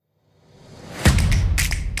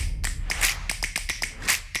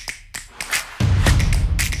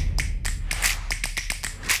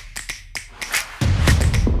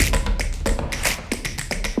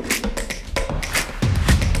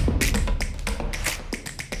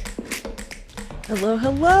Hello,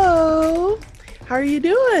 hello. How are you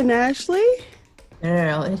doing, Ashley?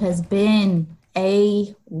 Girl, it has been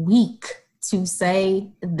a week to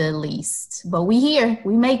say the least. But we here,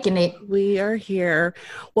 we making it. We are here.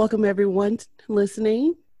 Welcome, everyone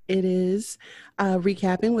listening. It is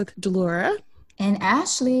recapping with Delora. And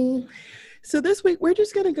Ashley. So this week, we're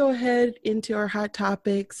just going to go ahead into our hot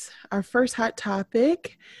topics. Our first hot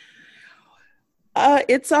topic,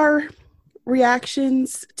 it's our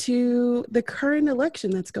reactions to the current election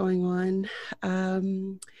that's going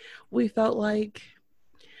on. We felt like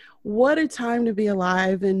what a time to be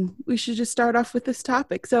alive, and we should just start off with this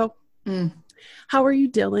topic. So how are you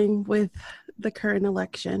dealing with the current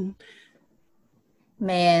election?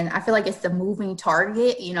 Man, I feel like it's the moving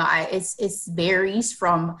target. You know, it's varies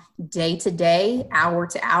from day to day, hour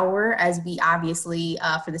to hour, as we obviously,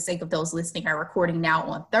 for the sake of those listening, are recording now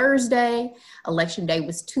on Thursday. Election day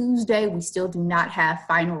was Tuesday. We still do not have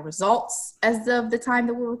final results as of the time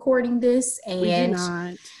that we're recording this. And We do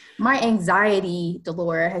not. my anxiety,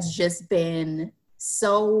 Delora, has just been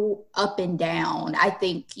so up and down. I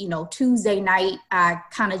think, Tuesday night, I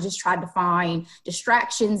kind of just tried to find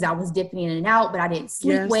distractions. I was dipping in and out, but I didn't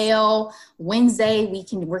sleep well. Wednesday,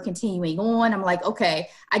 we're continuing on. I'm like, okay,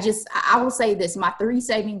 I will say this, my 3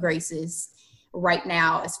 saving graces right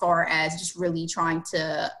now, as far as just really trying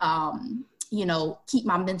to, keep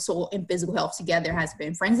my mental and physical health together, has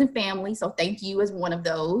been friends and family. So thank you as one of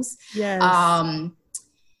those. Yes.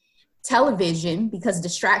 Television, because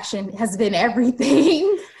distraction has been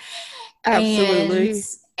everything. Absolutely.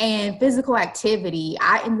 And physical activity.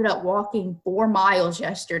 I ended up walking 4 miles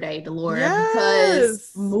yesterday, Delora, Yes.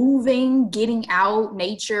 because moving, getting out,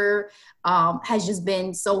 nature has just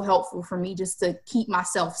been so helpful for me just to keep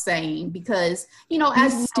myself sane. Because, as we know,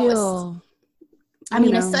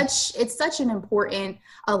 it's such an important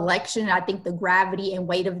election. I think the gravity and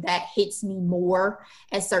weight of that hits me more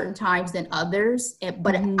at certain times than others.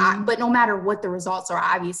 But no matter what the results are,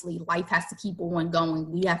 obviously life has to keep on going.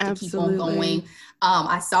 We have to keep on going.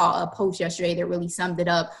 I saw a post yesterday that really summed it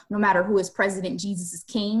up. No matter who is president, Jesus is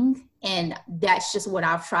king. And that's just what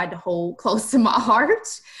I've tried to hold close to my heart.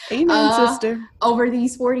 Amen, sister. Over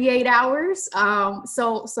these 48 hours.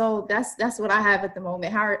 So that's what I have at the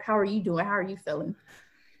moment. How are you doing? How are you feeling?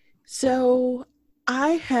 So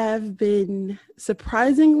I have been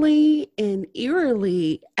surprisingly and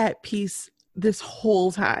eerily at peace this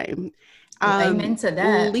whole time. Amen to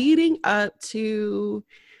that. Leading up to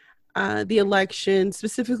the election,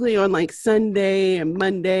 specifically on like Sunday and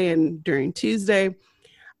Monday and during Tuesday,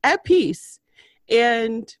 at peace.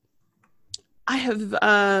 And I've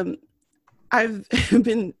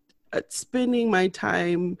been spending my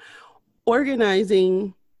time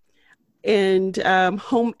organizing and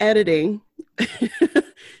home editing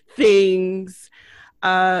things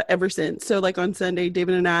ever since. So like on Sunday,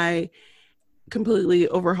 David and completely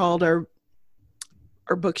overhauled our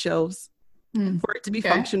bookshelves for it to be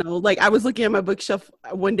functional. Like I was looking at my bookshelf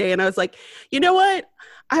one day and I was like, you know what?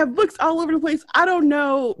 I have books all over the place. I don't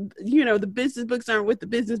know, the business books aren't with the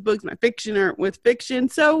business books. My fiction aren't with fiction.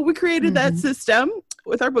 So we created that system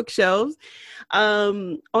with our bookshelves.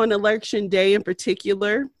 On election day in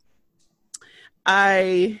particular,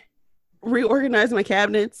 I reorganized my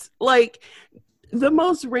cabinets, like the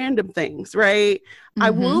most random things, right? I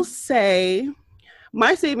will say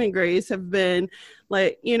my saving grace have been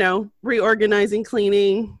like, reorganizing,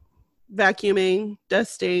 cleaning, vacuuming,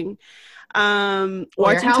 dusting,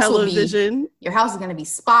 watching television. Your house is going to be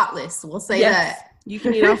spotless. We'll say that. You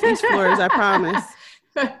can eat off these floors, I promise.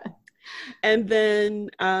 And then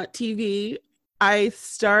TV. I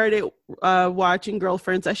started watching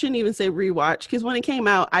Girlfriends. I shouldn't even say rewatch, because when it came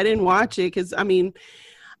out, I didn't watch it because,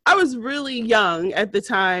 I was really young at the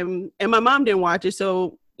time and my mom didn't watch it.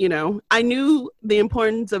 So, I knew the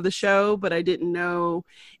importance of the show, but I didn't know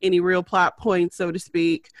any real plot points, so to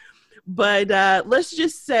speak. But let's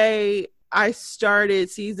just say I started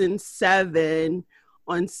season 7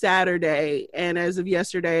 on Saturday, and as of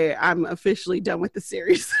yesterday, I'm officially done with the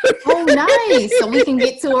series. Oh, nice. So we can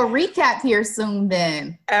get to a recap here soon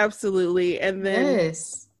then. Absolutely. And then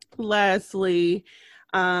lastly,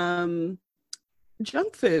 junk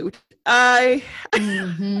food. I'm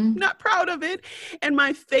not proud of it. And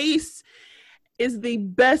my face is the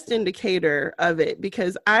best indicator of it,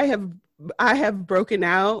 because I have broken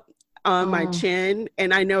out on my chin,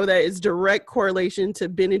 and I know that it's direct correlation to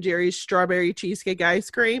Ben & Jerry's strawberry cheesecake ice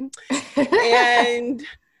cream. And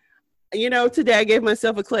today I gave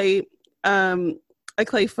myself a clay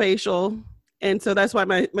facial, and so that's why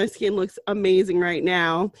my skin looks amazing right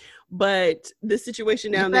now. But the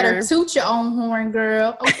situation down there, you better toot your own horn,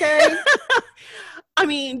 girl. Okay. I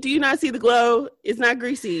mean, do you not see the glow? It's not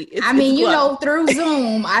greasy. Through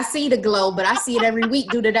Zoom, I see the glow, but I see it every week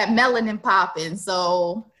due to that melanin popping.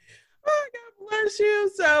 So, oh, God bless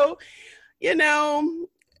you. So,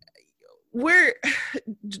 we're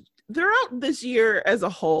throughout this year as a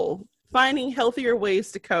whole, finding healthier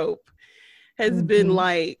ways to cope has been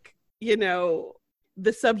like,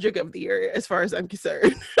 the subject of the year as far as I'm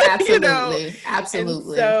concerned. Absolutely.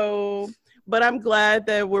 Absolutely. And so, but I'm glad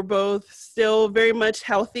that we're both still very much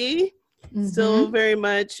healthy, still very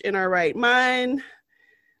much in our right mind,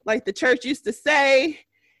 like the church used to say.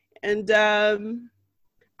 And I'm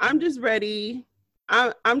just ready.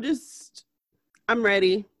 I'm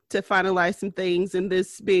ready to finalize some things, and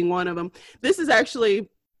this being one of them. This is actually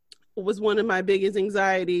was one of my biggest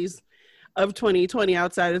anxieties of 2020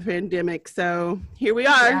 outside of the pandemic. So here we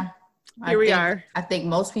are. Yeah. I think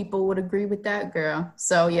most people would agree with that, girl.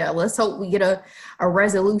 So yeah, let's hope we get a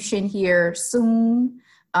resolution here soon,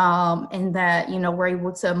 and that, we're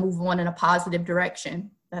able to move on in a positive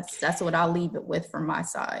direction. That's what I'll leave it with from my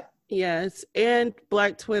side. Yes. And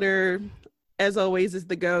Black Twitter, as always, is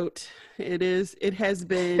the GOAT. It has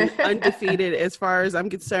been undefeated as far as I'm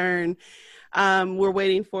concerned. We're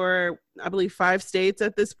waiting for, I believe, 5 states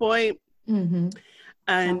at this point. And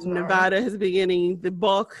Nevada has been getting the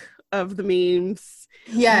bulk of the memes.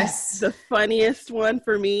 Yes. The funniest one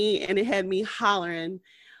for me, and it had me hollering,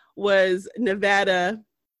 was Nevada.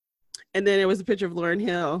 And then it was a picture of Lauryn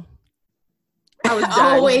Hill. I was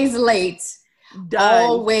done. Always late. Done.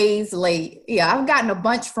 Always late. Yeah, I've gotten a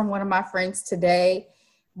bunch from one of my friends today,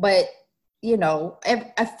 but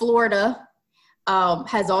Florida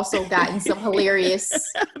has also gotten some hilarious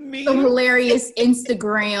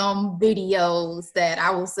Instagram videos that I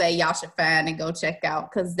will say y'all should find and go check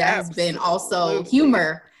out, because that has been also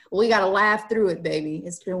humor. We got to laugh through it, baby.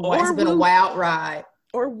 It's been a wild ride.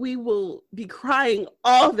 Or we will be crying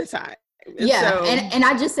all the time. And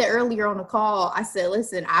I just said earlier on the call, I said,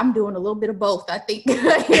 listen, I'm doing a little bit of both. I think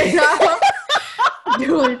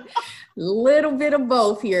doing a little bit of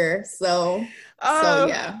both here. So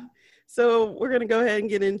yeah. So we're going to go ahead and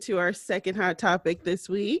get into our second hot topic this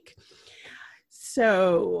week.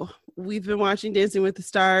 So we've been watching Dancing with the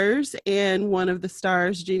Stars, and one of the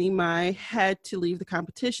stars, Jeannie Mai, had to leave the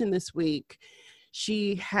competition this week.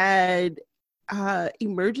 She had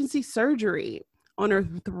emergency surgery on her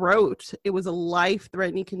throat. It was a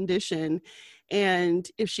life-threatening condition, and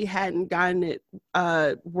if she hadn't gotten it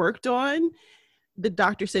worked on, the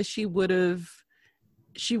doctor says she would have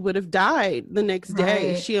died the next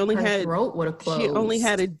day. She only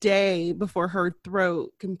had a day before her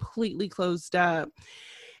throat completely closed up.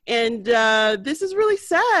 And this is really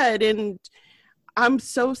sad, and I'm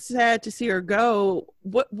so sad to see her go.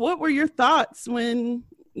 What were your thoughts when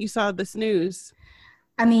you saw this news?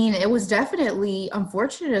 I mean, it was definitely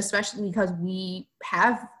unfortunate, especially because we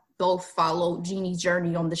have both followed Jeannie's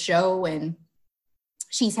journey on the show, and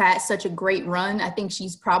she's had such a great run. I think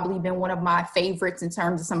she's probably been one of my favorites in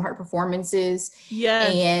terms of some of her performances. Yeah.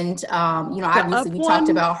 And, obviously we talked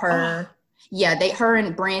about her. Yeah, her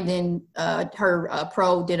and Brandon, her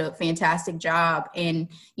pro, did a fantastic job. And,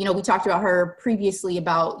 we talked about her previously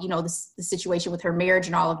about, the situation with her marriage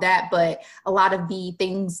and all of that. But a lot of the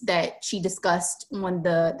things that she discussed on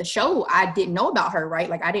the show, I didn't know about her, right?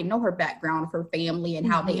 Like, I didn't know her background, her family,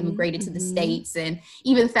 and how they immigrated to the States. And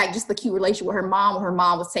even the fact, just the cute relation with her mom, when her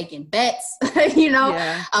mom was taking bets,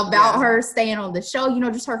 about her staying on the show,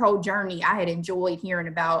 just her whole journey, I had enjoyed hearing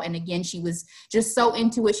about. And again, she was just so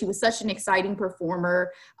into it. She was such an exciting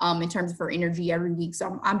performer in terms of her energy every week.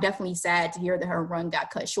 So I'm definitely sad to hear that her run got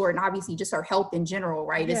cut short, and obviously just her health in general,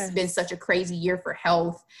 right? Yes. It's been such a crazy year for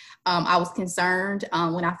health. I was concerned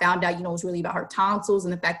when I found out, it was really about her tonsils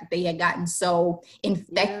and the fact that they had gotten so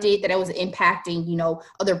infected that it was impacting,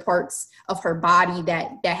 other parts of her body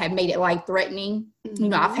that had made it life-threatening.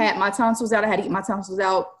 I've had my tonsils out. I had to get my tonsils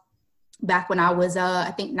out back when I was,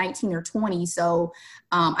 I think 19 or 20. So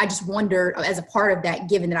I just wondered, as a part of that,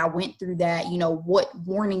 given that I went through that, what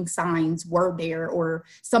warning signs were there or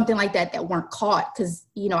something like that weren't caught? Because,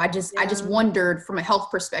 I just wondered from a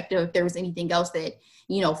health perspective if there was anything else that,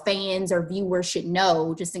 fans or viewers should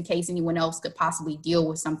know, just in case anyone else could possibly deal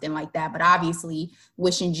with something like that. But obviously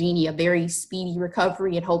wishing Jeannie a very speedy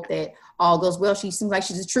recovery and hope that all goes well. She seems like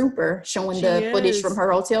she's a trooper, showing footage from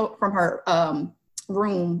her hotel, from her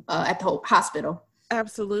room at the hospital.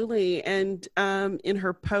 Absolutely. And in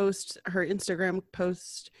her Instagram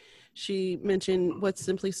post, she mentioned what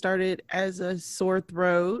simply started as a sore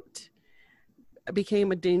throat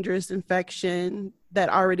became a dangerous infection that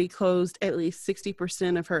already closed at least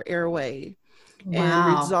 60% of her airway. Wow.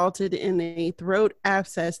 And resulted in a throat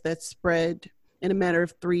abscess that spread in a matter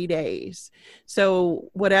of 3 days. So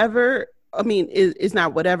whatever, I mean, it's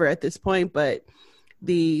not whatever at this point, but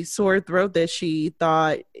the sore throat that she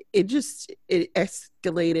thought, it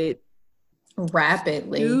escalated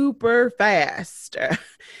rapidly, super fast.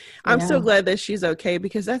 I'm so glad that she's okay,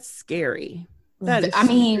 because that's scary. That is, I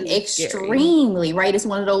mean, extremely scary. Right? It's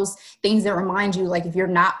one of those things that remind you, like,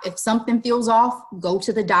 if something feels off, go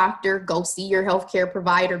to the doctor, go see your healthcare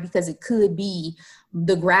provider, because it could be,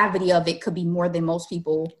 the gravity of it could be more than most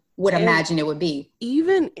people would imagine it would be.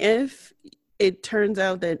 Even if it turns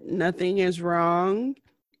out that nothing is wrong,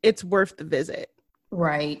 it's worth the visit.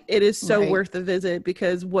 Right. It is so worth the visit,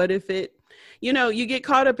 because what if it, you get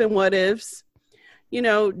caught up in what ifs,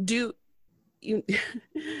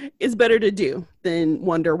 it's better to do than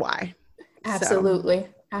wonder why. Absolutely.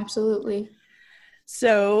 Absolutely.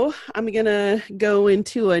 So I'm going to go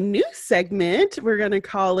into a new segment. We're going to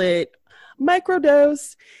call it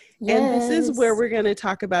Microdose. Yes. And this is where we're going to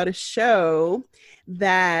talk about a show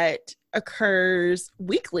that occurs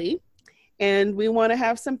weekly, and we want to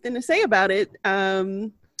have something to say about it.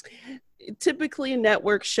 Typically a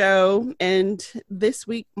network show, and this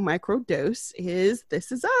week Microdose is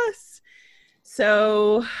This Is Us.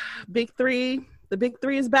 So the big three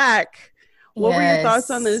is back. What were your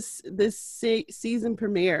thoughts on this season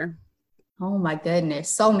premiere? Oh my goodness,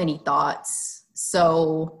 so many thoughts.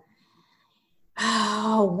 So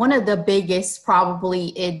one of the biggest,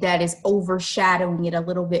 probably that is overshadowing it a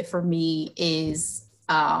little bit for me, is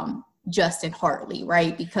Justin Hartley,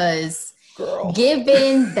 right? Because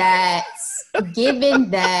given that,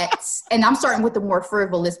 and I'm starting with the more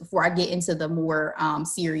frivolous before I get into the more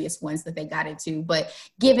serious ones that they got into, but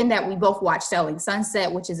given that we both watched Selling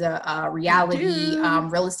Sunset, which is a reality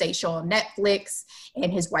real estate show on Netflix,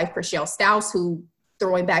 and his wife, Chriselle Staus, who,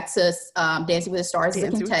 throwing back to Dancing with the Stars as a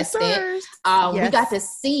contestant, we got to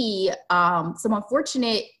see some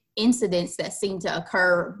unfortunate incidents that seem to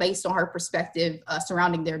occur based on her perspective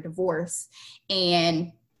surrounding their divorce.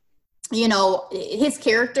 And his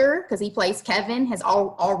character, because he plays Kevin, has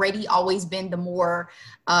already always been the more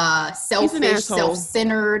selfish,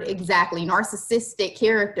 self-centered, narcissistic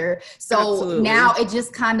character. So now it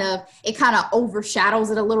just kind of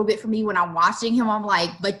overshadows it a little bit for me when I'm watching him. I'm like,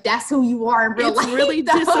 but that's who you are in real life. It's really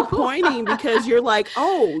disappointing, because you're like,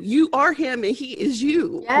 oh, you are him and he is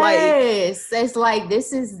you. Yes, it's like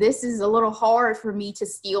this is a little hard for me to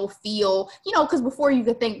still feel, because before you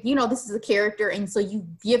could think, this is a character, and so you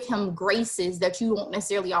give him graces that you won't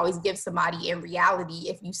necessarily always give somebody in reality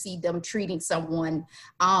if you see them treating someone,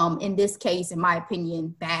 in this case, in my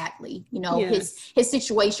opinion, badly. His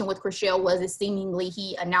situation with Chriselle was seemingly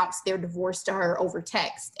he announced their divorce to her over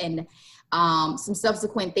text, and some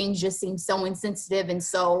subsequent things just seem so insensitive, and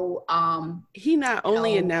so he not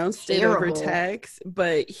only announced it over text,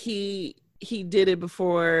 but he did it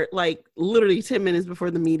before, like literally 10 minutes before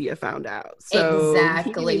the media found out. So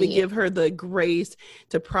he didn't even give her the grace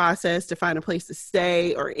to process, to find a place to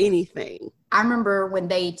stay or anything. I remember when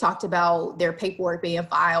they talked about their paperwork being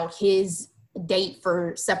filed, his date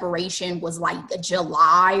for separation was like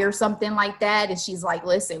July or something like that, and she's like,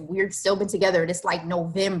 listen, we've still been together, it's like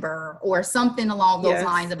November or something along those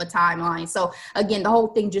lines of a timeline. So again, the whole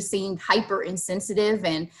thing just seemed hyper insensitive,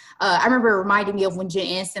 and I remember it reminded me of when Jen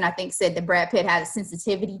Aniston, I think, said that Brad Pitt had a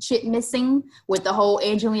sensitivity chip missing with the whole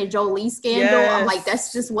Angelina Jolie scandal. I'm like,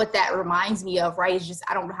 that's just what that reminds me of, right? It's just,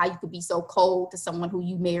 I don't know how you could be so cold to someone who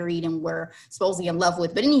you married and were supposedly in love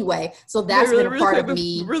with. But anyway, so that's been a part of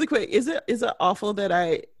me. Really quick, is it awful that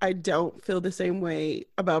I don't feel the same way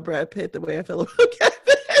about Brad Pitt the way I feel about Kevin?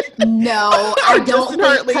 No, I don't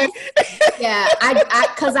think,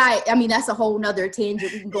 I mean, that's a whole nother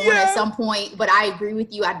tangent we can go on at some point, but I agree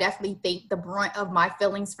with you. I definitely think the brunt of my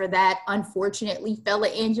feelings for that, unfortunately, fell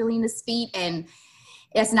at Angelina's feet, and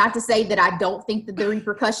that's not to say that I don't think that the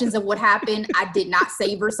repercussions of what happened, I did not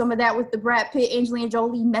savor some of that with the Brad Pitt, Angelina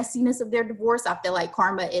Jolie messiness of their divorce. I feel like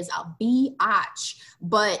karma is a biatch.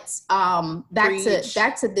 But back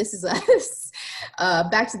to This Is Us.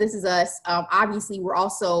 Back to This Is Us. Obviously, we're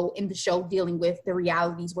also in the show dealing with the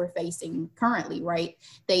realities we're facing currently, right?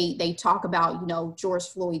 They talk about, George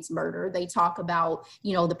Floyd's murder. They talk about,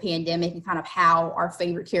 the pandemic and kind of how our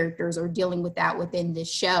favorite characters are dealing with that within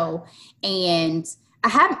this show. And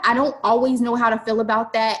I don't always know how to feel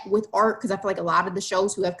about that with art, because I feel like a lot of the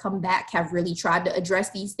shows who have come back have really tried to address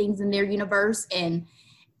these things in their universe. And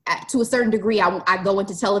to a certain degree, I go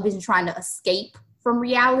into television trying to escape from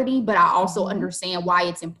reality, but I also understand why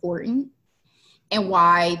it's important and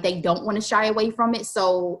why they don't want to shy away from it.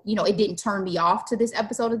 So, it didn't turn me off to this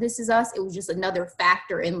episode of This Is Us. It was just another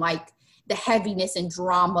factor in like the heaviness and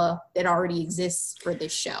drama that already exists for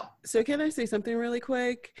this show. So can I say something really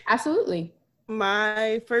quick? Absolutely.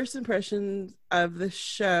 My first impression of the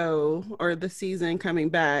show or the season coming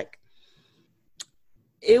back,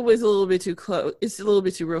 it was a little bit too close. It's a little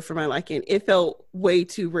bit too real for my liking. It felt way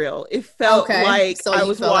too real. It felt like I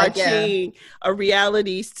was watching a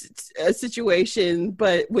reality situation,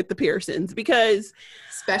 but with the Pearsons, because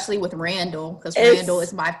especially with Randall, because Randall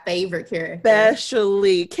is my favorite character.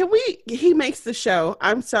 Especially, he makes the show.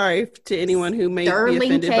 I'm sorry to anyone who may be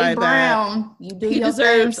offended by that. He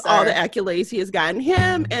deserves all the accolades he has gotten,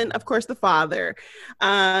 him and of course the father.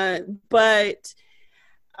 But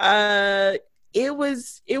it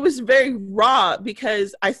was very raw,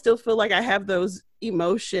 because I still feel like I have those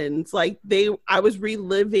emotions. Like I was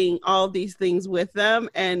reliving all these things with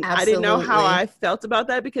them, and Absolutely. I didn't know how I felt about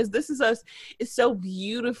that, because This Is Us is so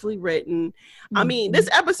beautifully written. Mm-hmm. I mean, this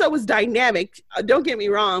episode was dynamic, don't get me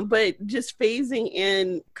wrong, but just phasing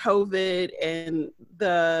in COVID and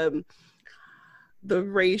the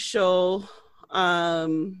racial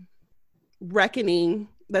reckoning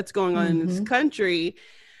that's going on in this country.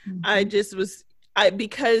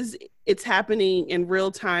 Because it's happening in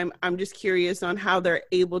real time, I'm just curious on how they're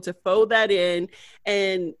able to fold that in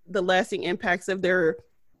and the lasting impacts of their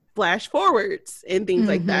flash forwards and things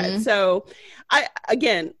like that. So I,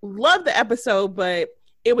 again, love the episode, but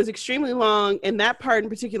it was extremely long, and that part in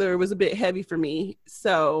particular was a bit heavy for me.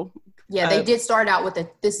 So yeah, they did start out with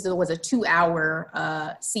this was a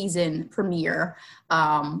 2-hour season premiere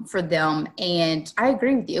for them. And I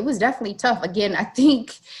agree with you. It was definitely tough. Again, I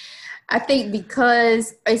think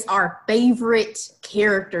because it's our favorite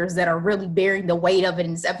characters that are really bearing the weight of it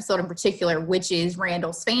in this episode in particular, which is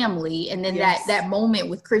Randall's family. And then that moment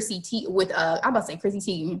with Chrissy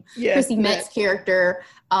Metz character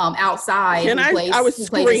outside. And I was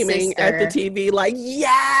screaming at the TV like,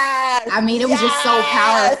 yes! I mean, it was just so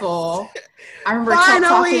powerful. I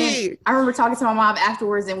remember talking to my mom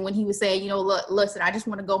afterwards, and when he was saying, look, listen, I just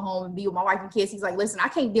want to go home and be with my wife and kids. He's like, listen, I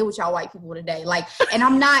can't deal with y'all white people today. Like, and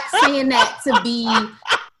I'm not saying that to be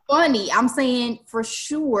funny. I'm saying for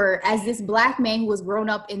sure, as this Black man who was grown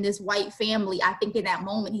up in this white family, I think in that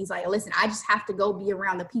moment, he's like, listen, I just have to go be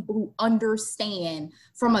around the people who understand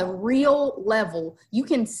from a real level. You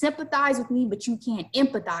can sympathize with me, but you can't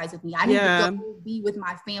empathize with me. I need to go be with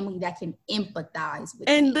my family that can empathize with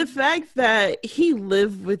me. And the fact that he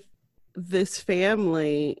lived with this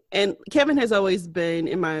family, and Kevin has always been,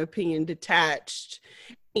 in my opinion, detached.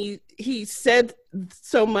 He said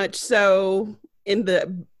so much so in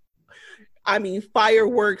the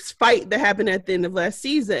fireworks fight that happened at the end of last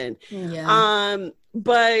season. Yeah.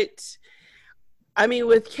 But I mean,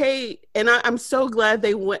 with Kate, and I'm so glad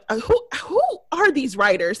they went. Who are these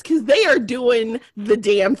writers? Because they are doing the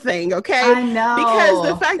damn thing, okay? I know. Because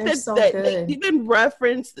the fact that they even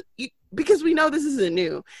referenced, because we know this isn't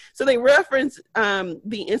new, so they referenced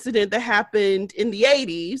the incident that happened in the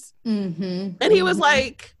 80s, and he was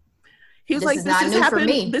like. This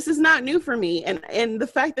is not new for me. And the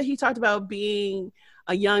fact that he talked about being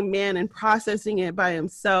a young man and processing it by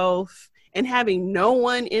himself and having no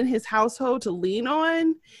one in his household to lean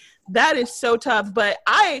on, that is so tough. But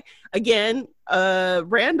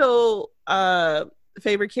Randall,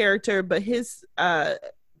 favorite character, but his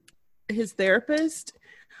therapist,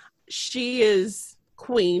 she is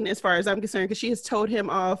queen as far as I'm concerned, because she has told him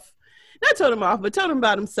about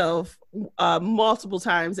himself multiple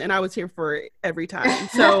times, and I was here for it every time.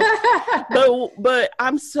 So, but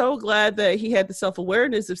I'm so glad that he had the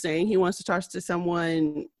self-awareness of saying he wants to talk to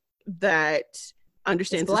someone that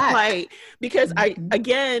understands his plight. Because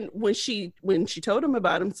when she told him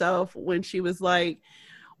about himself, when she was like,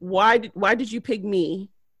 why did you pick me?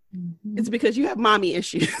 It's because you have mommy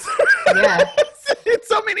issues. Yeah. It's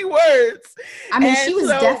so many words. I mean, she was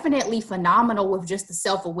definitely phenomenal with just the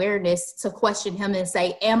self-awareness to question him and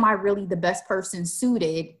say, am I really the best person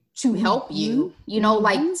suited to help you?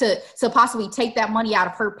 Like to possibly take that money out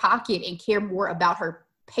of her pocket and care more about her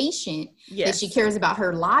patient than she cares about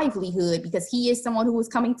her livelihood, because he is someone who is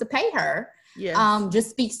coming to pay her. Yes. Just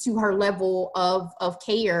speaks to her level of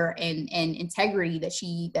care and integrity that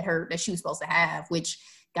she was supposed to have, which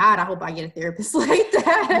God, I hope I get a therapist like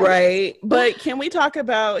that. Right. But can we talk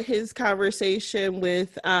about his conversation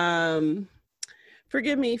with,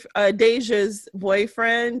 Deja's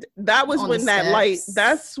boyfriend? That was when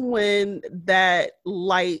that's when that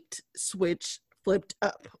light switch flipped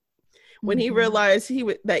up. When he realized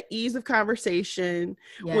that ease of conversation,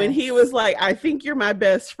 when he was like, I think you're my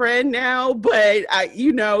best friend now, but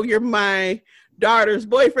you're my daughters,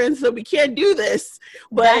 boyfriends, so we can't do this.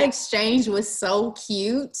 But that exchange was so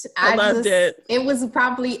cute. I loved it. It was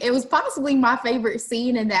possibly my favorite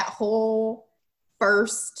scene in that whole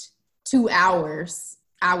first 2 hours.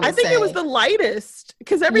 I think it was the lightest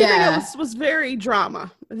because everything else was very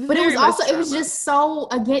drama. But it was just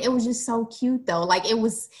so cute though. Like it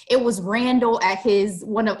was Randall at his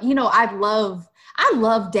I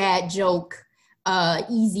love dad joke,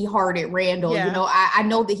 easy-hearted Randall. Yeah. I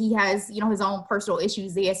know that he has, his own personal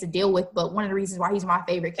issues that he has to deal with, but one of the reasons why he's my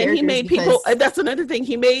favorite character. And he made people, that's another thing,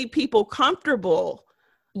 he made people comfortable.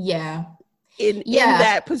 Yeah. In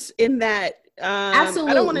that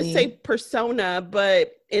absolutely. I don't want to say persona,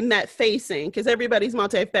 but in that facing, because everybody's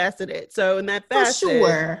multifaceted. So in that facet, for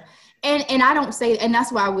sure. And I don't say, and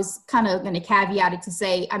that's why I was kind of going to caveat it to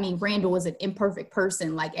say, I mean, Randall is an imperfect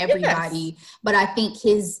person like everybody, but I think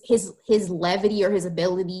his levity or his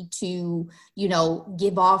ability to,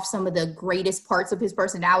 give off some of the greatest parts of his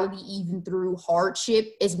personality, even through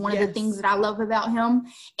hardship, is one of the things that I love about him.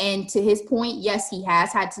 And to his point, yes, he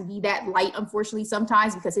has had to be that light, unfortunately,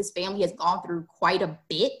 sometimes because his family has gone through quite a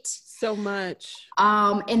bit. So much.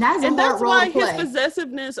 And that's why his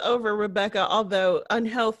possessiveness over Rebecca, although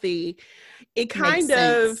unhealthy, it kind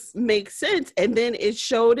of makes sense. And then it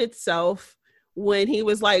showed itself when he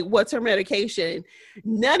was like, what's her medication?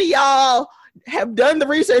 None of y'all have done the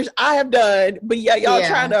research I have done, but y'all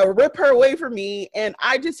trying to rip her away from me, and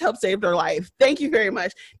I just helped save their life. Thank you very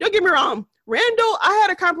much. Don't get me wrong, Randall, I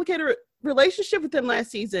had a complicated relationship with him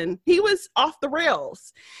last season. He was off the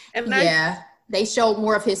rails. And they showed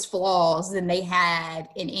more of his flaws than they had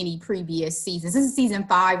in any previous seasons. This is season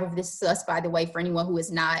 5 of This Is Us, by the way, for anyone who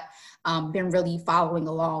has not been really following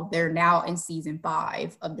along. They're now in season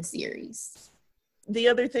 5 of the series. The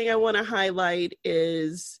other thing I want to highlight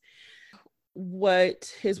is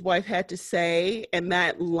what his wife had to say, and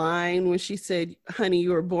that line when she said, honey,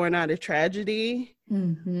 you were born out of tragedy.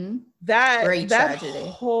 Mm-hmm. That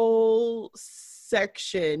whole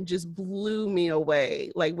section just blew me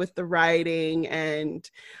away, like with the writing,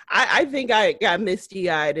 and I think I got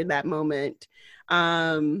misty-eyed in that moment.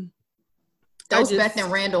 Those Beth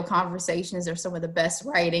and Randall conversations are some of the best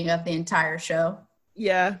writing of the entire show.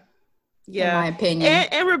 Yeah. In my opinion.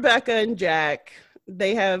 And Rebecca and Jack,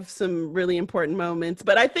 they have some really important moments,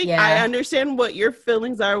 but I think I understand what your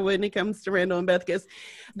feelings are when it comes to Randall and Beth, because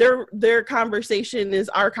their conversation is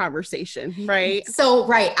our conversation, right? So,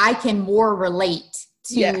 I can more relate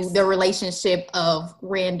to the relationship of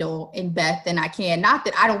Randall and Beth than I can. Not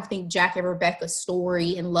that I don't think Jack and Rebecca's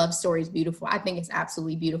story and love story is beautiful. I think it's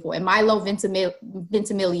absolutely beautiful. And Milo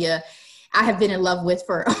Ventimiglia, I have been in love with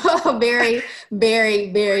for a very,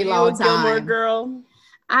 very, very long time. Gilmore Girl?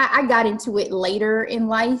 I got into it later in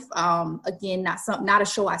life. Again, not a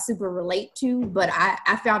show I super relate to, but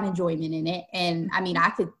I found enjoyment in it. And I mean,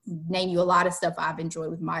 I could name you a lot of stuff I've enjoyed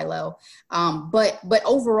with Milo. But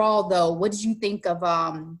overall, though, what did you think of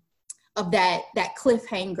that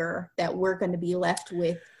cliffhanger that we're going to be left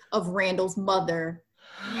with of Randall's mother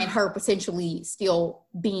and her potentially still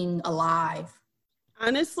being alive?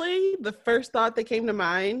 Honestly, the first thought that came to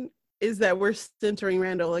mind is that we're centering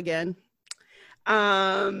Randall again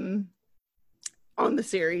on the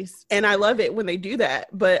series, and I love it when they do that,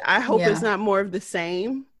 but I hope it's not more of the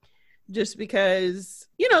same, just because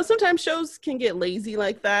sometimes shows can get lazy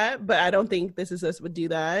like that, but I don't think This Is Us would do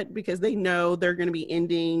that, because they know they're going to be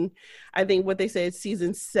ending, I think what they said,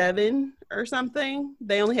 season 7 or something.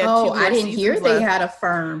 They only had 2 more I didn't hear left. They had a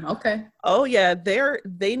firm. Okay. Oh yeah,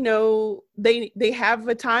 they know they have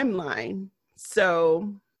a timeline,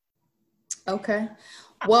 so okay.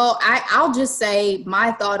 Well, I'll just say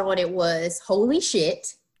my thought on it was, holy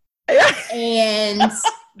shit. And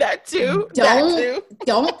that too.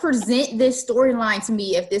 Don't present this storyline to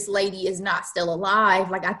me if this lady is not still alive.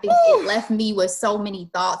 Like, I think it left me with so many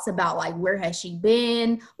thoughts about, like, where has she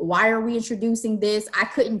been? Why are we introducing this? I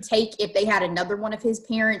couldn't take if they had another one of his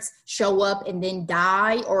parents show up and then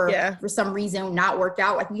die, or for some reason not work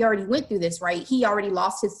out. Like, we already went through this, right? He already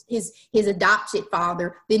lost his adopted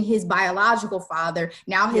father, then his biological father.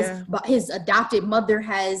 Now his adopted mother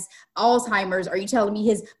has Alzheimer's. Are you telling me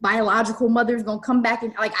his biological mother's gonna come back?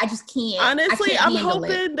 And like, I just can't. Honestly, I'm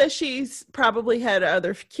hoping that she's probably had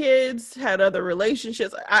other kids, had other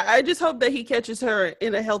relationships. I just hope that he catches her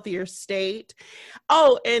in a healthier state.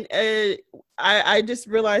 Oh, and I just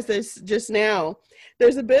realized this just now.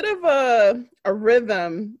 There's a bit of a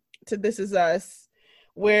rhythm to This Is Us,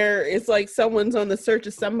 where it's like someone's on the search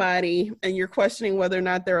of somebody and you're questioning whether or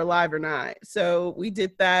not they're alive or not. So we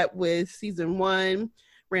did that with season 1.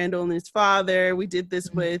 Randall and his father. We did this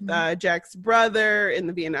with Jack's brother in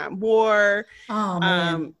the Vietnam War. Oh,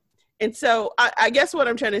 man. And so I guess what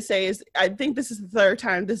I'm trying to say is I think this is the third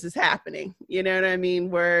time this is happening. You know what I mean?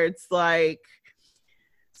 Where it's like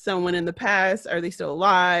someone in the past, are they still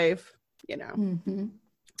alive? You know? Mm-hmm.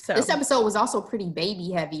 So this episode was also pretty baby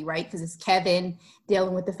heavy, right? Because it's Kevin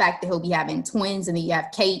dealing with the fact that he'll be having twins, and then you have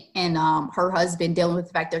Kate and her husband dealing with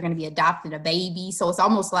the fact they're going to be adopting a baby. So it's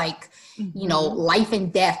almost like, you know, life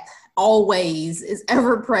and death always is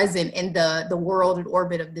ever present in the world and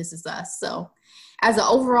orbit of This Is Us. So as an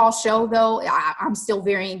overall show, though, I'm still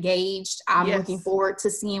very engaged. I'm looking forward to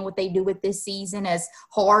seeing what they do with this season. As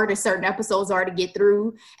hard as certain episodes are to get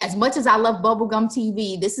through, as much as I love bubblegum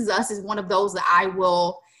TV, This Is Us is one of those that I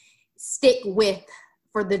will stick with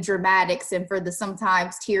for the dramatics and for the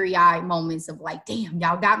sometimes teary-eyed moments of like, damn,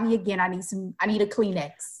 y'all got me again. I need a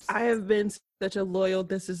Kleenex. I have been such a loyal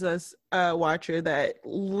This Is Us watcher that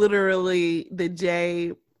literally the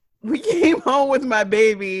day we came home with my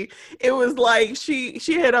baby, it was like she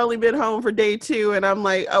had only been home for day 2, and I'm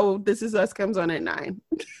like, oh, This Is Us comes on at 9.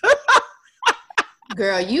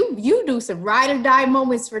 Girl, you do some ride or die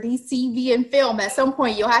moments for these TV and film. At some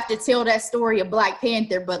point, you'll have to tell that story of Black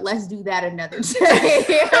Panther, but let's do that another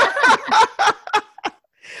day.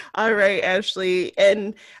 All right, Ashley.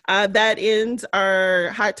 And that ends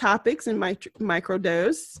our hot topics and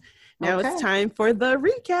microdose. Now it's time for the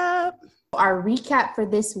recap. Our recap for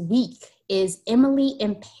this week is Emily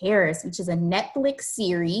in Paris, which is a Netflix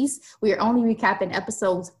series. We are only recapping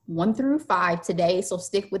episodes 1 through 5 today, so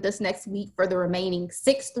stick with us next week for the remaining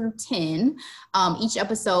 6 through 10. Each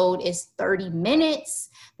episode is 30 minutes.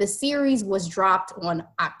 The series was dropped on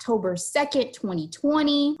October 2nd,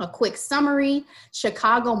 2020. A quick summary: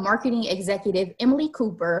 Chicago marketing executive Emily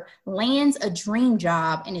Cooper lands a dream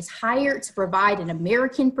job and is hired to provide an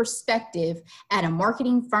American perspective at a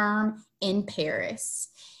marketing firm in Paris.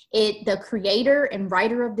 The creator and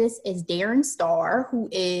writer of this is Darren Star, who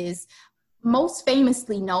is most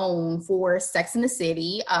famously known for Sex and the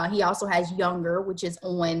City. He also has Younger, which is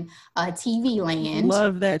on TV Land.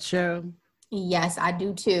 Love that show. Yes, I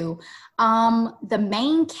do too. The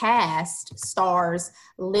main cast stars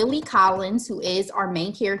Lily Collins, who is our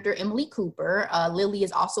main character, Emily Cooper. Lily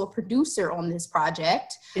is also a producer on this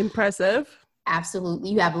project. Impressive.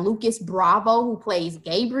 Absolutely. You have Lucas Bravo, who plays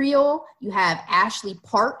Gabriel. You have Ashley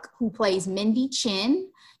Park, who plays Mindy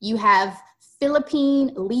Chin. You have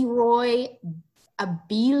Philippine Leroy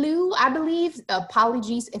Abilu, I believe.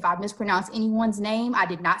 Apologies if I mispronounce anyone's name. I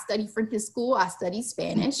did not study French in school. I studied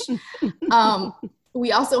Spanish.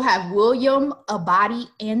 We also have William Abadi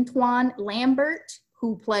Antoine Lambert,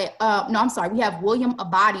 who we have William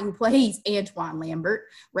Abadi, who plays Antoine Lambert.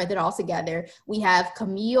 Read it all together. We have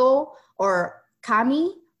Kami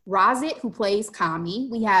Razit, who plays Kami.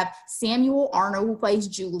 We have Samuel Arnold, who plays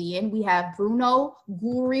Julian. We have Bruno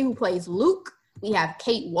Guri, who plays Luke. We have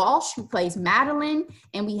Kate Walsh, who plays Madeline.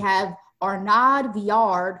 And we have Arnaud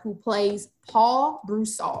Viard, who plays Paul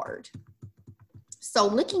Broussard. So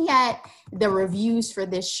looking at the reviews for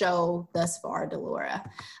this show thus far, Delora,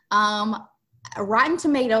 Rotten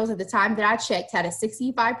Tomatoes at the time that I checked had a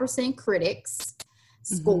 65% critics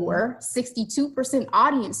score, 62%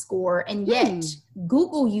 audience score, and yet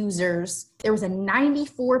Google users, there was a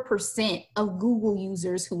 94% of Google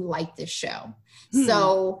users who liked this show.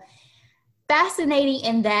 So fascinating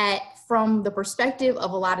in that from the perspective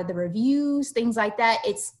of a lot of the reviews, things like that,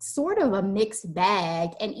 it's sort of a mixed bag.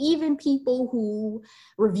 And even people who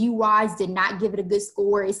review-wise did not give it a good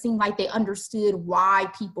score, it seemed like they understood why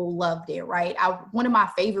people loved it, right? One of my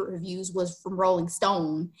favorite reviews was from Rolling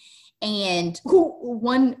Stone. And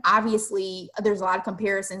obviously, there's a lot of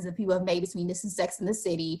comparisons that people have made between this and Sex and the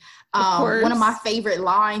City. One of my favorite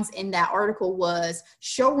lines in that article was,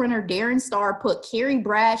 showrunner Darren Star put Carrie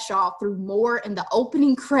Bradshaw through more in the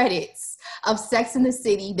opening credits of Sex and the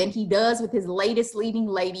City than he does with his latest leading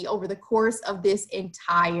lady over the course of this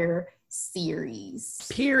entire series.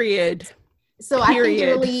 Period. So I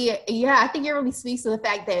think it really speaks to the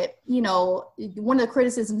fact that, one of the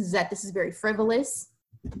criticisms is that this is very frivolous,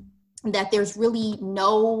 that there's really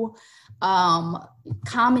no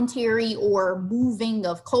commentary or moving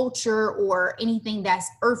of culture or anything that's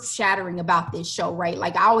earth-shattering about this show, right?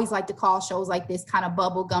 Like I always like to call shows like this kind of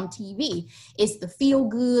bubblegum TV. It's the feel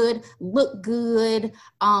good, look good,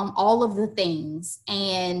 all of the things.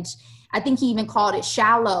 And I think he even called it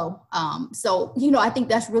shallow. So, I think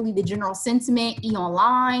that's really the general sentiment.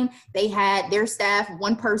 Online, they had their staff,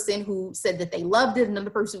 one person who said that they loved it, another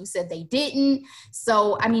person who said they didn't.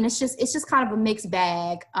 So, I mean, it's just kind of a mixed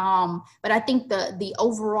bag. But I think the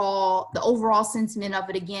overall sentiment of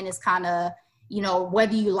it, again, is kind of,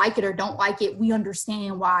 whether you like it or don't like it, we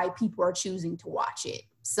understand why people are choosing to watch it.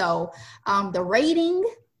 So the rating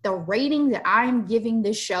the rating that I'm giving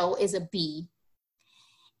this show is a B.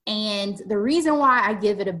 And the reason why I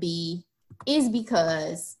give it a B is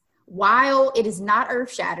because while it is not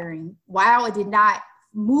earth-shattering, while it did not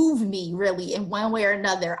move me really in one way or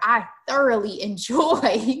another, I thoroughly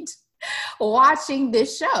enjoyed watching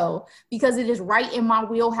this show because it is right in my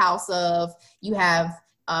wheelhouse of you have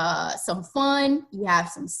some fun, you have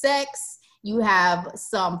some sex, you have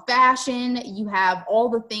some fashion, you have all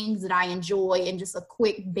the things that I enjoy in just a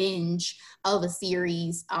quick binge of a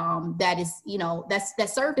series that is, that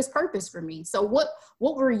served its purpose for me. So what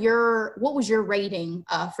was your rating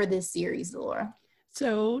for this series, Laura?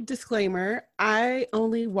 So, disclaimer, I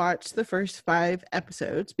only watched the first 5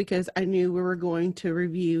 episodes because I knew we were going to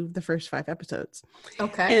review the first 5 episodes.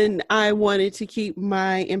 Okay. And I wanted to keep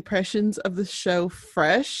my impressions of the show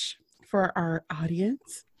fresh for our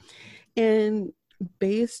audience. And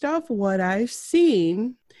based off what I've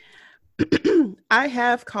seen, I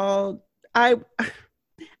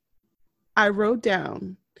wrote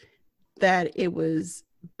down that it was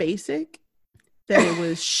basic, that it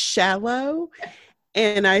was shallow,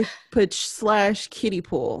 and I put / kiddie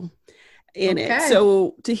pool in it.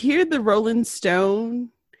 So to hear the Rolling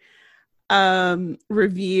Stone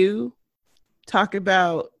review talk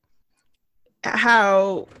about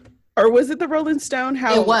how, or was it the Rolling Stone?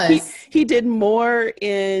 How it was. He did more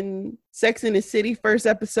in Sex and the City first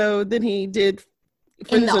episode than he did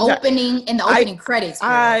in the opening credits.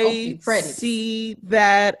 I see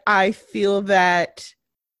that. I feel that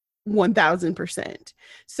 1000%.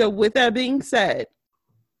 So with that being said,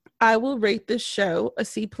 I will rate this show a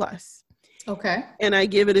C+. Okay. And I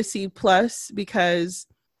give it a C+ because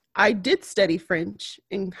I did study French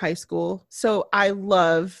in high school. So I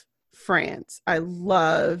love France. I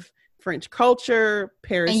love French culture,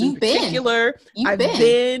 Paris in particular.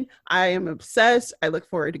 I am obsessed. I look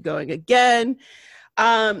forward to going again.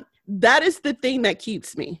 That is the thing that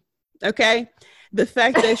keeps me. Okay. The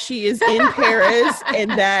fact that she is in Paris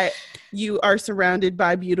and that you are surrounded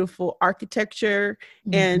by beautiful architecture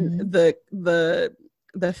and the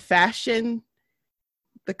fashion,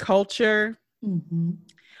 the culture.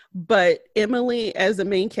 But Emily as a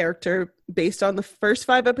main character, based on the first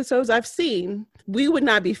 5 episodes I've seen, we would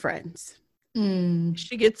not be friends.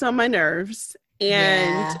 She gets on my nerves,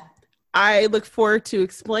 and I look forward to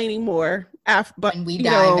explaining more after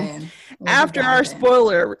our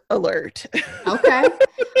spoiler alert. Okay.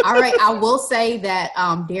 All right. I will say that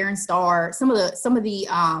Darren Star, some of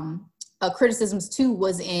the criticisms too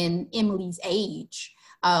was in Emily's age,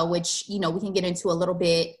 which we can get into a little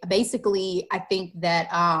bit. Basically, I think that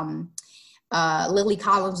Lily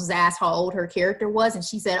Collins was asked how old her character was, and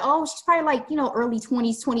she said, "Oh, she's probably like early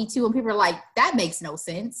 20s, 22," and people are like, "That makes no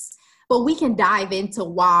sense." But we can dive into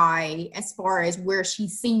why, as far as where she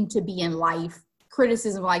seemed to be in life,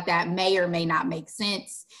 criticism like that may or may not make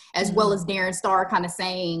sense, as well as Darren Star kind of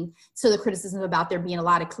saying to the criticism about there being a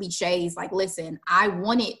lot of cliches, like, listen, I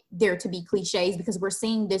wanted there to be cliches because we're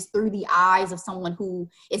seeing this through the eyes of someone who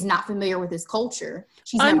is not familiar with this culture.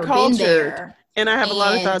 She's never been there. And I have a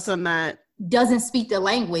lot of thoughts on that. Doesn't speak the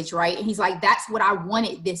language, right? And he's like, that's what I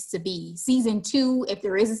wanted this to be. Season 2, if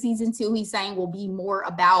there is a season 2, he's saying will be more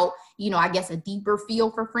about, I guess a deeper feel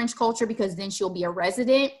for French culture because then she'll be a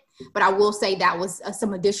resident. But I will say that was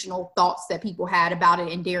some additional thoughts that people had about it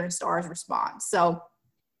in Darren Starr's response. So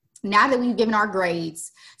now that we've given our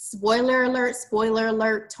grades, spoiler alert,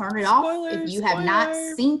 turn it off. If you have not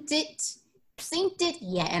synced it,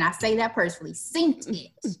 yeah, and I say that personally, synced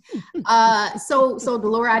it. So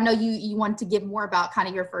Delora, I know you wanted to give more about kind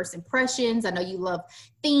of your first impressions. I know you love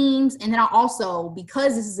themes, and then I also,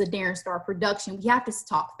 because this is a Darren Star production, we have to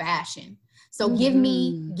talk fashion. So give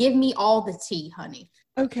me all the tea, honey.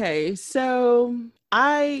 Okay, so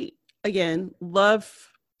I love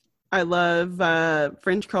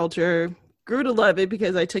French culture. Grew to love it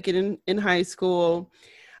because I took it in high school.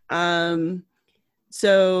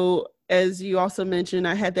 So as you also mentioned,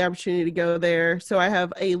 I had the opportunity to go there. So I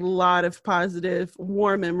have a lot of positive,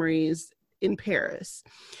 warm memories in Paris.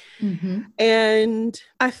 And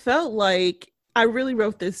I felt like I really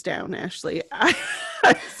wrote this down, Ashley. I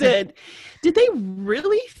said, did they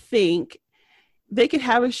really think they could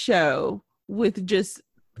have a show with just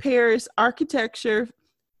Paris architecture,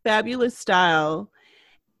 fabulous style,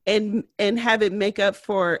 and have it make up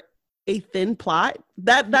for a thin plot?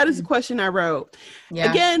 That is the question I wrote.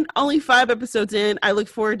 Yeah. Again, only 5 episodes in. I look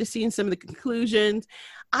forward to seeing some of the conclusions.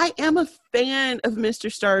 I am a fan of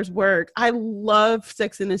Mr. Starr's work. I love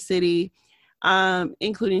Sex and the City,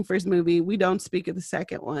 including first movie. We don't speak of the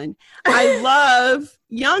second one. I love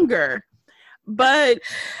Younger. But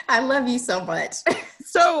I love you so much.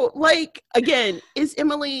 So, like, again, is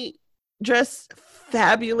Emily dressed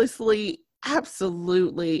fabulously?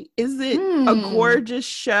 Absolutely. Is it a gorgeous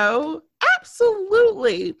show?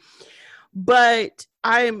 Absolutely. But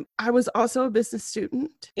I was also a business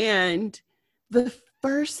student, and the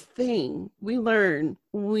first thing we learn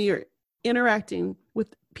when we are interacting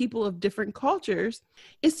with people of different cultures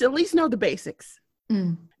is to at least know the basics.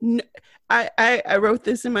 I wrote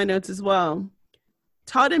this in my notes as well.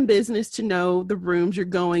 Taught in business to know the rooms you're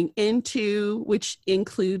going into, which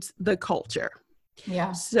includes the culture.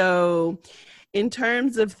 Yeah. So in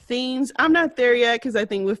terms of themes, I'm not there yet because I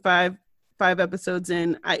think with five episodes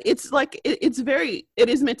in, it's like it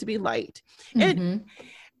is meant to be light. And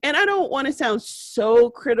I don't want to sound so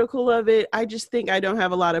critical of it. I just think I don't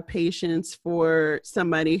have a lot of patience for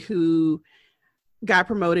somebody who got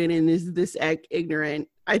promoted and is this ignorant.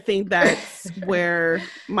 I think that's where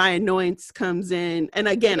my annoyance comes in. And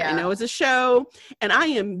again, I know it's a show, and I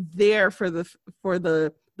am there for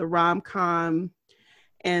the rom-com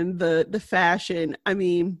and the fashion. I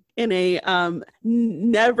mean, in a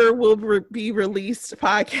never will be released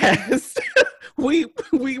podcast, we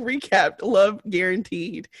recapped Love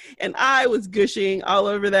Guaranteed, and I was gushing all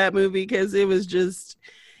over that movie because it was just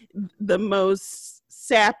the most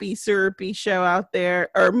sappy, syrupy show out there,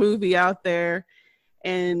 or movie out there.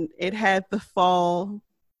 And it had the fall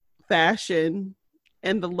fashion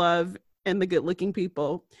and the love and the good looking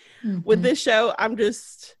people. With this show,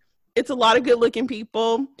 it's a lot of good looking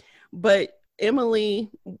people, but Emily's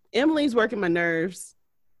working my nerves.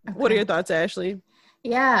 Okay. What are your thoughts, Ashley?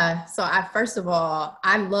 Yeah. So first of all,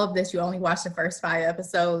 I love that you only watched the first 5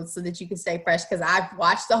 episodes so that you can stay fresh, because I've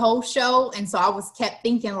watched the whole show. And so I kept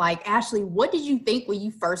thinking, like, Ashley, what did you think when you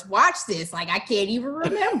first watched this? Like, I can't even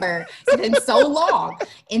remember. It's been so long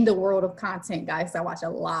in the world of content, guys. I watch a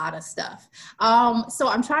lot of stuff. So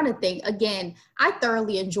I'm trying to think. Again, I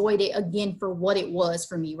thoroughly enjoyed it, again, for what it was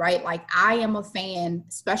for me, right? Like, I am a fan,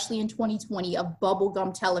 especially in 2020, of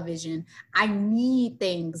bubblegum television. I need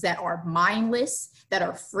things that are mindless, that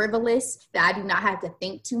are frivolous, that I do not have to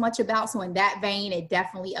think too much about. So in that vein, it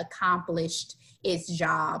definitely accomplished its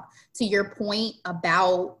job. To your point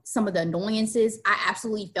about some of the annoyances, I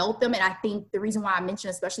absolutely felt them. And I think the reason why I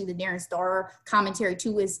mentioned especially the Darren Star commentary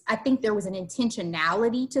too is I think there was an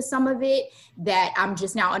intentionality to some of it that I'm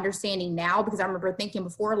just now understanding now, because I remember thinking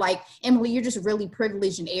before, like, Emily, you're just really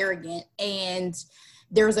privileged and arrogant. And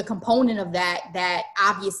there's a component of that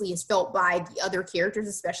obviously is felt by the other characters,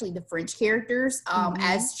 especially the French characters,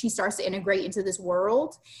 as she starts to integrate into this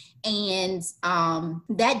world. And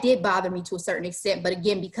that did bother me to a certain extent. But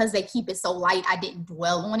again, because they keep it so light, I didn't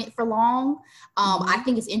dwell on it for long. I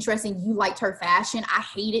think it's interesting. You liked her fashion. I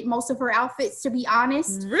hated most of her outfits, to be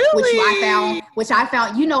honest. Really? Which I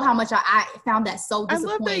found, you know how much I found that so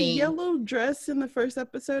disappointing. I love that yellow dress in the first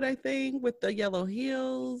episode, I think, with the yellow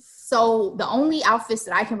heels. So the only outfits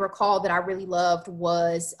that I can recall that I really loved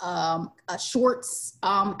was a shorts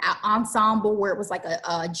ensemble where it was like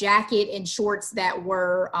a jacket and shorts that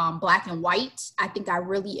were black and white. I think I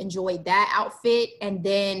really enjoyed that outfit. And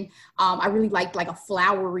then I really liked like a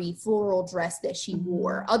flowery floral dress that she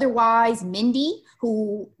wore. Otherwise, Mindy,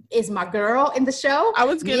 who is my girl in the show. I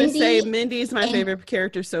was going to say Mindy's my favorite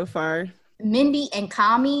character so far. Mindy and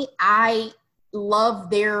Kami, I love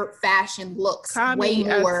their fashion looks way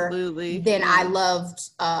more than I loved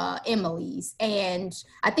Emily's. And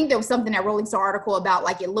I think there was something that Rolling Stone article about,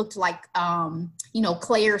 like, it looked like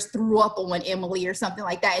Claire's threw up on Emily or something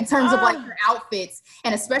like that in terms of like her outfits,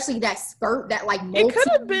 and especially that skirt that like it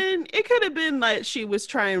could have been like she was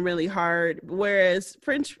trying really hard, whereas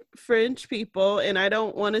French people, and I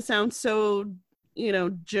don't want to sound so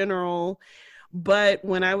general, but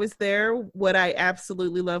when I was there, what I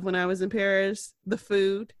absolutely loved when I was in Paris, the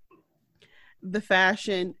food, the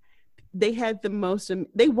fashion, they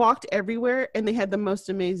walked everywhere and they had the most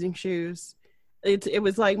amazing shoes. It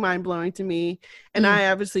was like mind blowing to me. And I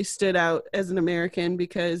obviously stood out as an American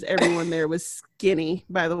because everyone there was skinny,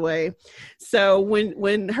 by the way. So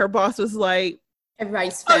when her boss was like,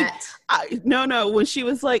 everybody's fat. No. When she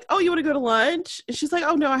was like, "Oh, you want to go to lunch?" And she's like,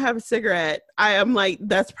 "Oh no, I have a cigarette." I am like,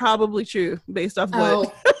 that's probably true based off what.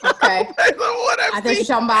 Oh, okay. I think you're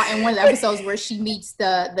talking about in one of the episodes where she meets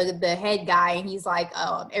the head guy, and he's like,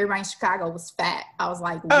 "Everybody in Chicago was fat." I was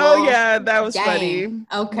like, "Oh yeah, that was funny."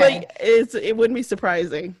 Okay, but it wouldn't be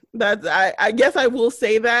surprising. I guess I will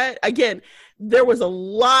say that again. There was a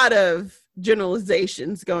lot of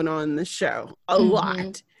generalizations going on in the show, a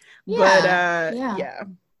lot. Yeah. Yeah.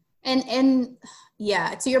 And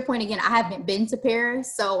Yeah, to your point again, I haven't been to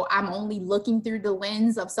Paris, so I'm only looking through the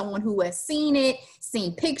lens of someone who has seen it,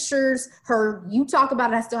 seen pictures, heard you talk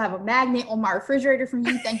about it. I still have a magnet on my refrigerator from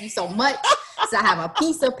you. Thank you so much. So I have a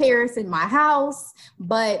piece of Paris in my house,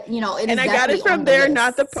 but you know, and I got it from there,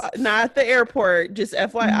 not the airport. Just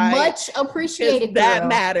FYI, much appreciated. That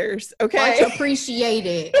matters. Okay, much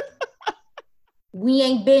appreciated. We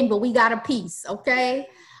ain't been, but we got a piece. Okay.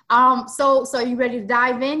 So are you ready to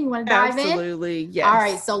dive in? You want to dive in? Absolutely, yes. All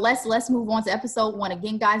right, so let's move on to episode 1.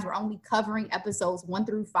 Again, guys, we're only covering episodes 1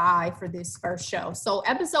 through 5 for this first show. So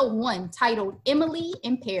episode 1, titled Emily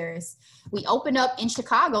in Paris. We open up in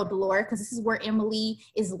Chicago, Delora, because this is where Emily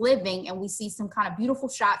is living, and we see some kind of beautiful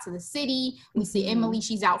shots of the city. We see Emily,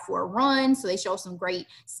 she's out for a run, so they show some great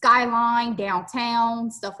skyline,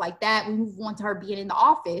 downtown, stuff like that. We move on to her being in the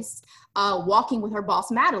office, walking with her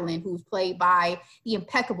boss, Madeline, who's played by the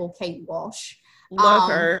impeccable Kate Walsh. Love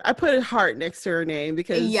her. I put a heart next to her name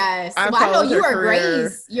because yes, I know you are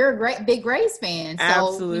Grace. You're a great big Grace fan. So,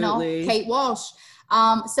 absolutely, you know, Kate Walsh.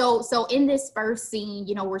 So in this first scene,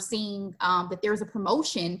 you know, we're seeing that there's a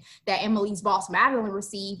promotion that Emily's boss Madeline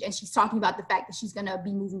received, and she's talking about the fact that she's going to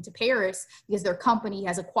be moving to Paris because their company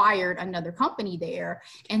has acquired another company there,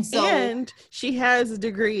 and she has a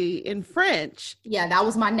degree in French. Yeah, that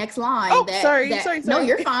was my next line. Oh, sorry. No,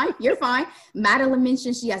 you're fine. You're fine. Madeline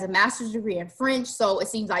mentioned she has a master's degree in French, so it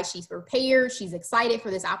seems like she's prepared. She's excited for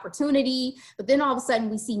this opportunity, but then all of a sudden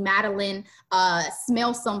we see Madeline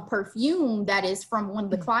smell some perfume that is from one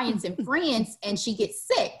of the clients in France, and she gets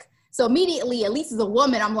sick. So immediately, at least as a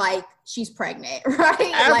woman, I'm like, she's pregnant,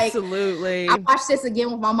 right? Absolutely. Like, I watched this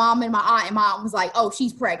again with my mom and my aunt, and my aunt was like, oh,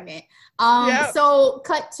 she's pregnant. So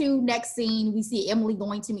cut to next scene, we see Emily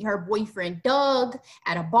going to meet her boyfriend, Doug,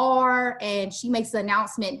 at a bar, and she makes the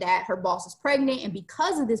announcement that her boss is pregnant, and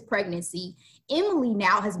because of this pregnancy, Emily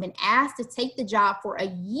now has been asked to take the job for a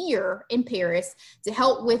year in Paris to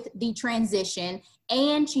help with the transition,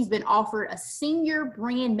 and she's been offered a senior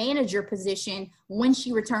brand manager position when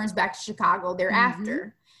she returns back to Chicago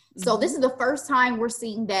thereafter. So this is the first time we're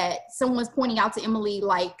seeing that someone's pointing out to Emily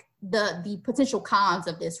like the potential cons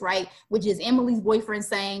of this, right? Which is Emily's boyfriend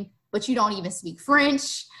saying, but you don't even speak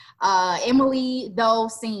French. Emily, though,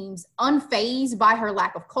 seems unfazed by her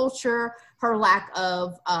lack of culture, her lack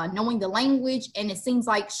of knowing the language, and it seems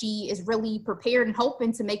like she is really prepared and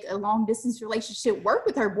hoping to make a long-distance relationship work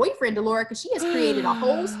with her boyfriend, Delora, because she has created a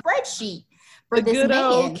whole spreadsheet for this man. The good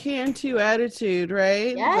old can-do attitude,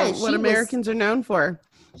 right? Yes, what Americans are known for.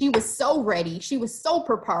 She was so ready. She was so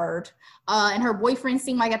prepared. And her boyfriend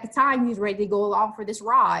seemed like at the time he was ready to go along for this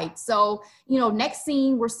ride. So, you know, next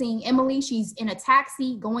scene, we're seeing Emily. She's in a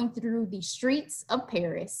taxi going through the streets of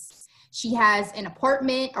Paris. She has an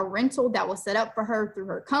apartment, a rental that was set up for her through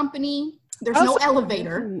her company. There's no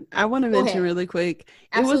elevator. I want to mention really quick.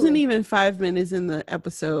 Absolutely. It wasn't even 5 minutes in the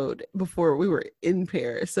episode before we were in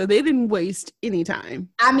Paris. So they didn't waste any time.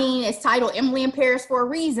 I mean, it's titled Emily in Paris for a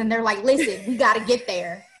reason. They're like, listen, we got to get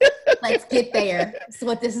there. Let's get there. That's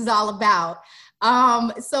what this is all about.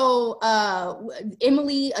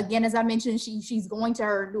 Emily, again, as I mentioned, she's going to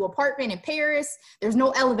her new apartment in Paris. There's no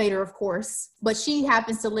elevator, of course, but she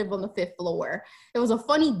happens to live on the 5th floor. There was a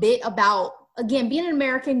funny bit about, again, being an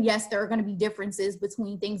American, yes, there are going to be differences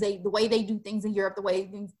between things, the way they do things in Europe, the way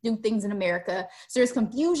they do things in America. So there's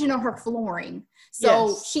confusion on her flooring.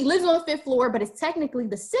 So she lives on the 5th floor, but it's technically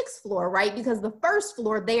the 6th floor, right? Because the first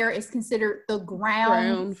floor there is considered the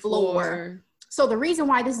ground floor. So the reason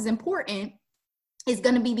why this is important is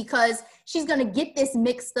going to be because she's going to get this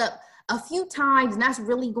mixed up a few times, and that's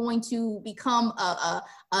really going to become a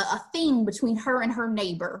thing between her and her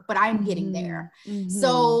neighbor, but I'm getting there.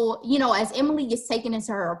 So, you know, as Emily gets taken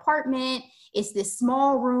into her apartment, it's this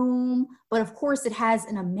small room, but of course it has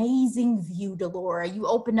an amazing view, Delora. You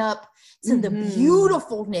open up to the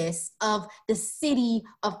beautifulness of the city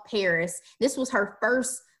of Paris. This was her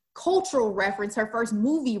first cultural reference, her first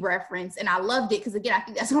movie reference, and I loved it because, again, I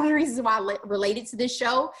think that's one of the reasons why I related to this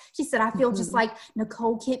show. She said, I feel just like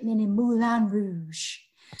Nicole Kidman in Moulin Rouge.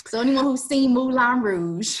 So anyone who's seen Moulin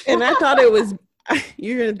Rouge. And I thought it was,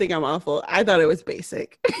 you're going to think I'm awful. I thought it was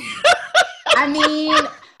basic. I mean,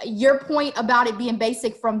 your point about it being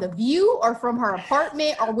basic from the view or from her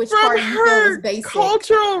apartment, or which part you feel is basic?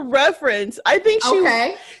 Cultural reference. I think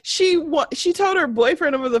she told her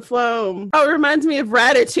boyfriend over the phone. Oh, it reminds me of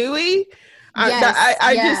Ratatouille.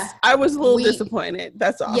 Yes, I was a little disappointed.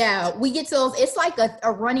 That's all. Yeah, we get to those. It's like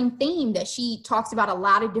a running theme that she talks about a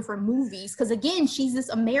lot of different movies. Because again, she's this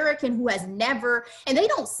American who has never, and they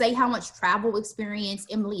don't say how much travel experience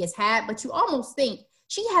Emily has had, but you almost think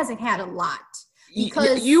she hasn't had a lot.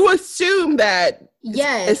 because you assume that,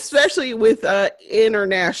 yes, especially with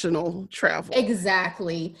international travel.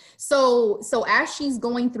 Exactly. So as she's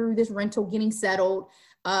going through this rental, getting settled,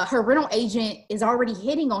 her rental agent is already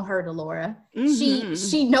hitting on her, Delora.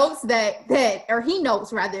 She notes or he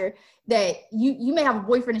notes rather, that you may have a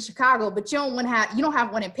boyfriend in Chicago, but you don't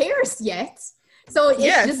have one in Paris yet. So it's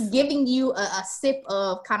just giving you a sip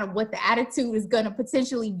of kind of what the attitude is going to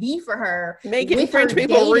potentially be for her. Making French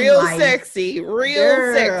people real sexy.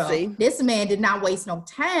 This man did not waste no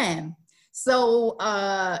time. So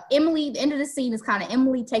Emily, the end of the scene is kind of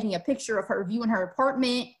Emily taking a picture of her view in her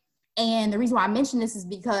apartment. And the reason why I mention this is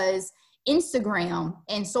because Instagram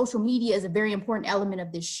and social media is a very important element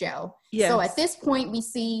of this show. Yes. So at this point, we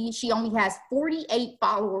see she only has 48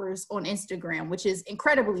 followers on Instagram, which is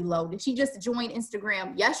incredibly low. Did she just join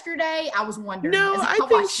Instagram yesterday? I was wondering. No, I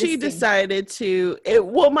think she decided to.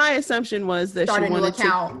 My assumption was that she wanted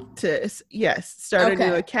to start a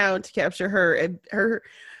new account to capture her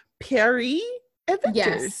Paris adventures.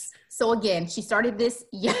 Yes. So again, she started this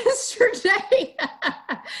yesterday.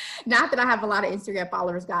 Not that I have a lot of Instagram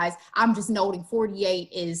followers, guys. I'm just noting 48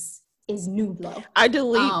 is new low. I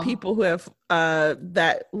delete people who have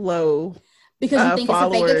that low because you think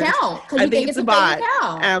followers. It's a fake account. I think it's a bot.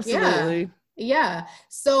 Account. Absolutely. Yeah.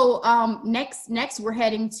 So next we're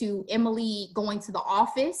heading to Emily going to the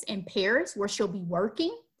office in Paris where she'll be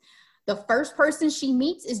working. The first person she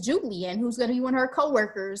meets is Julian, who's going to be one of her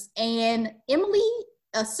coworkers, and Emily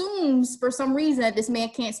assumes for some reason that this man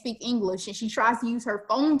can't speak English, and she tries to use her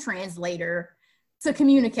phone translator to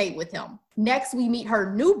communicate with him. Next, we meet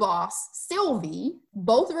her new boss, Sylvie.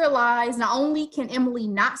 Both realize not only can Emily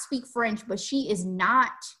not speak French, but she is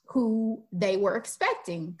not who they were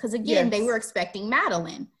expecting. Because again, they were expecting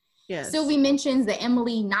Madeline. Yes. Sylvie mentions that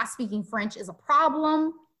Emily not speaking French is a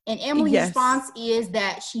problem. And Emily's response is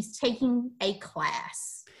that she's taking a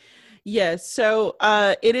class. Yes. So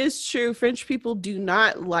it is true. French people do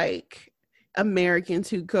not like Americans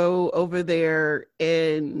who go over there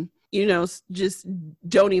and, just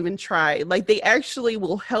don't even try. Like, they actually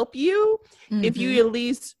will help you if you at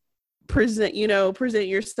least present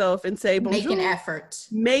yourself and say, bonjour.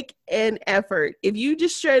 Make an effort. If you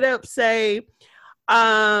just straight up say,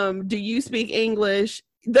 do you speak English?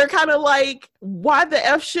 They're kind of like, why the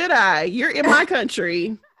F should I? You're in my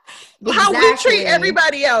country. Exactly. How we treat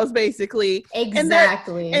everybody else, basically.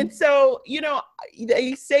 Exactly. And so,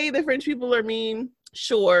 they say the French people are mean,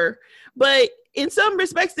 sure, but in some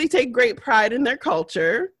respects, they take great pride in their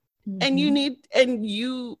culture, and you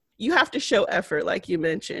have to show effort, like you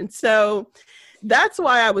mentioned. So that's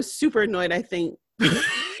why I was super annoyed, I think, when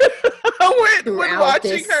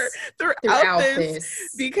watching her throughout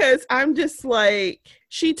this, because I'm just like,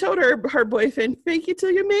 she told her boyfriend, fake it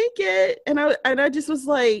till you make it. And I just was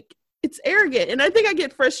like, it's arrogant. And I think I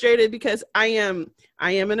get frustrated because I am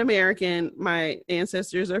an American. My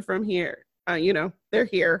ancestors are from here. They're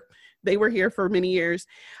here. They were here for many years.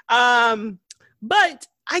 But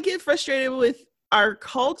I get frustrated with our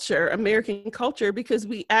culture, American culture, because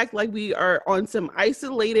we act like we are on some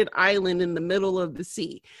isolated island in the middle of the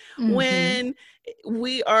sea, when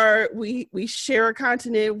we share a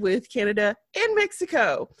continent with Canada and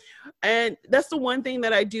Mexico. And that's the one thing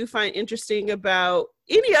that I do find interesting about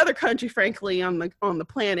any other country, frankly, on the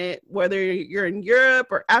planet, whether you're in Europe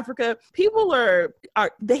or Africa. People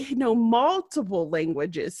they know multiple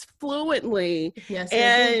languages fluently. Yes,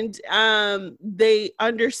 and they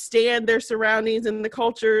understand their surroundings and the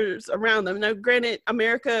cultures around them. Now, granted,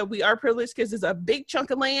 America, we are privileged because it's a big chunk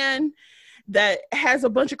of land that has a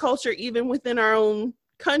bunch of culture even within our own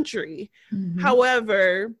country.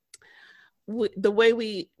 However, the way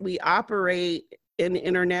we operate in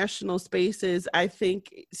international spaces, I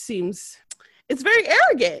think it's very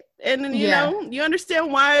arrogant. And you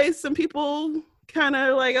understand why some people kind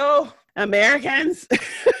of like, oh, Americans.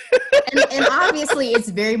 and obviously it's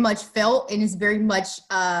very much felt, and it's very much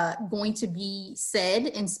going to be said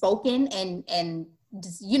and spoken, and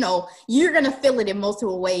just, you're gonna feel it in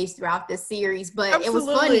multiple ways throughout this series. But Absolutely. It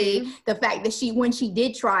was funny the fact that when she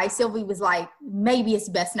did try, Sylvie was like, maybe it's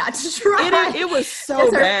best not to try. It was so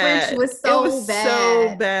bad. Her French was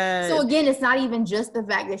so bad. So again, it's not even just the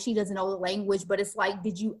fact that she doesn't know the language, but it's like,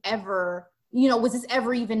 did you ever, was this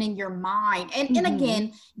ever even in your mind? And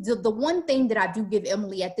again, the one thing that I do give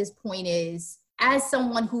Emily at this point is, as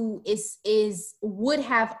someone who would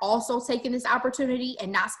have also taken this opportunity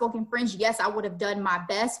and not spoken French, yes, I would have done my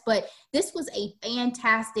best, but this was a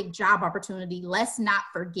fantastic job opportunity. Let's not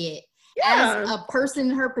forget. Yeah. As a person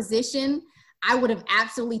in her position, I would have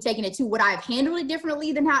absolutely taken it too. Would I have handled it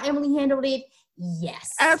differently than how Emily handled it?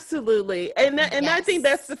 Yes. Absolutely. And I think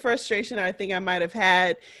that's the frustration I think I might have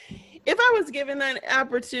had. If I was given that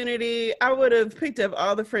opportunity, I would have picked up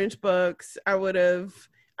all the French books. I would have,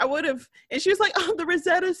 and she was like, oh, the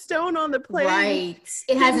Rosetta Stone on the plate. Right.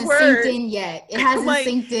 It hasn't synced in yet. It hasn't like,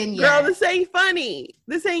 synced in yet. Girl, this ain't funny.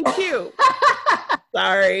 This ain't cute.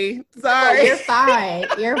 Sorry. Oh, you're fine.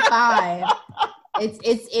 You're fine.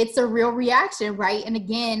 It's a real reaction, right? And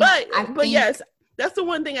again, but yes, that's the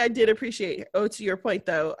one thing I did appreciate. Oh, to your point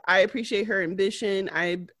though, I appreciate her ambition.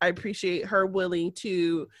 I appreciate her willing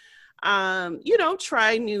to,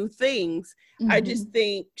 try new things. Mm-hmm. I just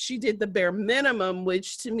think she did the bare minimum,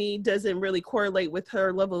 which to me doesn't really correlate with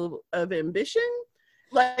her level of ambition.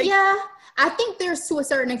 Yeah, I think there's, to a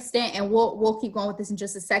certain extent, and we'll keep going with this in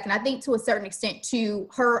just a second. I think to a certain extent to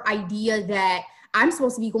her idea that I'm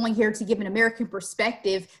supposed to be going here to give an American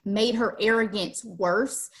perspective made her arrogance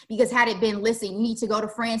worse, because had it been, listen, you need to go to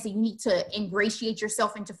France and you need to ingratiate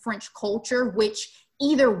yourself into French culture, which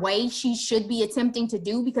either way she should be attempting to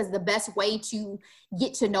do, because the best way to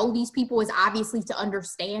get to know these people is obviously to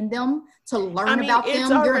understand them, to learn about them.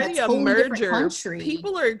 You're in a totally different country.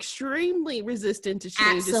 People are extremely resistant to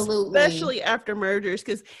change, especially after mergers,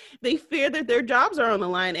 because they fear that their jobs are on the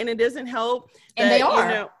line, and it doesn't help. And they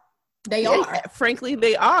are. They are. Frankly,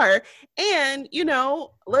 they are. And,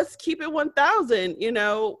 let's keep it 1,000.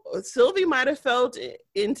 Sylvie might have felt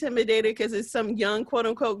intimidated because it's some young, quote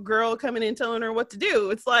unquote, girl coming in telling her what to do.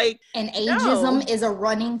 It's like. And ageism is a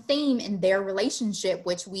running theme in their relationship,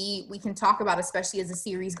 which we can talk about, especially as the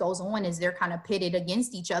series goes on, as they're kind of pitted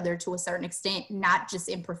against each other to a certain extent, not just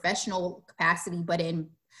in professional capacity, but in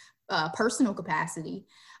personal capacity.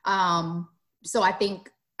 So I think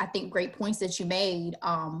great points that you made.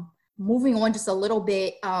 Moving on just a little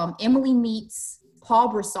bit, Emily meets Paul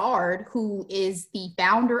Broussard, who is the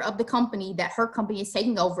founder of the company that her company is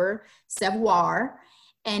taking over, Savoir.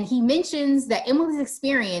 And he mentions that Emily's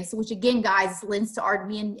experience, which again, guys, lends to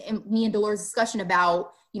me and Dolores' discussion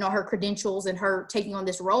about, her credentials and her taking on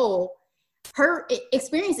this role. Her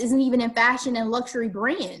experience isn't even in fashion and luxury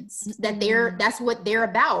brands. That's what they're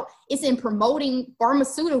about. It's in promoting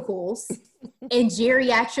pharmaceuticals and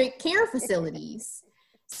geriatric care facilities.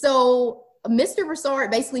 So Mr. Broussard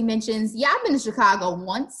basically mentions, I've been to Chicago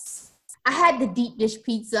once. I had the deep dish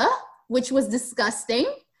pizza, which was disgusting.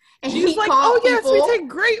 And She's like, yes, we take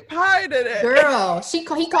great pride in it. Girl, he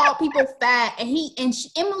called people fat. And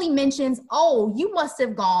Emily mentions, you must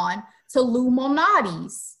have gone to Lou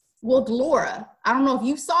Malnati's. Well, Laura, I don't know if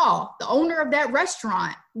you saw, the owner of that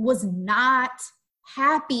restaurant was not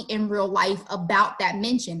happy in real life about that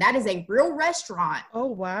mention. That is a real restaurant. Oh,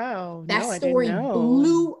 wow. That story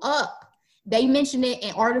blew up. They mentioned it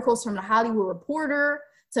in articles from the Hollywood Reporter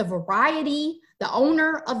to Variety. The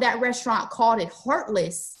owner of that restaurant called it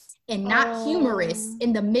heartless and not humorous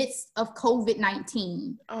in the midst of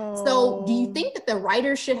COVID-19. So do you think that the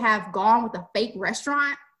writers should have gone with a fake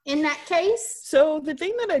restaurant in that case? So the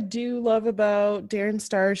thing that I do love about Darren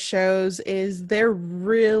Star's shows is they're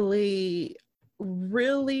really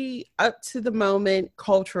up to the moment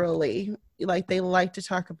culturally. Like, they like to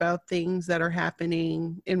talk about things that are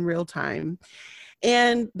happening in real time,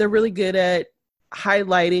 and they're really good at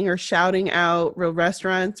highlighting or shouting out real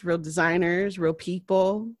restaurants, real designers, real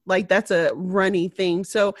people. Like, that's a running thing.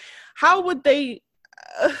 So how would they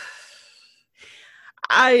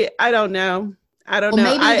I don't know.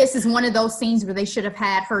 Maybe this is one of those scenes where they should have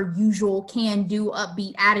had her usual can-do,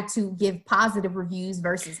 upbeat attitude, give positive reviews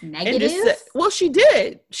versus negative. She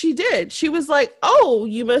did. She was like,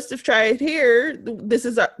 you must have tried here. This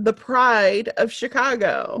is the pride of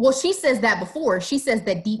Chicago. Well, she says that before. She says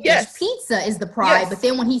that deep dish pizza is the pride. Yes. But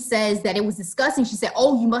then when he says that it was disgusting, she said,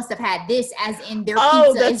 you must have had this, as in their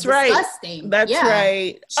pizza is disgusting. That's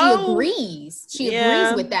right. She agrees. She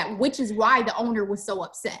agrees with that, which is why the owner was so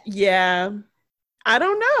upset. Yeah. I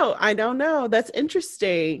don't know. That's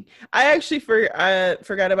interesting. I actually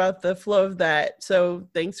forgot about the flow of that. So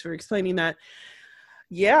thanks for explaining that.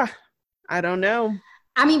 Yeah, I don't know.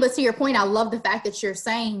 I mean, but to your point, I love the fact that you're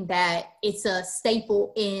saying that it's a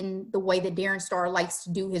staple in the way that Darren Star likes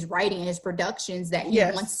to do his writing and his productions, that he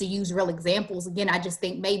wants to use real examples. Again, I just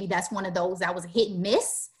think maybe that's one of those that was a hit and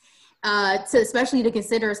miss. Especially to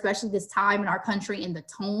consider, especially this time in our country and the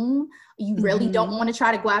tone. You really don't want to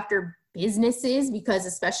try to go after businesses, because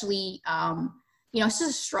especially it's just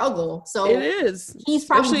a struggle. So it is. He's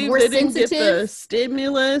probably more sensitive. Didn't get the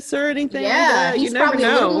stimulus or anything. Yeah, like that. He's probably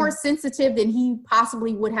a little more sensitive than he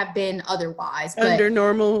possibly would have been otherwise. Under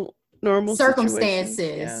normal normal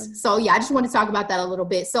circumstances. Yeah. So yeah, I just want to talk about that a little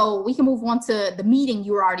bit. So we can move on to the meeting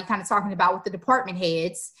you were already kind of talking about with the department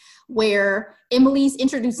heads, where Emily's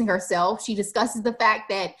introducing herself. She discusses the fact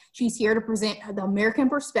that she's here to present the American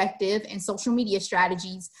perspective and social media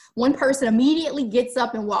strategies. One person immediately gets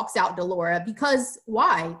up and walks out, Delora, because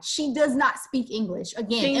why? She does not speak English.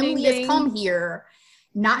 Again, ding, Emily ding, has come here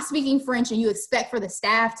not speaking French, and you expect for the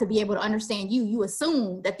staff to be able to understand you. You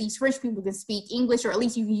assume that these French people can speak English, or at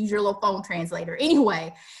least you can use your little phone translator.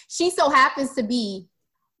 Anyway, she so happens to be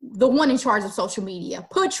the one in charge of social media,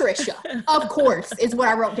 Patricia, of course, is what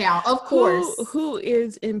I wrote down. Of course. Who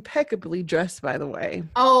is impeccably dressed, by the way.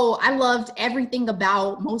 Oh, I loved everything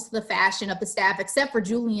about most of the fashion of the staff, except for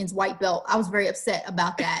Julian's white belt. I was very upset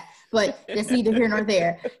about that, but that's neither here nor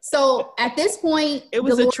there. So at this point, it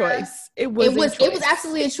was a choice. It was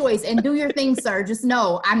absolutely a choice. And do your thing, sir. Just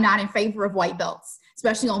know I'm not in favor of white belts,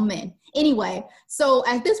 especially on men. Anyway, so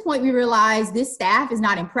at this point, we realize this staff is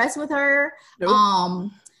not impressed with her. Nope.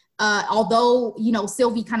 Although, you know,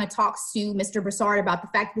 Sylvie kind of talks to Mr. Broussard about the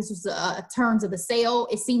fact this was terms of the sale,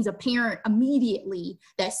 it seems apparent immediately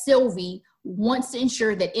that Sylvie wants to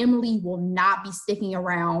ensure that Emily will not be sticking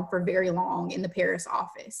around for very long in the Paris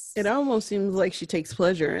office. It almost seems like she takes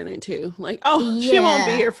pleasure in it too. Like, oh, yeah, she won't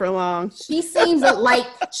be here for long. She seems like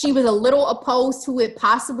she was a little opposed to it,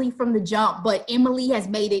 possibly from the jump, but Emily has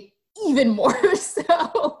made it even more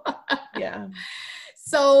so. Yeah.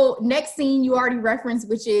 So next scene you already referenced,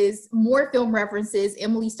 which is more film references.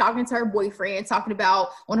 Emily's talking to her boyfriend, talking about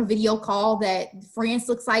on a video call that France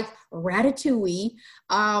looks like Ratatouille.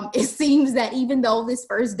 It seems that even though this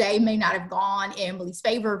first day may not have gone in Emily's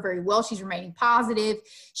favor very well, she's remaining positive.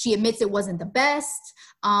 She admits it wasn't the best.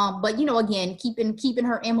 But, you know, again, keeping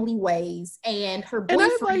her Emily ways, and her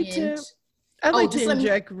boyfriend. I'd like to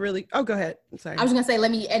inject really. Oh, go ahead. I'm sorry. I was going to say,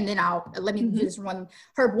 let me do this one.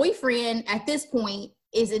 Her boyfriend at this point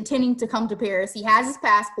is intending to come to Paris. He has his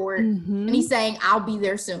passport and he's saying, I'll be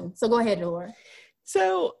there soon. So go ahead, Laura.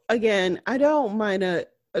 So again, I don't mind a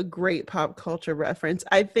great pop culture reference.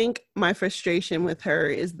 I think my frustration with her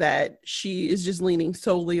is that she is just leaning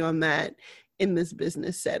solely on that in this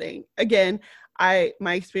business setting. Again, my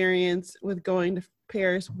experience with going to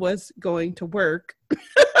Paris was going to work.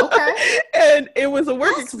 Okay. And it was a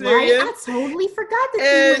work experience. Right. I totally forgot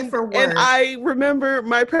that you went for work. And I remember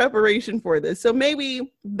my preparation for this. So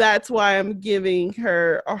maybe that's why I'm giving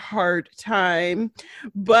her a hard time.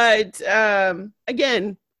 But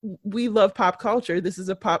again, we love pop culture. This is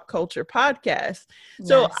a pop culture podcast.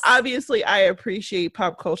 So obviously I appreciate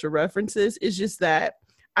pop culture references. It's just that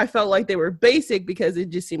I felt like they were basic because it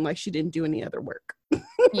just seemed like she didn't do any other work.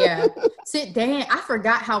 Yeah. Dan, I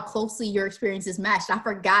forgot how closely your experiences matched. I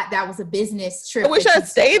forgot that was a business trip. I wish I'd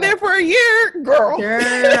stayed there for a year, girl.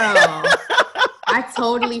 I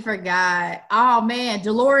totally forgot. Oh man,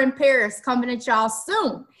 Delora in Paris coming at y'all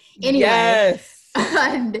soon. Anyway. Yes.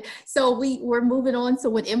 And so we're moving on to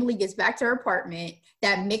when Emily gets back to her apartment.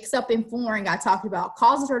 That mix-up in flooring I talked about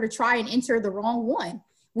causes her to try and enter the wrong one.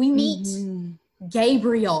 We meet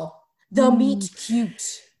Gabriel, the meet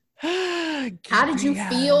cute. How did you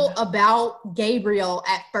feel about Gabriel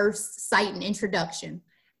at first sight and introduction?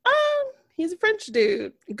 He's a French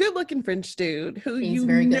dude, good-looking French dude who you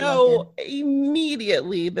know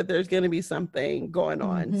immediately that there's going to be something going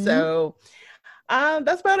on. So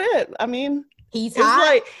that's about it. I mean, he's hot.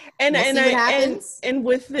 Like, and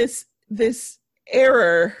with this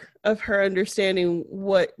error of her understanding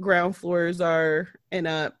what ground floors are and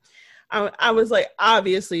up. I was like,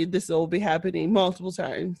 obviously, this will be happening multiple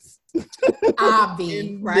times. Right?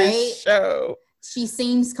 This show. She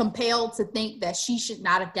seems compelled to think that she should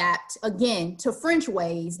not adapt again to French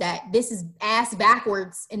ways, that this is ass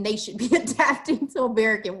backwards and they should be adapting to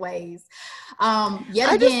American ways. I'm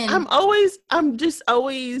just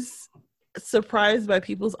always surprised by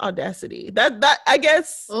people's audacity. That I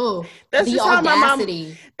guess that's just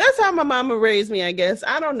audacity. That's how my mama raised me, I guess.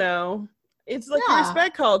 I don't know. It's like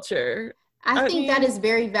respect culture. I think that is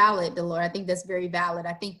very valid, Delora. I think that's very valid.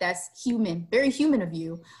 I think that's human, very human of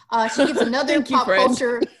you. She gives another pop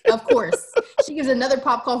culture, of course. She gives another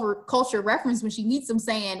pop culture reference when she meets him,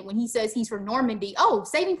 saying when he says he's from Normandy. Oh,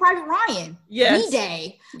 Saving Private Ryan. Yes.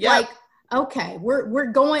 D-Day. Yep. Like, okay,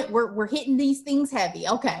 we're hitting these things heavy.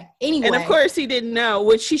 Okay. Anyway. And of course he didn't know,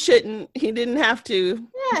 which he shouldn't. He didn't have to.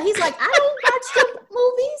 Yeah, he's like, I don't watch the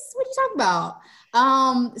movies. What are you talking about?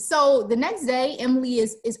 So the next day, Emily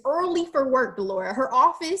is early for work, Delora. Her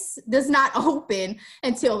office does not open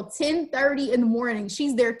until 10:30 in the morning.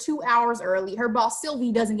 She's there 2 hours early. Her boss,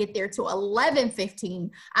 Sylvie, doesn't get there till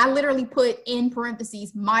 11:15. I literally put in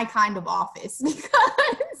parentheses, my kind of office,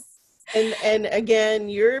 because. And again,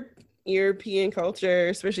 European culture,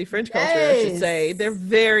 especially French culture, I should say, they're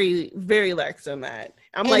very, very lax on that.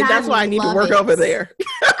 I'm like, that's why I need to work over there.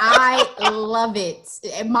 I love it.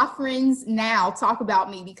 And my friends now talk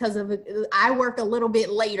about me because of it. I work a little bit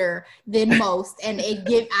later than most, and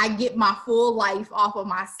I get my full life off of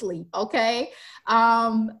my sleep. Okay.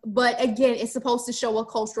 But again, it's supposed to show a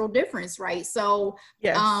cultural difference, right? So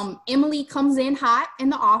yes. Emily comes in hot in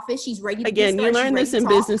the office. She's ready to again, you learn this in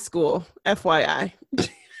business school, FYI.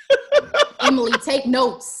 Emily, take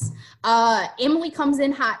notes. Emily comes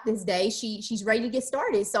in hot this day. She's ready to get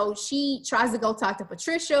started. So she tries to go talk to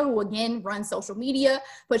Patricia, who again runs social media.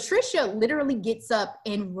 Patricia literally gets up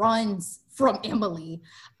and runs from Emily.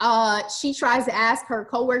 She tries to ask her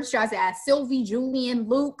coworkers, tries to ask Sylvie, Julian,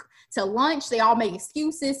 Luke to lunch. They all make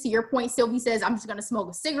excuses. To your point, Sylvie says, I'm just going to smoke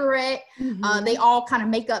a cigarette. Mm-hmm. They all kind of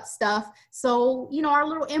make up stuff. So, our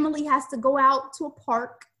little Emily has to go out to a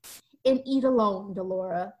park and eat alone,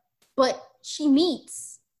 Delora. But she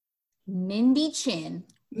meets Mindy Chen,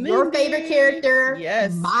 your favorite character,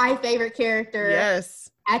 yes, my favorite character. Yes.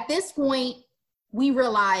 At this point, we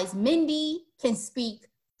realize Mindy can speak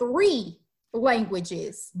 3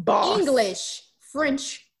 languages: English,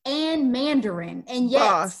 French, and Mandarin. And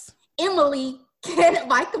yet, Emily can,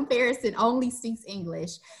 by comparison, only speaks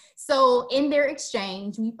English. So in their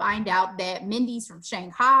exchange, we find out that Mindy's from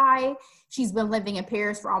Shanghai. She's been living in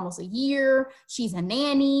Paris for almost a year. She's a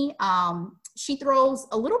nanny. She throws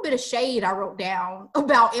a little bit of shade, I wrote down,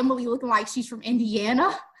 about Emily looking like she's from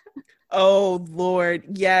Indiana. Oh,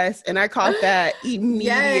 Lord. Yes. And I caught that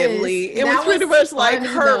immediately. Yes, it was pretty much like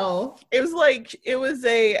her. Though. It was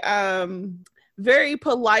a very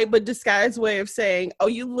polite but disguised way of saying, oh,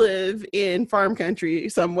 you live in farm country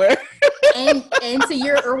somewhere. and to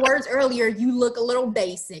your words earlier, you look a little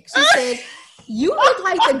basic. She said, you look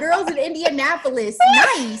like the girls in Indianapolis.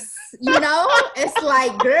 Nice. It's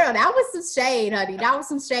like, girl, that was some shade, honey. That was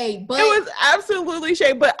some shade. But it was absolutely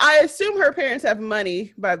shade. But I assume her parents have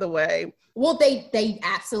money, by the way. Well, they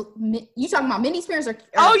absolutely. You talking about Mindy's parents or?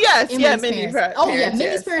 Oh yes, yeah, Mindy's parents. Oh yeah,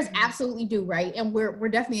 Mindy's parents absolutely do, right? And we're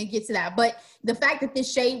definitely gonna get to that. But the fact that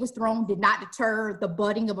this shade was thrown did not deter the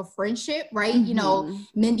budding of a friendship, right? Mm-hmm.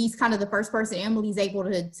 Mindy's kind of the first person Emily's able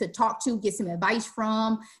to talk to, get some advice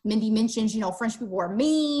from. Mindy mentions, French people are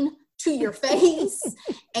mean to your face.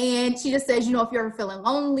 And she just says, if you're ever feeling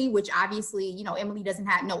lonely, which obviously, Emily doesn't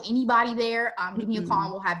know anybody there, give me a call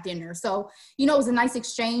and we'll have dinner. So, it was a nice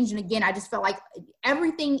exchange. And again, I just felt like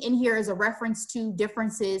everything in here is a reference to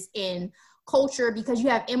differences in culture, because you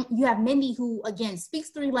have Mindy, who again speaks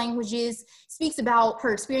 3 languages, speaks about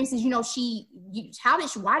her experiences.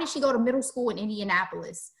 Why did she go to middle school in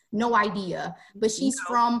Indianapolis? No idea, but she's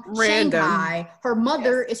from Shanghai. Her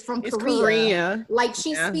mother is from Korea. Like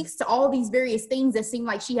she speaks to all these various things that seem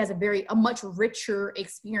like she has a much richer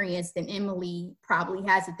experience than Emily probably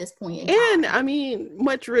has at this point in time. And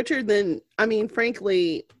much richer than,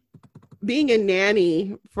 frankly, being a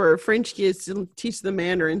nanny for French kids to teach the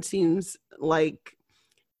Mandarin seems like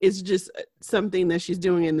it's just something that she's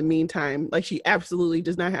doing in the meantime. Like she absolutely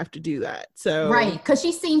does not have to do that. So right, because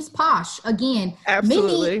she seems posh. Again,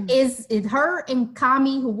 absolutely. Mindy is her and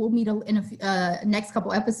Kami, who we'll meet in a next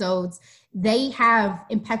couple episodes. They have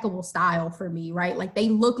impeccable style for me, right? Like they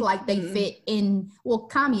look like they fit in. Well,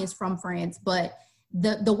 Kami is from France, but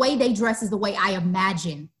the way they dress is the way I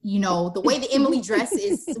imagine, the way that Emily dress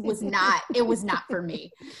was not for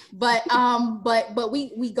me. But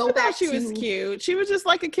we go back to. She was cute. She was just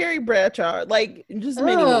like a Carrie Bradshaw, like just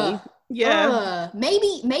mini me. Yeah.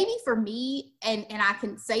 Maybe for me, and I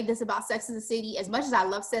can say this about Sex and the City, as much as I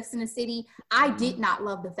love Sex and the City, I did not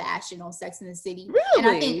love the fashion on Sex and the City. Really? And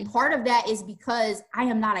I think part of that is because I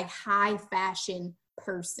am not a high fashion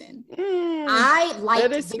person. I like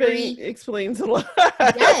that explains a lot.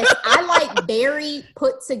 Yes, I like very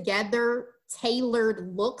put together,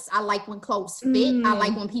 tailored looks. I like when clothes fit. I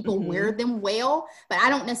like when people wear them well, but I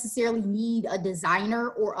don't necessarily need a designer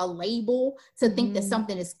or a label to think that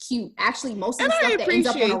something is cute. Actually, most of the stuff that ends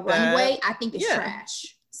up on a runway, I think is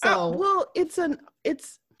trash. So it's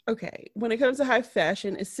okay. When it comes to high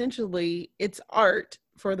fashion, essentially it's art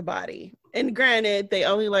for the body. And granted, they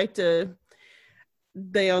only like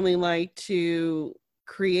to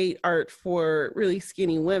create art for really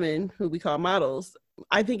skinny women who we call models.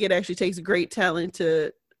 I think it actually takes great talent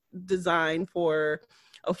to design for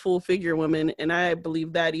a full figure woman, and I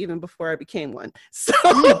believe that even before I became one. So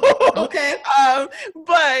okay.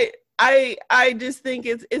 But I just think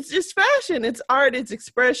it's just fashion. It's art, it's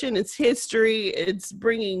expression, it's history, it's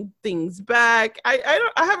bringing things back. I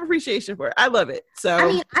have appreciation for it. I love it. So I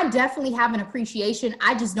mean, I definitely have an appreciation.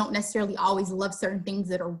 I just don't necessarily always love certain things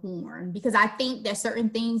that are worn, because I think that certain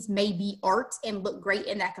things may be art and look great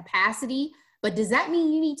in that capacity, but does that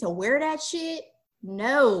mean you need to wear that shit?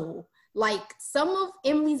 No. Like, some of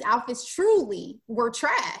Emily's outfits truly were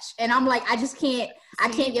trash, and I'm like, I can't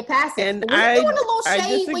get past it. And when you doing a little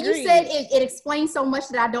shade, disagree. when you said it explains so much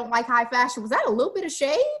that I don't like high fashion, was that a little bit of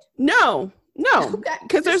shade? No,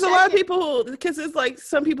 because there's a lot of people, because it's like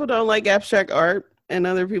some people don't like abstract art and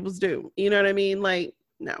other people's do. You know what I mean? Like,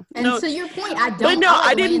 no. And to your point, I don't. But no,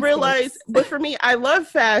 I didn't realize. But for me, I love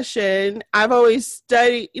fashion. I've always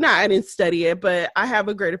studied. I didn't study it, but I have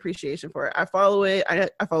a great appreciation for it. I follow it.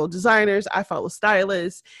 I follow designers. I follow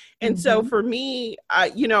stylists. And so for me,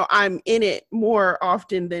 I'm in it more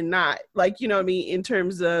often than not. Like, you know what I mean? In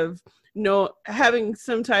terms of, having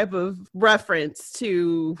some type of reference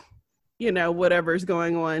to, whatever's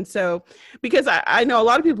going on. So, because I know a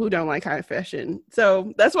lot of people who don't like high fashion.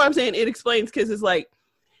 So that's why I'm saying it explains, because it's like,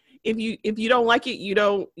 if you don't like it, you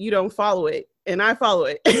don't follow it, and I follow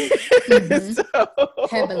it. So.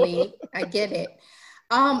 Heavily, I get it.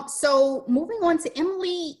 So moving on to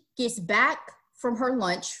Emily gets back from her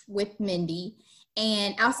lunch with Mindy,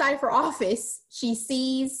 and outside of her office, she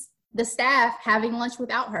sees the staff having lunch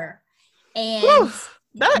without her, and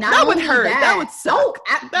that would hurt. That would suck.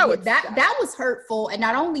 That was hurtful. And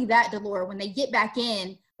not only that, Delora, when they get back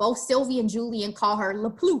in, both Sylvie and Julian call her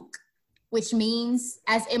Le Plouc, which means,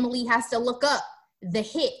 as Emily has to look up, the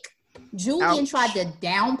hick. Julian tried to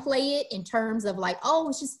downplay it in terms of like, oh,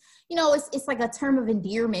 it's just, it's like a term of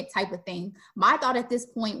endearment type of thing. My thought at this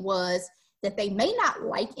point was that they may not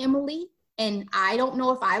like Emily, and I don't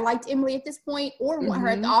know if I liked Emily at this point or want her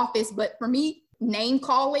at the office, but for me, name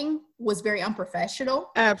calling was very unprofessional.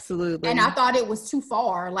 Absolutely. And I thought it was too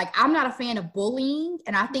far. Like, I'm not a fan of bullying,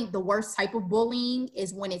 and I think the worst type of bullying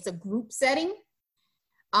is when it's a group setting.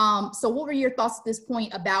 So what were your thoughts at this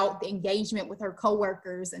point about the engagement with her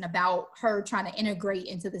coworkers and about her trying to integrate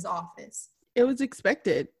into this office? It was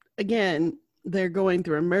expected. Again, they're going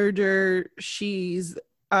through a merger. She's,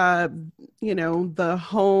 the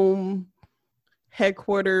home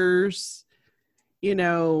headquarters,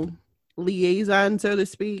 liaison, so to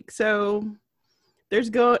speak. So there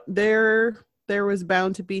was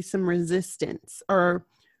bound to be some resistance, or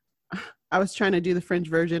I was trying to do the French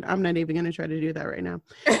version. I'm not even going to try to do that right now.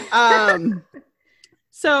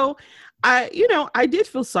 So I did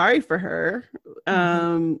feel sorry for her,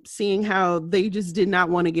 seeing how they just did not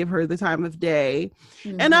want to give her the time of day.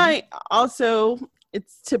 And I also,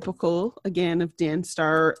 it's typical, again, of dance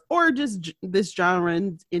star or just this genre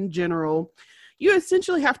in general. You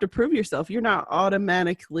essentially have to prove yourself. You're not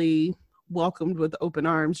automatically welcomed with open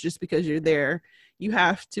arms just because you're there. You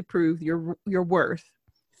have to prove your worth.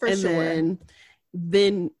 For sure.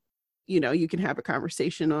 Then, you can have a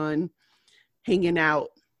conversation on hanging out,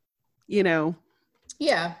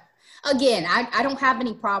 Yeah. Again, I don't have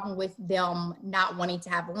any problem with them not wanting to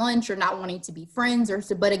have lunch or not wanting to be friends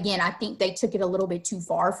but again, I think they took it a little bit too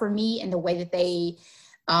far for me in the way that they,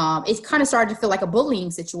 it kind of started to feel like a bullying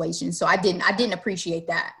situation. So I didn't appreciate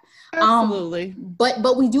that. Absolutely.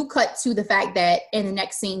 But we do cut to the fact that in the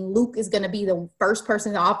next scene, Luke is going to be the first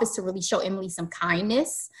person in the office to really show Emily some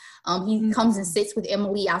kindness. He comes and sits with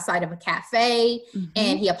Emily outside of a cafe,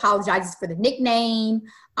 and he apologizes for the nickname.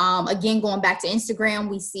 Again, going back to Instagram,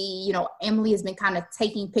 we see, Emily has been kind of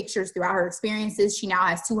taking pictures throughout her experiences. She now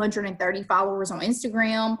has 230 followers on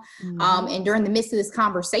Instagram. And during the midst of this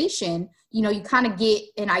conversation, you kind of get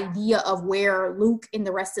an idea of where Luke and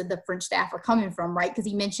the rest of the French staff are coming from, right? Because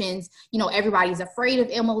he mentions, everybody's afraid of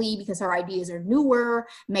Emily because her ideas are newer,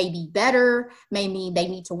 maybe better, maybe they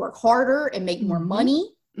need to work harder and make more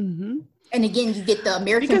money. And again, you get the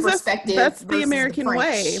American perspective. That's the American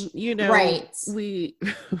way, right?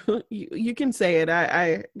 You can say it.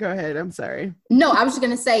 I go ahead. I'm sorry. No, I was just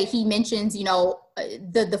going to say, he mentions,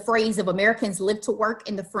 the phrase of Americans live to work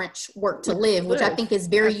and the French work to live, which I think is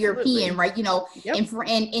very European, right?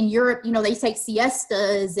 In Europe, they take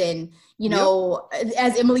siestas and,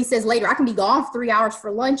 as Emily says later, I can be gone for 3 hours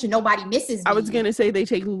for lunch and nobody misses me. I was going to say they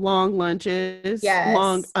take long lunches,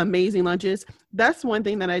 long, amazing lunches. That's one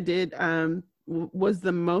thing that I did was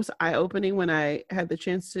the most eye-opening when I had the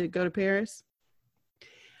chance to go to Paris.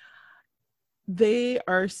 They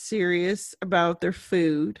are serious about their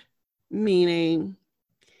food, meaning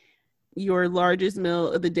your largest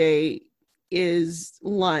meal of the day is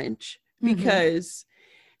lunch, because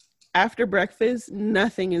after breakfast,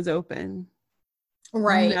 nothing is open.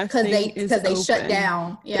 Right. Because they shut open.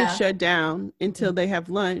 down. Yeah. They shut down until they have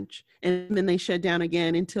lunch, and then they shut down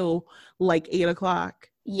again until like 8:00.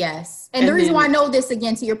 Yes. And the reason why I know this,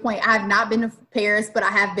 again, to your point, I have not been to Paris, but I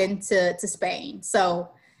have been to Spain.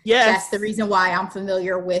 So yes, that's the reason why I'm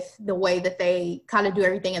familiar with the way that they kind of do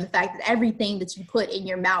everything, and the fact that everything that you put in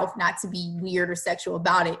your mouth, not to be weird or sexual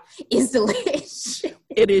about it, is delicious.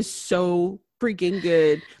 It is so freaking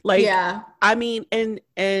good. Like, yeah. I mean,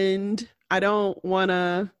 and I don't want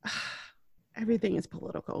to, everything is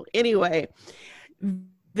political. Anyway,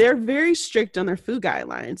 they're very strict on their food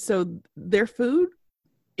guidelines. So their food,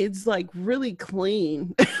 it's like really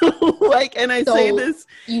clean. Like, and I say this.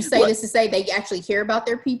 You say this to say they actually care about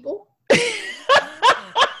their people?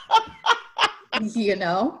 You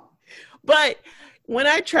know? But when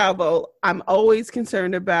I travel, I'm always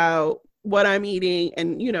concerned about what I'm eating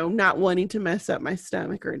and, you know, not wanting to mess up my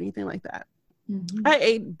stomach or anything like that. Mm-hmm. I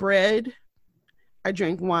ate bread, I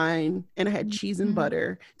drank wine, and I had cheese and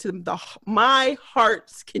butter to my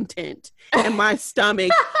heart's content, and my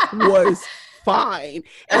stomach was fine.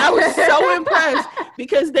 And I was so impressed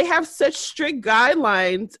because they have such strict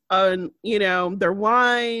guidelines on, you know, their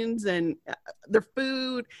wines and their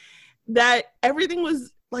food, that everything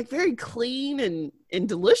was like very clean and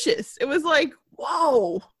delicious. It was like,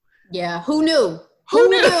 whoa. Yeah. Who knew? Who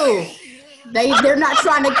knew? They're not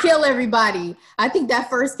trying to kill everybody. I think that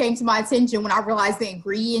first came to my attention when I realized the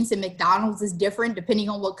ingredients in McDonald's is different depending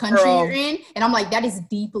on what country you're in. And I'm like, that is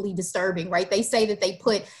deeply disturbing, right? They say that they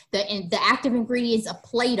put the active ingredients of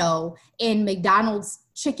Play-Doh in McDonald's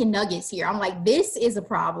chicken nuggets here. I'm like, this is a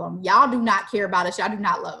problem. Y'all do not care about us. Y'all do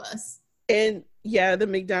not love us. And yeah, the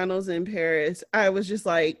McDonald's in Paris, I was just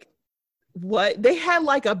like, what? They had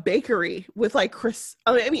like a bakery with like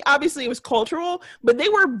I mean, obviously it was cultural, but they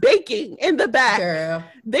were baking in the back. Girl.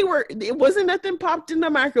 It wasn't nothing popped in the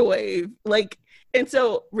microwave. Like, and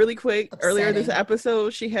so really quick, earlier this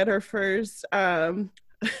episode, she had her first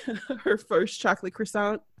her first chocolate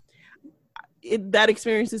croissant. That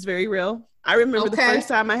experience is very real. I remember the first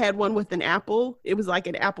time I had one with an apple. It was like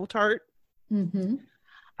an apple tart. Mm-hmm.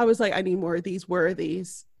 I was like, I need more of these. Where are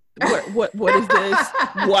these? What is this?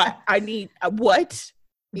 What I need? What?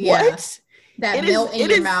 Yeah. What? That melt in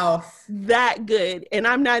your mouth. That good, and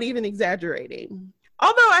I'm not even exaggerating.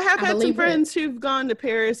 Although I have had some friends who've gone to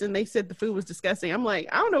Paris and they said the food was disgusting. I'm like,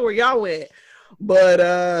 I don't know where y'all went, but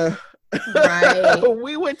right.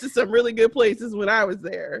 We went to some really good places when I was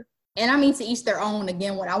there. And I mean, to each their own.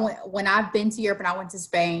 Again, when I've been to Europe and I went to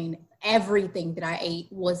Spain, everything that I ate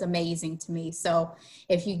was amazing to me. So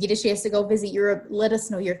if you get a chance to go visit Europe, let us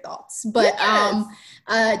know your thoughts. But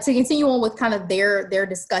yes. To continue on with kind of their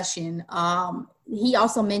discussion, they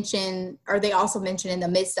also mentioned in the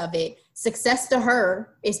midst of it, success to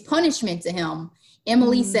her is punishment to him.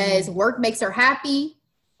 Emily says work makes her happy.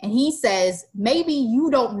 And he says, maybe you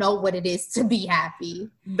don't know what it is to be happy.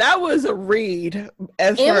 That was a read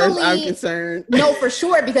as far as I'm concerned. No, for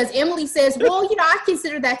sure. Because Emily says, well, you know, I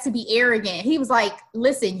consider that to be arrogant. He was like,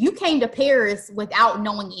 listen, you came to Paris without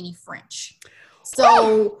knowing any French.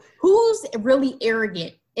 So who's really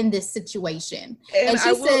arrogant in this situation? And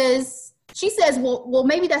she says, well,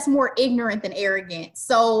 maybe that's more ignorant than arrogant.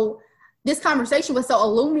 So this conversation was so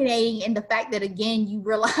illuminating in the fact that, again, you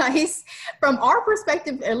realize from our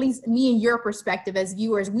perspective, at least me and your perspective as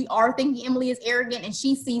viewers, we are thinking Emily is arrogant, and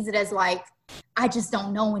she sees it as like, I just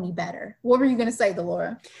don't know any better. What were you going to say,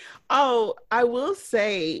 Delora? Oh, I will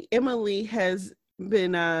say Emily has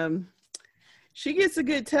been, she gets a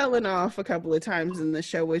good telling off a couple of times in the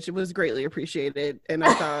show, which was greatly appreciated. And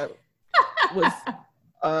I thought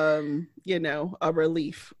was, you know, a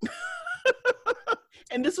relief.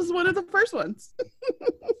 And this was one of the first ones.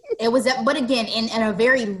 It was, but again, in a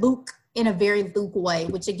very Luke way,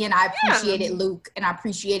 which again, I appreciated Luke, and I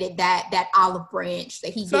appreciated that olive branch that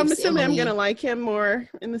he gives. So I'm assuming Emily. I'm going to like him more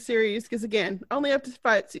in the series, because again, only up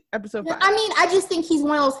to episode 5. I mean, I just think he's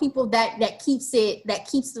one of those people that keeps it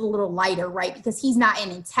a little lighter, right? Because he's not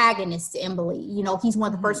an antagonist to Emily. You know, he's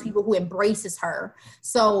one of the first people who embraces her.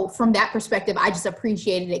 So from that perspective, I just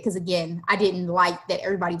appreciated it, because again, I didn't like that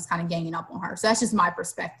everybody was kind of ganging up on her. So that's just my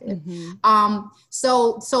perspective. Mm-hmm.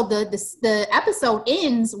 So the episode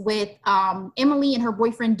ends with Emily and her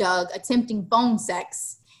boyfriend Doug attempting phone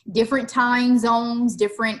sex, different time zones,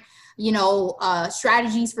 different, you know,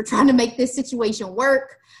 strategies for trying to make this situation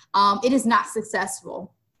work. It is not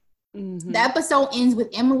successful. Mm-hmm. The episode ends with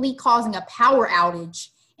Emily causing a power outage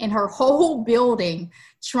in her whole building,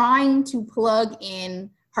 trying to plug in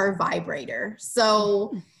her vibrator.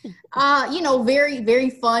 So, you know, very, very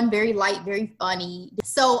fun, very light, very funny.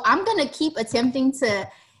 So I'm going to keep attempting to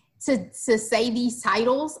to say these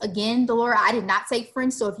titles. Again, Delora, I did not take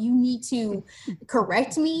French, so if you need to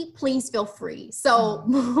correct me, please feel free. So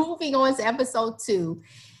moving on to episode 2,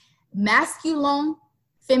 masculin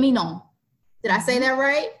féminin. Did I say that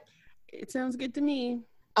right? It sounds good to me.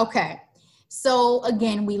 Okay. So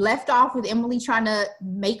again, we left off with Emily trying to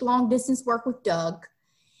make long distance work with Doug.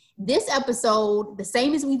 This episode, the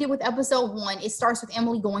same as we did with episode 1, it starts with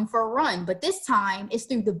Emily going for a run, but this time it's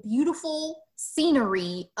through the beautiful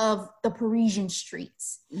scenery of the Parisian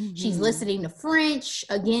streets. Mm-hmm. She's listening to French,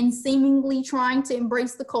 again, seemingly trying to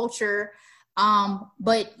embrace the culture.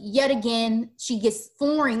 But yet again, she gets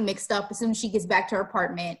flooring mixed up as soon as she gets back to her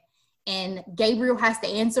apartment, and Gabriel has to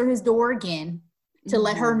answer his door again to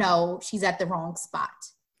let her know she's at the wrong spot.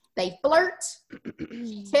 They flirt.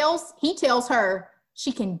 He tells her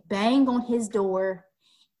she can bang on his door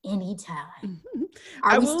anytime.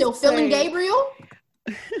 Are we still feeling Gabriel?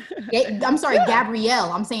 I'm sorry, yeah.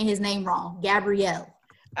 Gabrielle. I'm saying his name wrong. Gabrielle.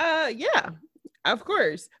 Yeah, of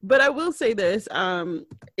course. But I will say this: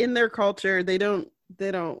 in their culture, they don't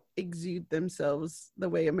exude themselves the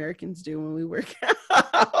way Americans do when we work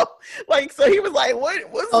out. Like, so he was like,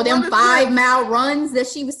 "What's them 5-mile runs that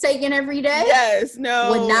she was taking every day?" Yes,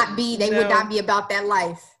 no, would not be about that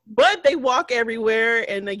life. But they walk everywhere,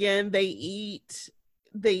 and again, they eat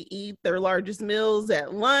their largest meals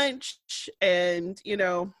at lunch, and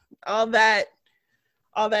all that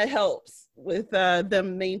helps with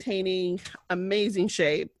them maintaining amazing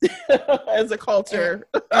shape as a culture.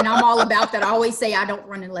 And I'm all about that. I always say I don't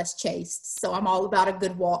run unless chased, so I'm all about a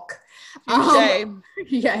good walk.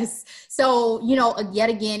 Yes. So yet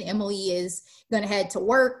again, Emily is gonna head to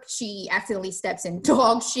work. She accidentally steps in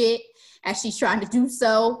dog shit as she's trying to do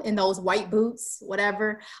so in those white boots,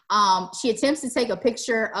 whatever. She attempts to take a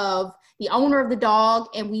picture of the owner of the dog,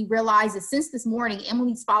 and we realize that since this morning,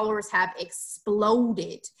 Emily's followers have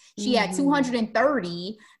exploded. She had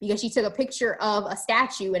 230 because she took a picture of a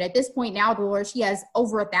statue, and at this point now, Dolores, she has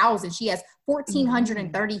over 1,000. She has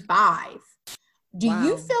 1,435. Do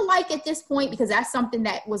you feel like at this point, because that's something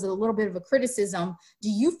that was a little bit of a criticism, do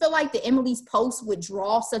you feel like the Emily's posts would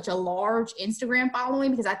draw such a large Instagram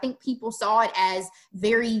following? Because I think people saw it as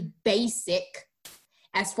very basic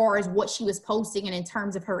as far as what she was posting and in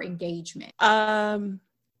terms of her engagement.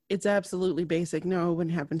 It's absolutely basic. No, it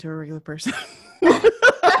wouldn't happen to a regular person.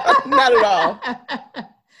 Not at all.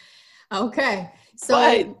 Okay. So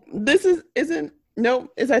but this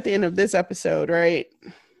it's at the end of this episode, right?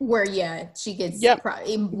 Where, she gets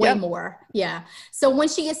way more. Yeah. So when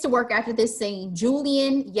she gets to work after this scene,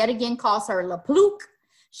 Julian yet again calls her Le Plouc.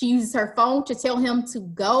 She uses her phone to tell him to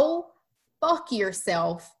go fuck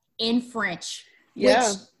yourself in French. Yeah.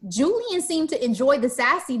 Which Julian seemed to enjoy the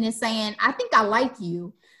sassiness, saying, I think I like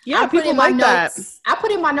you. Yeah, people like that. I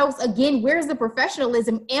put in my notes again, where's the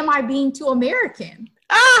professionalism? Am I being too American?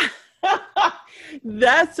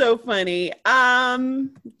 That's so funny. I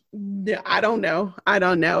don't know.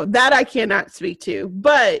 That I cannot speak to.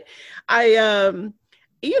 But I,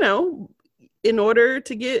 in order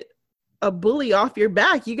to get a bully off your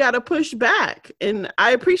back, you got to push back. And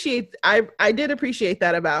I did appreciate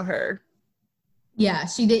that about her. Yeah,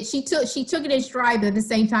 she did. She took it in stride, but at the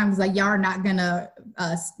same time, it was like, y'all are not gonna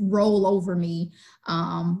roll over me,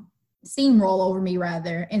 steamroll over me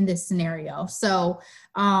rather in this scenario. So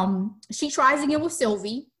she tries again with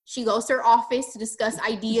Sylvie. She goes to her office to discuss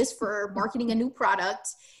ideas for marketing a new product.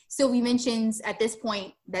 Sylvie mentions at this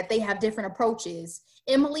point that they have different approaches.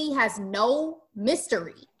 Emily has no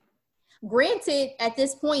mystery. Granted, at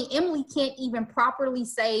this point, Emily can't even properly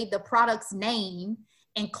say the product's name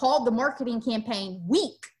and called the marketing campaign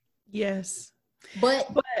weak. Yes. But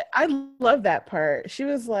I love that part. She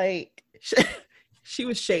was like, she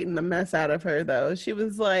was shading the mess out of her though. She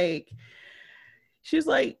was like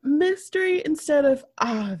mystery instead of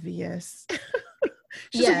obvious.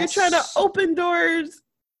 She's like, you're trying to open doors.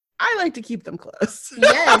 I like to keep them closed.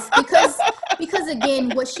 Yes, because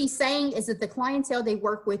again, what she's saying is that the clientele they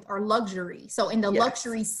work with are luxury. So in the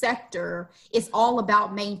luxury sector, it's all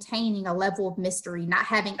about maintaining a level of mystery, not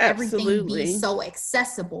having everything be so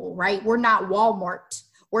accessible, right? We're not Walmart.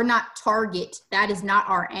 We're not Target. That is not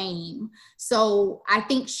our aim. So I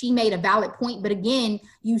think she made a valid point. But again,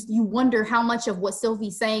 you wonder how much of what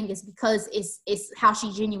Sylvie's saying is because it's how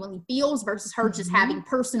she genuinely feels versus her just having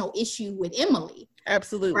personal issue with Emily.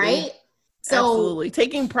 Absolutely. Right? So, absolutely.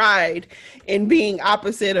 Taking pride in being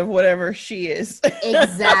opposite of whatever she is.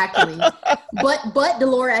 Exactly. But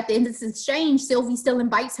Delora, at the end of this exchange, Sylvie still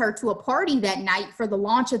invites her to a party that night for the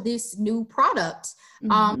launch of this new product,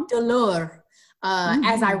 Delora,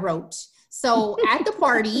 as I wrote. So at the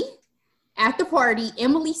party, At the party,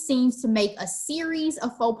 Emily seems to make a series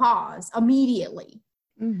of faux pas immediately.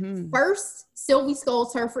 First, Sylvie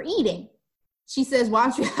scolds her for eating. She says, why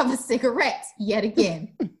don't you have a cigarette? Yet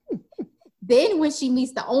again. Then when she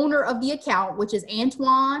meets the owner of the account, which is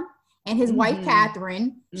Antoine and his wife,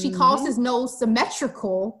 Catherine, she calls his nose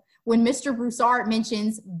symmetrical when Mr. Broussard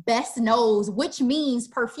mentions best nose, which means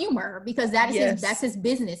perfumer, because that is that's his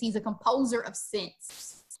business. He's a composer of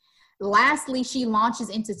scents. Lastly, she launches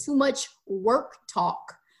into too much work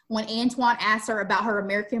talk when Antoine asks her about her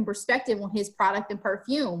American perspective on his product and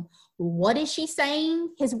perfume. What is she saying?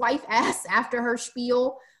 His wife asks after her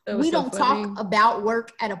spiel. We don't talk about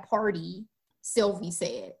work at a party, Sylvie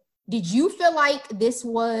said. Did you feel like this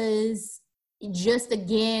was just,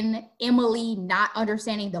 again, Emily not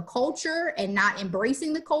understanding the culture and not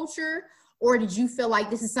embracing the culture? Or did you feel like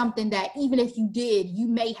this is something that even if you did, you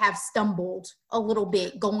may have stumbled a little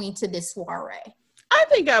bit going to this soiree? I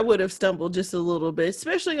think I would have stumbled just a little bit,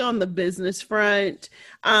 especially on the business front,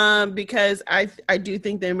 because I do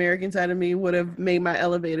think the American side of me would have made my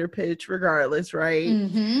elevator pitch regardless, right?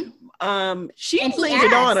 She laid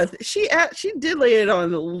it on she did lay it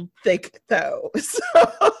on the thick though. So.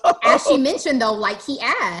 As she mentioned though, like he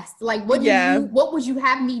asked, like what would you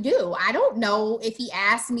have me do? I don't know if he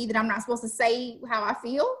asked me that I'm not supposed to say how I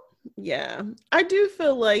feel. Yeah, I do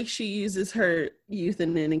feel like she uses her youth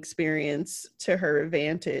and inexperience to her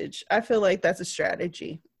advantage. I feel like that's a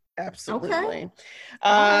strategy. Absolutely.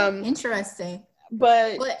 Okay. Interesting.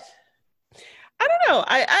 But I don't know.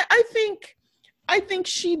 I think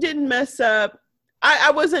she didn't mess up.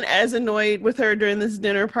 I wasn't as annoyed with her during this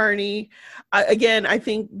dinner party. Again, I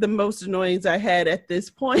think the most annoyance I had at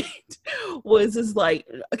this point was just like,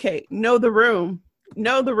 okay, know the room.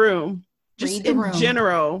 Just in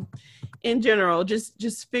general,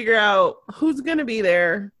 just figure out who's going to be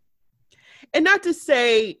there. And not to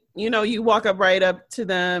say, you walk right up to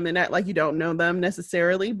them and act like you don't know them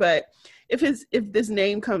necessarily, but if this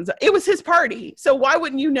name comes up, it was his party. So why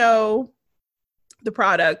wouldn't you know the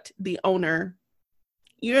product, the owner?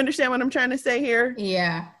 You understand what I'm trying to say here?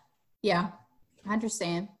 Yeah, I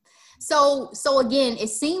understand. So again, it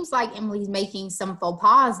seems like Emily's making some faux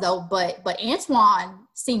pas though, but Antoine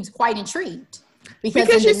seems quite intrigued because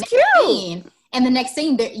she's cute. And the next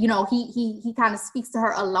scene that he kind of speaks to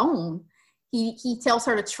her alone. He tells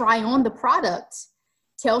her to try on the product,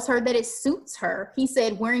 tells her that it suits her. He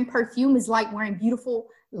said wearing perfume is like wearing beautiful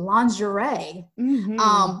lingerie.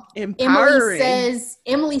 Empowering.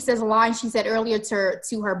 Emily says a line she said earlier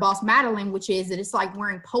to her boss Madeline, which is that it's like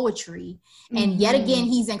wearing poetry. And yet again,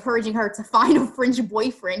 he's encouraging her to find a French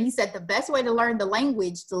boyfriend. He said the best way to learn the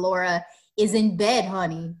language, Delora, is in bed,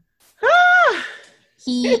 honey.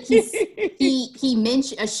 She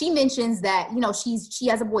mentions that she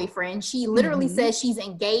has a boyfriend. She literally says she's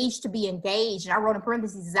engaged to be engaged, and I wrote in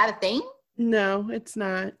parentheses, is that a thing? No, it's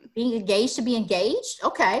not. Being engaged to be engaged?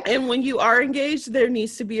 Okay. And when you are engaged, there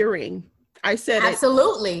needs to be a ring. I said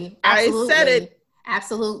Absolutely. I said it.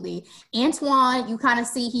 Absolutely. Antoine, you kind of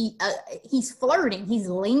see he's flirting. He's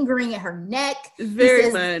lingering at her neck.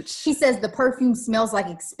 Very much. He says the perfume smells like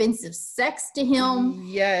expensive sex to him.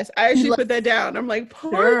 Yes. I actually put that down. I'm like,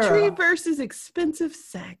 poetry versus expensive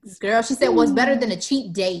sex. Girl, she said, what's better than a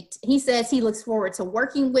cheap date? He says he looks forward to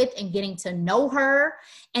working with and getting to know her.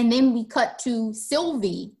 And then we cut to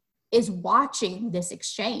Sylvie is watching this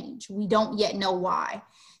exchange. We don't yet know why.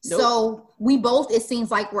 Nope. So we both, it seems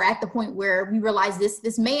like we're at the point where we realize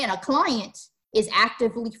this man, a client, is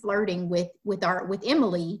actively flirting with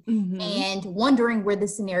Emily and wondering where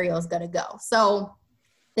this scenario is going to go. So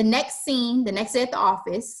the next scene, the next day at the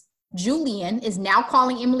office, Julian is now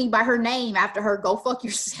calling Emily by her name after her go fuck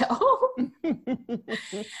yourself.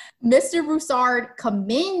 Mr. Broussard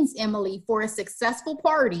commends Emily for a successful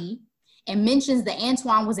party and mentions that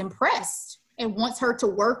Antoine was impressed and wants her to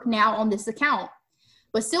work now on this account.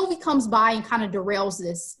 But Sylvie comes by and kind of derails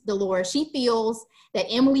this, Dolores. She feels that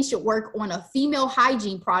Emily should work on a female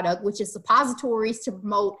hygiene product, which is suppositories to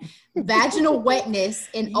promote vaginal wetness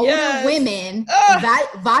in older women,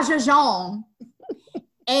 vagin,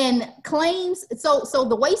 and claims, so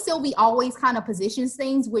the way Sylvie always kind of positions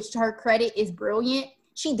things, which to her credit is brilliant,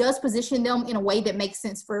 she does position them in a way that makes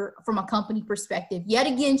sense from a company perspective. Yet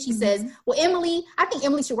again, she says, well, I think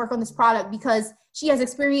Emily should work on this product because she has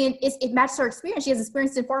experience, it matches her experience. She has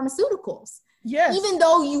experience in pharmaceuticals. Yes. Even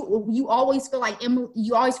though you always feel like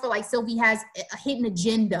Sylvie has a hidden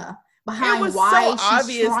agenda behind why she's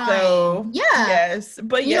obvious trying. Though. Yeah. Yes.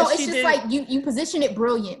 But it's just did. Like you position it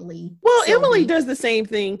brilliantly. Well, Sylvie. Emily does the same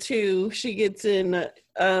thing too. She gets in,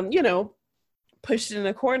 pushed in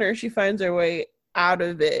a corner. She finds her way out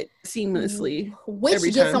of it seamlessly. Which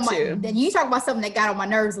every gets time on too. You talk about something that got on my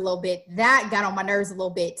nerves a little bit. That got on my nerves a little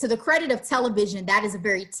bit. To the credit of television, that is a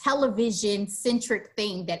very television-centric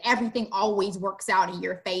thing, that everything always works out in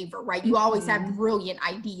your favor, right? You always have brilliant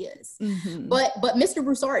ideas. But Mr.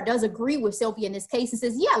 Broussard does agree with Sylvia in this case and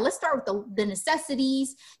says, yeah, let's start with the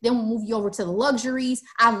necessities, then we'll move you over to the luxuries.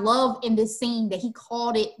 I love in this scene that he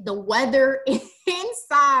called it the weather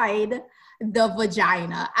inside the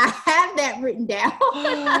vagina. I have that written down.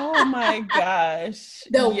 Oh my gosh.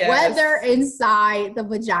 The weather inside the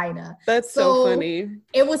vagina. That's so funny.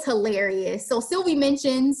 It was hilarious. So Sylvie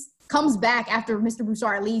comes back after Mr.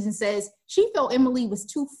 Broussard leaves and says she felt Emily was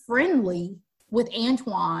too friendly with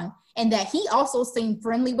Antoine and that he also seemed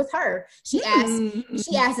friendly with her. She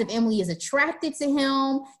asked if Emily is attracted to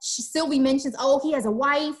him. Sylvie mentions, he has a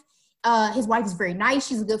wife. His wife is very nice.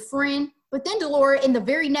 She's a good friend. But then Delora, in the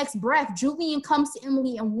very next breath, Julian comes to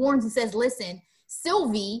Emily and warns and says, listen,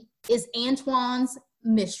 Sylvie is Antoine's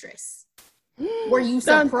mistress. Were you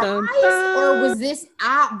surprised or was this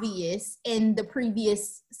obvious in the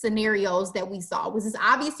previous scenarios that we saw? Was this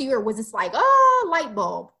obvious to you or was this like, light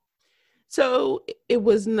bulb? So it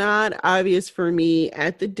was not obvious for me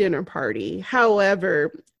at the dinner party.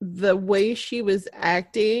 However, the way she was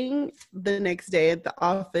acting the next day at the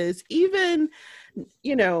office, even,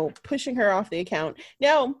 pushing her off the account.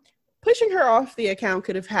 Now, pushing her off the account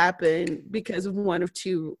could have happened because of one of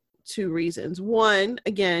two reasons. One,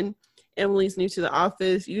 again, Emily's new to the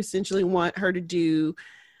office. You essentially want her to do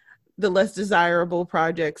the less desirable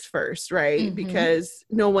projects first, right? Because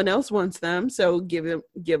no one else wants them. So give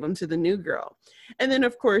them to the new girl. And then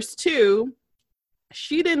of course, two,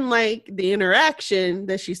 she didn't like the interaction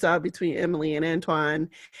that she saw between Emily and Antoine.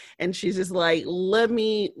 And she's just like, let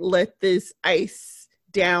me let this ice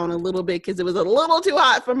down a little bit because it was a little too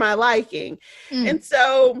hot for my liking. And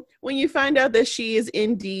so when you find out that she is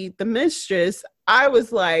indeed the mistress, I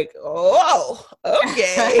was like, oh,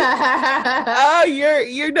 okay.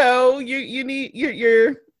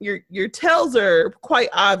 Your tells are quite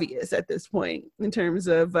obvious at this point in terms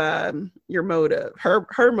of your motive,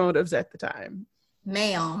 her motives at the time.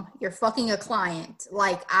 Ma'am, you're fucking a client.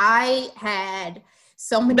 Like I had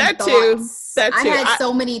so many thoughts. That too. I had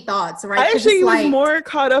so many thoughts, right? I actually was more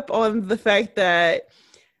caught up on the fact that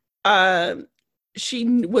she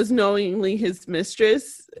was knowingly his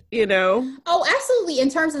mistress, Oh, absolutely. In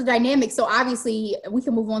terms of the dynamic. So obviously we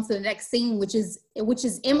can move on to the next scene, which is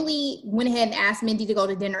Emily went ahead and asked Mindy to go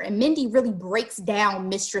to dinner, and Mindy really breaks down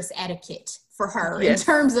mistress etiquette for her in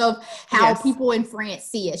terms of how people in France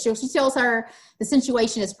see it. So she tells her the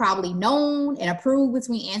situation is probably known and approved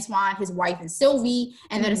between Antoine, his wife, and Sylvie,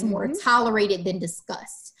 and that it's more tolerated than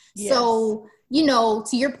discussed. So,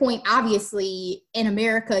 to your point, obviously in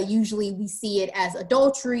America, usually we see it as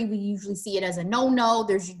adultery. We usually see it as a no-no.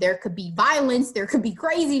 There could be violence. There could be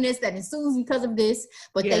craziness that ensues because of this.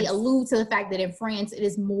 But they allude to the fact that in France, it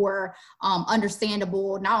is more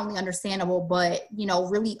understandable, not only understandable, but,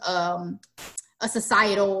 really a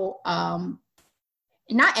societal,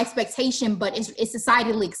 not expectation, but it's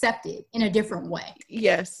societally accepted in a different way.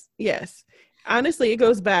 Yes. Honestly, it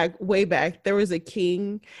goes way back. There was a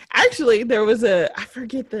king. Actually, I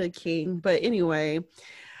forget the king, but anyway,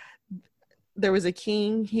 there was a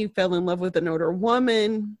king. He fell in love with an older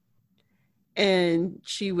woman and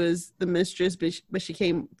she was the mistress, but she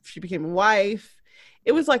became a wife.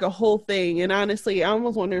 It was like a whole thing. And honestly, I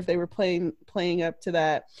almost wonder if they were playing up to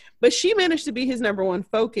that, but she managed to be his number one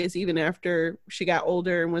focus, even after she got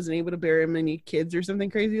older and wasn't able to bear him any kids or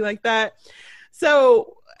something crazy like that.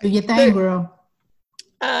 So do your thing, girl.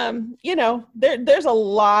 There's a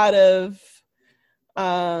lot of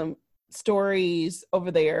stories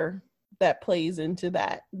over there that plays into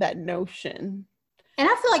that notion. And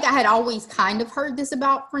I feel like I had always kind of heard this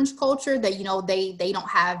about French culture, that, they don't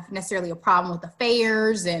have necessarily a problem with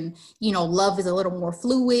affairs, and, love is a little more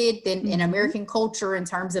fluid than in American culture in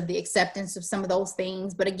terms of the acceptance of some of those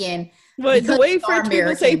things. But again, but the way French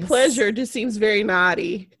people say pleasure just seems very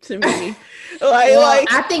naughty to me.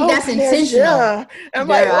 I think that's intentional.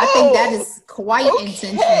 I think that is quite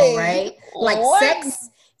intentional, right? Like sex,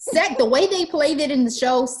 the way they played it in the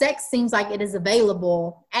show, sex seems like it is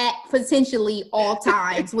available at potentially all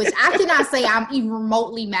times, which I cannot say I'm even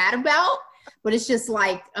remotely mad about, but it's just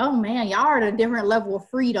like, oh man, y'all are at a different level of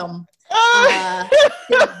freedom than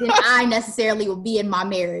I necessarily would be in my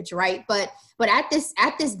marriage, right? But at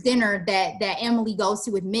this dinner that Emily goes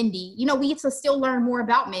to with Mindy, we get to still learn more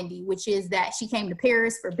about Mindy, which is that she came to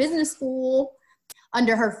Paris for business school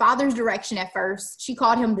under her father's direction at first. She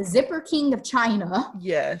called him the Zipper King of China.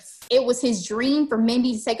 Yes. It was his dream for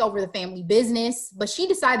Mindy to take over the family business, but she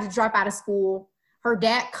decided to drop out of school Her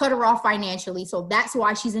dad cut her off financially, so that's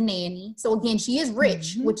why she's a nanny. So again, she is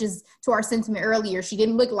rich, which is to our sentiment earlier. She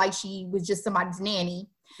didn't look like she was just somebody's nanny,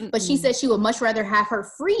 but she said she would much rather have her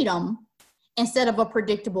freedom instead of a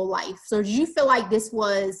predictable life. So did you feel like this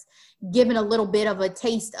was given a little bit of a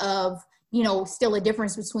taste of, you know, still a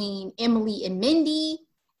difference between Emily and Mindy?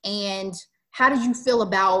 And how did you feel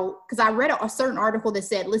about, because I read a certain article that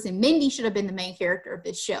said, listen, Mindy should have been the main character of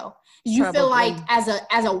this show. Did you feel like as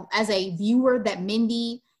a viewer that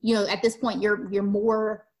Mindy, you know, at this point you're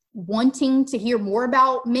more wanting to hear more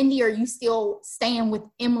about Mindy, or are you still staying with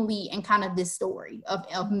Emily and kind of this story of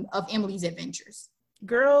Emily's adventures?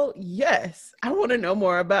 Girl, yes. I want to know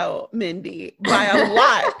more about Mindy by a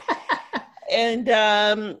lot. And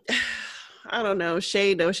I don't know,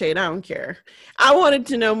 shade, no shade, I don't care. I wanted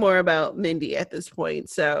to know more about Mindy at this point.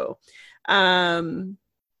 So again,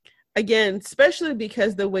 especially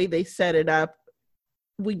because the way they set it up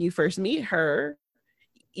when you first meet her,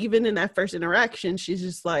 even in that first interaction, she's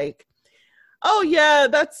just like, oh yeah,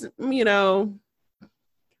 that's, you know,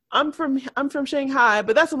 I'm from Shanghai,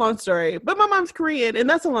 but that's a long story. But my mom's Korean, and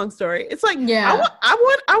that's a long story. It's like, yeah,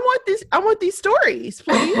 I want these stories,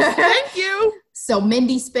 please. Thank you. So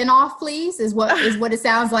Mindy spinoff, please, is what it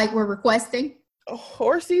sounds like we're requesting.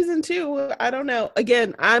 Or season 2. I don't know.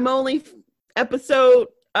 Again, I'm only episode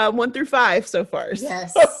 1 through 5 so far.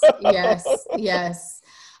 Yes.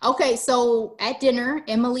 Okay, so at dinner,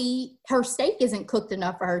 Emily, her steak isn't cooked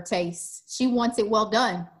enough for her taste. She wants it well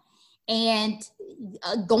done. And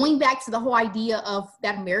going back to the whole idea of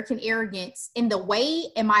that American arrogance, in the way,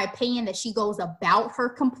 in my opinion, that she goes about her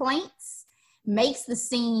complaints makes the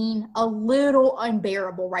scene a little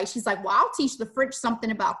unbearable, right? She's like, well, I'll teach the French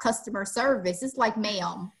something about customer service. It's like,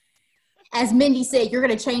 ma'am, as Mindy said, you're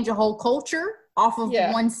going to change a whole culture off of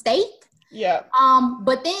one steak. Yeah.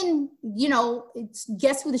 But then, you know,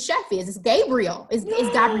 guess who the chef is? It's Gabrielle. It's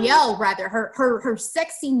Gabrielle, rather, her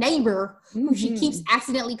sexy neighbor who she keeps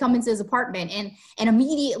accidentally coming to his apartment, and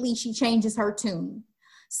immediately she changes her tune.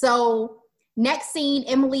 So next scene,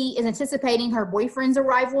 Emily is anticipating her boyfriend's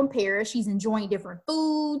arrival in Paris. She's enjoying different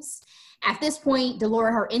foods. At this point,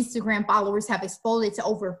 Delora, her Instagram followers have exploded to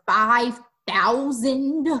over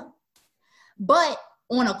 5,000. But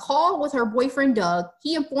on a call with her boyfriend, Doug,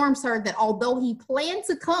 he informs her that although he planned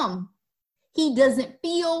to come, he doesn't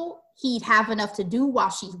feel he'd have enough to do while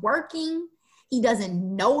she's working. He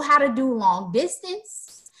doesn't know how to do long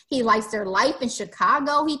distance. He likes their life in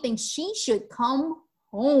Chicago. He thinks she should come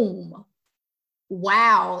home.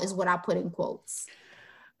 Wow, is what I put in quotes.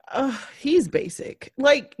 He's basic.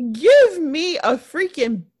 Like, give me a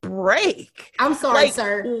freaking break. I'm sorry,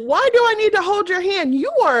 sir. Why do I need to hold your hand?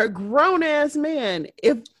 You are a grown-ass man.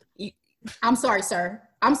 I'm sorry, sir.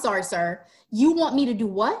 You want me to do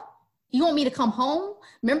what? You want me to come home?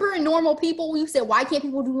 Remember in Normal People, you said, why can't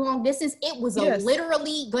people do long distance? It was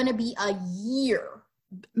literally going to be a year.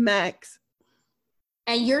 Max.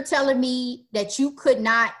 And you're telling me that you could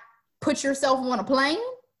not put yourself on a plane?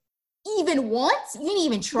 Even once? You didn't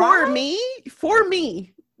even try? For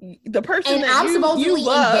me, the person and that I'm you supposedly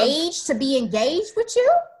love, engaged to be engaged with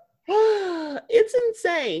you? It's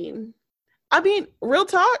insane. I mean, real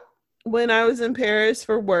talk, when I was in Paris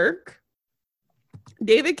for work,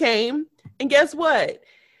 David came, and guess what?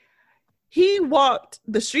 He walked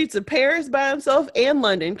the streets of Paris by himself and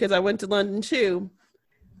London, because I went to London too,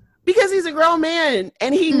 because he's a grown man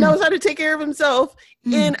and he knows how to take care of himself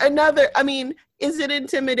in another, I mean, is it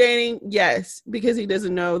intimidating? Yes, because he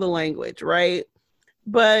doesn't know the language, right?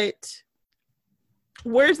 But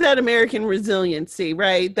where's that American resiliency,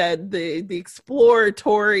 right? That the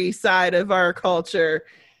exploratory side of our culture.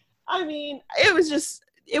 I mean, it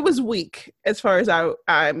was weak as far as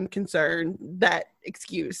I'm concerned, that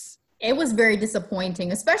excuse. It was very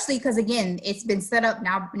disappointing, especially because, again, it's been set up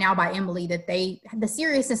now by Emily that the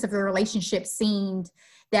seriousness of the relationship seemed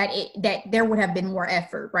that there would have been more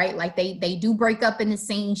effort, right? Like they do break up in the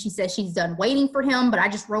scene. She says she's done waiting for him, but I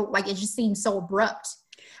just wrote, like, it just seemed so abrupt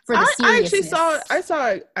for the seriousness. I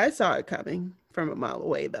saw it coming from a mile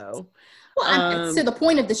away, though. Well, to the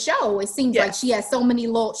point of the show, it seems like she has so many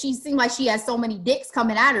dicks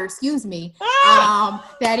coming at her,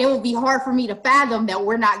 that it would be hard for me to fathom that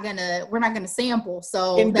we're not gonna sample.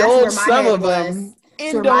 So indulge that's where my head was.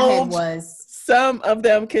 Indulge some of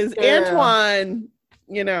them, because Antoine,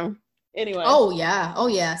 you know. Anyway. Oh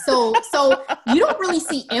yeah. So you don't really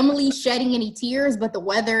see Emily shedding any tears, but the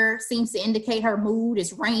weather seems to indicate her mood.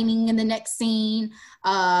 It's raining in the next scene.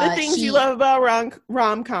 The things you love about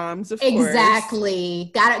rom-coms, of course.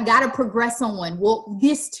 Exactly. Gotta progress on. Well,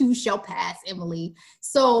 this too shall pass, Emily.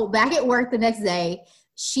 So back at work the next day,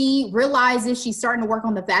 She realizes she's starting to work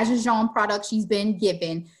on the vagin product she's been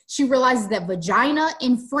given. She realizes that vagina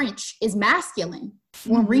in French is masculine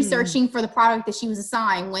when researching for the product that she was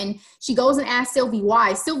assigned. When she goes and asks Sylvie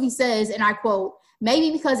why, Sylvie says, and I quote,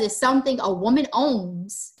 "Maybe because it's something a woman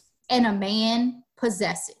owns and a man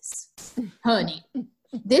possesses." Honey,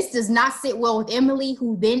 this does not sit well with Emily,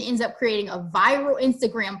 who then ends up creating a viral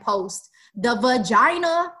Instagram post. "The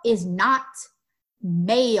vagina is not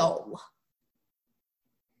male."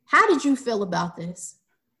 How did you feel about this,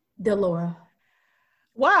 Delora?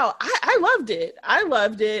 Wow, I loved it. I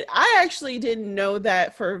loved it. I actually didn't know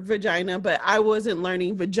that for vagina, but I wasn't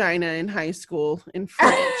learning vagina in high school in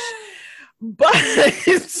French. But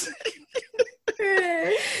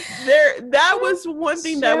that was one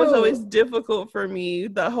thing that was always difficult for me,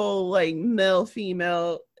 the whole like male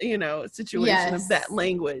female situation of that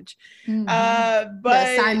language. But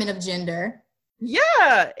the assignment of gender,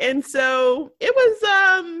 and so it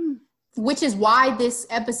was which is why this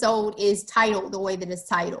episode is titled the way that it's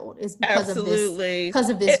titled, is because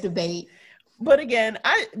of this debate. But again,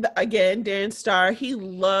 Darren Star, he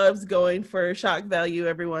loves going for shock value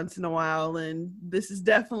every once in a while, and this is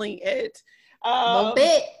definitely it. A little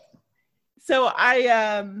bit. So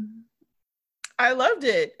I loved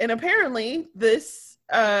it, and apparently this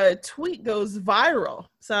tweet goes viral.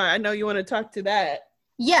 So I know you want to talk to that.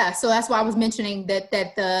 Yeah, so that's why I was mentioning that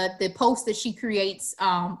the post that she creates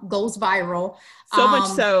goes viral. So much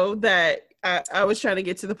so that I was trying to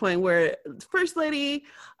get to the point where First Lady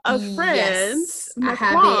of France, I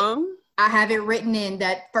have it written in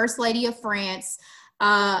that First Lady of France,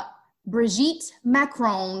 Brigitte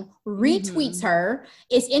Macron, retweets her.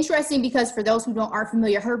 It's interesting because for those who aren't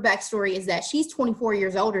familiar, her backstory is that she's 24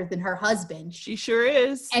 years older than her husband. She sure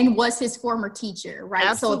is. And was his former teacher, right?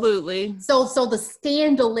 Absolutely. So the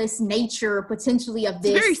scandalous nature potentially of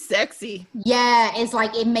this. It's very sexy. Yeah, it's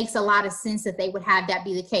like it makes a lot of sense that they would have that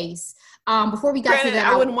be the case. Before we got to that,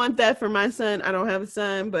 I wouldn't want that for my son. I don't have a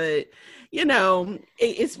son, but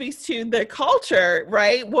it speaks to the culture,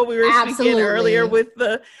 right? What we were speaking earlier with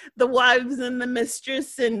the wives and the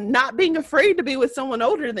mistress, and not being afraid to be with someone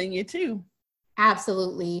older than you too.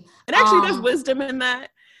 Absolutely. And actually there's wisdom in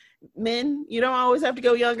that. Men, you don't always have to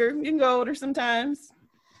go younger. You can go older sometimes.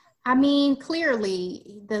 I mean,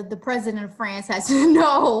 clearly the president of France has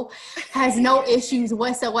no issues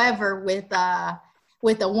whatsoever with a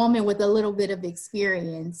woman with a little bit of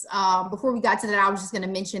experience. Before we got to that, I was just going to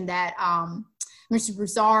mention that Mr.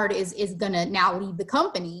 Broussard is going to now leave the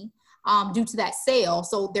company due to that sale.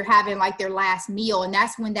 So they're having like their last meal, and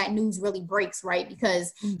that's when that news really breaks, right?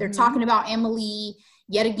 Because they're talking about Emily.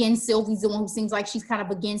 Yet again, Sylvie's the one who seems like she's kind of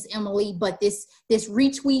against Emily, but this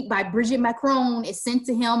retweet by Brigitte Macron is sent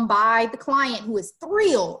to him by the client, who is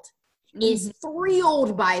thrilled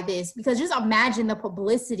by this, because just imagine the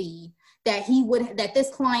publicity that this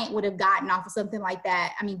client would have gotten off of something like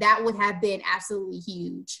that. I mean, that would have been absolutely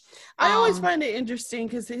huge. I always find it interesting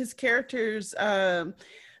because his characters,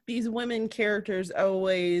 these women characters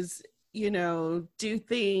always, do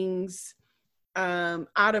things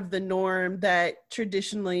out of the norm that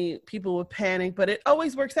traditionally people would panic, but it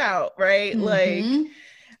always works out, right? Like,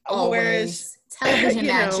 whereas television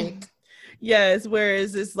magic. Yes,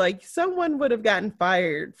 whereas it's like someone would have gotten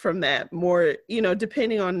fired from that more,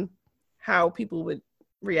 depending on how people would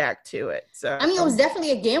react to it. So I mean, it was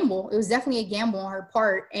definitely a gamble. It was definitely a gamble on her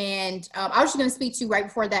part. And I was just going to speak to right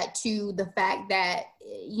before that to the fact that,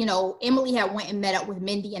 Emily had went and met up with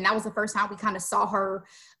Mindy, and that was the first time we kind of saw her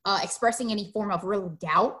expressing any form of real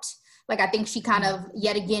doubt. Like, I think she kind of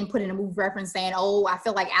yet again put in a movie reference saying, "Oh, I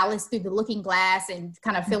feel like Alice through the looking glass," and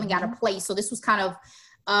kind of feeling out of place. So this was kind of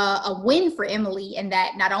a win for Emily, and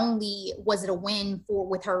that not only was it a win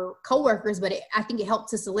with her coworkers, but I think it helped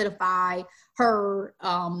to solidify her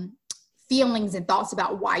feelings and thoughts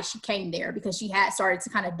about why she came there, because she had started to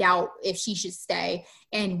kind of doubt if she should stay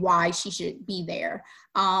and why she should be there.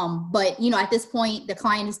 But at this point, the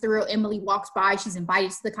client is through. Emily walks by. She's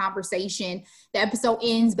invited to the conversation. The episode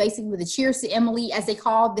ends basically with a cheers to Emily, as they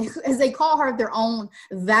call her their own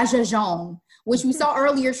vagin, which we saw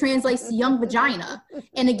earlier translates to young vagina.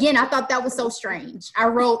 And again, I thought that was so strange. I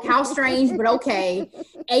wrote, how strange, but okay.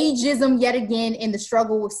 Ageism yet again in the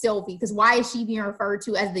struggle with Sylvie, because why is she being referred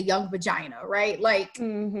to as the young vagina, right? Like,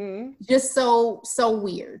 just so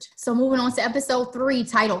weird. So moving on to episode 3,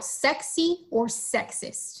 titled Sexy or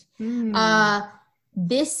Sexist.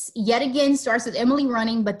 This yet again starts with Emily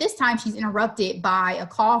running, but this time she's interrupted by a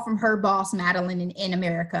call from her boss, Madeline, in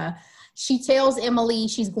America. She tells Emily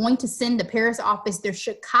she's going to send the Paris office their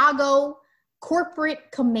Chicago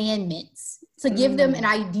corporate commandments to give them an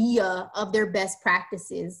idea of their best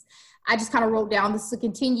practices. I just kind of wrote down this to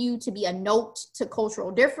continue to be a note to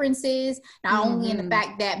cultural differences, not only in the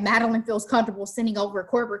fact that Madeline feels comfortable sending over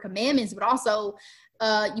corporate commandments, but also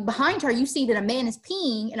behind her, you see that a man is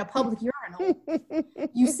peeing in a public urinal.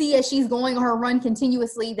 You see as she's going on her run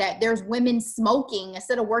continuously that there's women smoking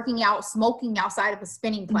instead of working out, smoking outside of a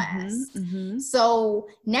spinning class. So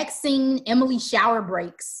next scene, Emily's shower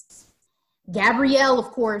breaks. Gabrielle, of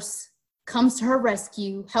course, comes to her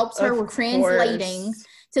rescue, helps her with translating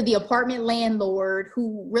to the apartment landlord,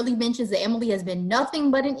 who really mentions that Emily has been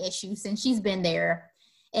nothing but an issue since she's been there.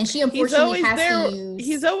 And she unfortunately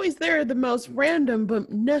He's always there at the most random but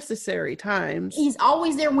necessary times. He's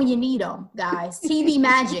always there when you need him, guys. TV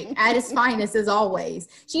magic at its finest as always.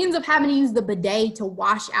 She ends up having to use the bidet to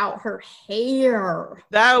wash out her hair.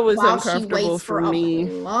 That was uncomfortable for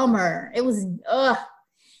me. Plumber. It was,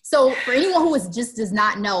 So for anyone who does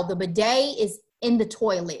not know, the bidet is in the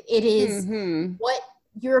toilet. It is what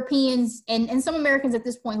Europeans and some Americans at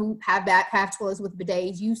this point who have toilets with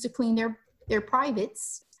bidets use to clean their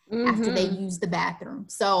privates after they use the bathroom.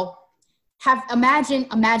 So imagine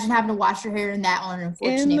having to wash your hair in that on an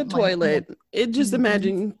unfortunate toilet.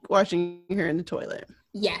 Imagine washing your hair in the toilet.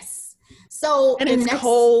 Yes. So it's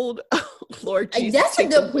cold. Lord Jesus. That's a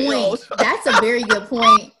good point. That's a very good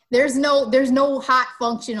point. There's no hot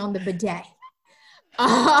function on the bidet.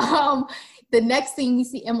 The next thing we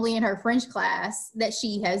see Emily in her French class that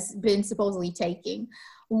she has been supposedly taking.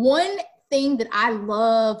 One thing that I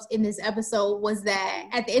loved in this episode was that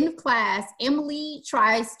at the end of class, Emily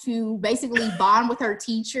tries to basically bond with her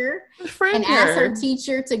teacher and ask her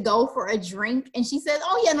teacher to go for a drink. And she says,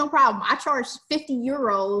 oh yeah, no problem. I charge 50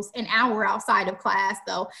 euros an hour outside of class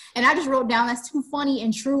though. And I just wrote down, that's too funny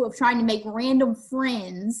and true of trying to make random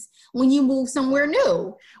friends when you move somewhere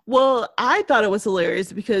new. Well, I thought it was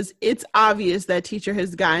hilarious because it's obvious that teacher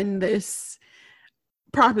has gotten this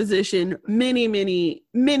proposition many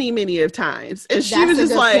of times, and she was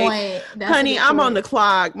just like, honey, I'm on the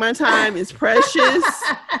clock, my time is precious.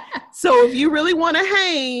 So if you really want to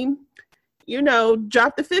hang,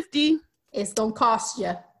 drop the 50. It's gonna cost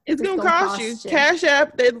you. It's gonna cost you. Cash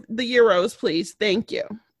app the euros, please. Thank you.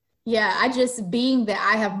 Yeah, being that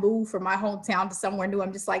I have moved from my hometown to somewhere new,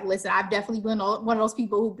 I'm just like, listen, I've definitely been one of those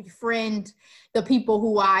people who befriend the people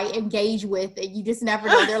who I engage with, and you just never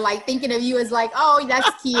know. They're like thinking of you as like, oh,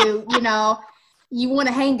 that's cute, you want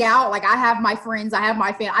to hang out. Like I have my friends, I have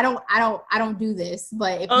my family. I don't do this,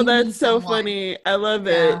 but if that's so funny. I love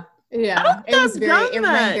it. Yeah, it was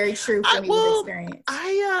very true for me with experience.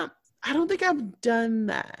 I don't think I've done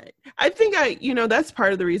that. I think that's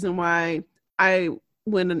part of the reason why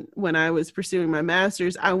when I was pursuing my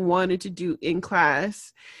master's, I wanted to do in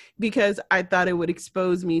class because I thought it would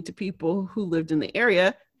expose me to people who lived in the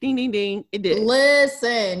area. Ding, ding, ding. It did.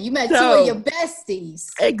 Listen, you met two of your besties.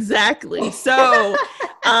 Exactly. So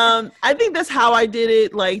I think that's how I did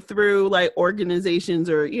it, like through like organizations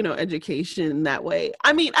or, education that way.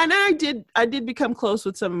 I mean, and I did become close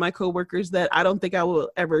with some of my coworkers that I don't think I will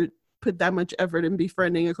ever put that much effort in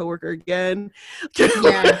befriending a coworker again.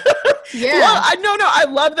 Yeah. Yeah. Well, I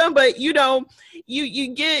love them, but you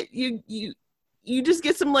just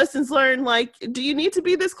get some lessons learned. Like, do you need to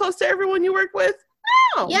be this close to everyone you work with?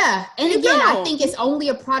 No. Yeah. And again, I think it's only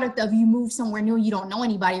a product of you move somewhere new and you don't know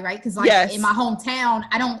anybody, right? Because in my hometown,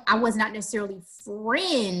 I was not necessarily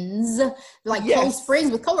friends, close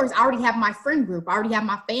friends with coworkers. I already have my friend group. I already have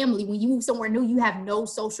my family. When you move somewhere new, you have no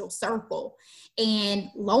social circle. And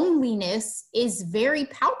loneliness is very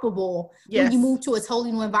palpable when you move to a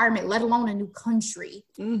totally new environment, let alone a new country.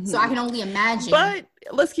 So I can only imagine. But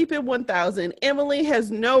let's keep it 1,000. Emily has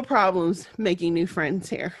no problems making new friends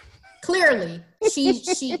here. Clearly, she's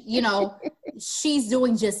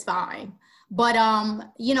doing just fine. But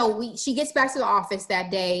she gets back to the office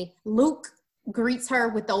that day. Luke greets her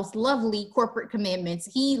with those lovely corporate commitments.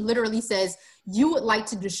 He literally says, "You would like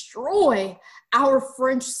to destroy our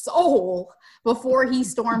French soul," before he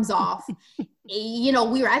storms off. We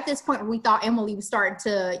were at this point where we thought Emily was starting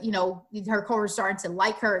to, her coworkers starting to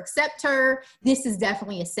like her, accept her. This is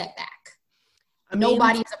definitely a setback.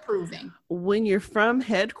 Nobody's approving. When you're from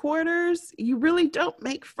headquarters, you really don't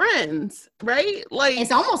make friends, right? Like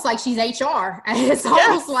it's almost like she's HR. It's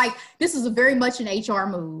almost like this is very much an HR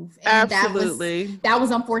move. And absolutely. That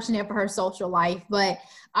was unfortunate for her social life. But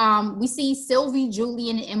we see Sylvie,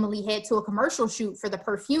 Julian, and Emily head to a commercial shoot for the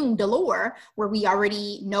perfume Delore, where we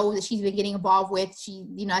already know that she's been getting involved with.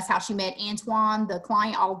 That's how she met Antoine, the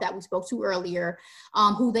client, all of that we spoke to earlier,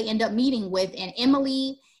 who they end up meeting with. And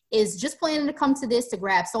Emily is just planning to come to this to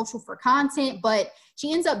grab social for content, but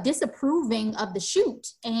she ends up disapproving of the shoot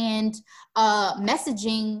and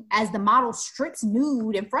messaging as the model strips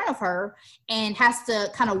nude in front of her and has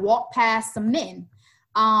to kind of walk past some men.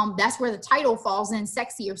 That's where the title falls in,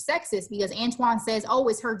 Sexy or Sexist, because Antoine says, oh,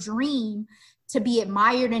 it's her dream to be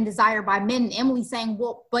admired and desired by men. And Emily saying,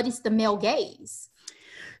 well, but it's the male gaze.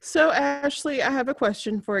 So, Ashley, I have a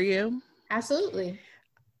question for you. Absolutely.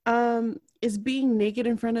 Is being naked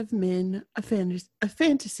in front of men a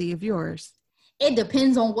fantasy of yours? It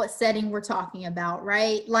depends on what setting we're talking about,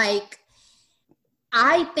 right? Like,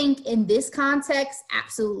 I think in this context,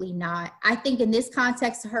 absolutely not. I think in this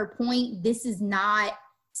context, to her point, this is not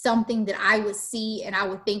something that I would see and I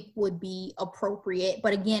would think would be appropriate.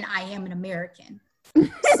 But again, I am an American.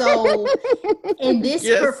 So in this,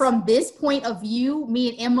 yes. From this point of view, me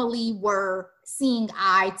and Emily were seeing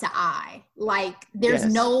eye to eye. Like there's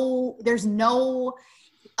yes. there's no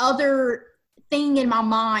other thing in my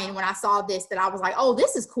mind when I saw this that I was like, oh,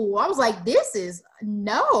 this is cool. I was like, this is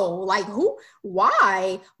like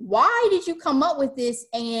why did you come up with this?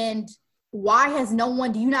 And why has no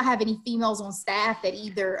one, do you not have any females on staff that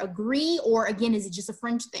either agree or again, is it just a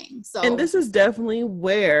French thing? So, and this is definitely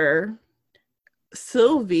where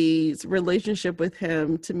Sylvie's relationship with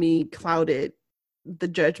him to me clouded the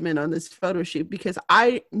judgment on this photo shoot, because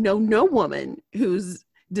I know no woman whose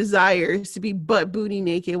desires to be butt booty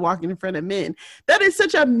naked walking in front of men. That is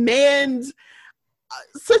such a man's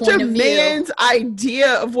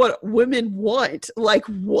idea of what women want. Like,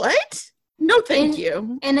 what? No, thank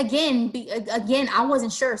you. And again, I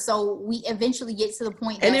wasn't sure. So we eventually get to the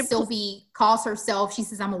point that Sylvie calls herself, she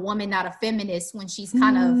says, I'm a woman, not a feminist, when she's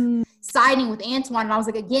kind of siding with Antoine. And I was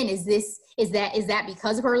like, again, is that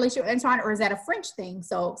because of her relationship with Antoine, or is that a French thing?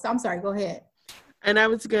 So I'm sorry, go ahead. And I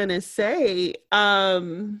was going to say,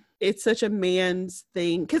 it's such a man's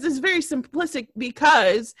thing because it's very simplistic,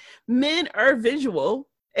 because men are visual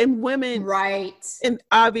and women, right? And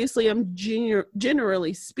obviously I'm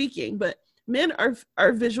generally speaking, but men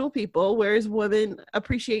are visual people, whereas women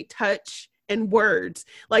appreciate touch and words.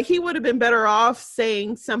 Like, he would have been better off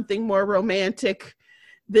saying something more romantic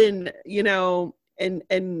than,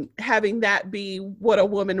 and having that be what a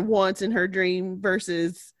woman wants in her dream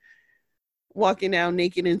versus walking down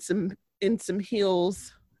naked in some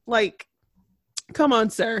heels. Like, come on,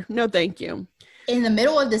 sir. No, thank you. In the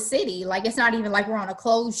middle of the city, like, it's not even like we're on a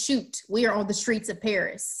closed shoot. We are on the streets of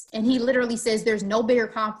Paris. And he literally says there's no bigger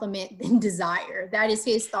compliment than desire. That is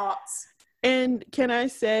his thoughts. And can I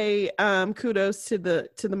say kudos to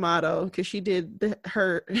the model, because she did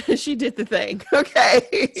she did the thing.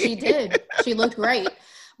 Okay. She did. She looked great.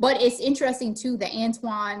 But it's interesting, too, that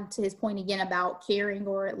Antoine, to his point again about caring,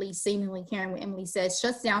 or at least seemingly caring, what Emily says,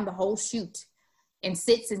 shuts down the whole shoot and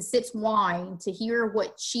sits and sips wine to hear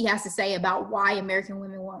what she has to say about why American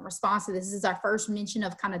women won't respond to this. This is our first mention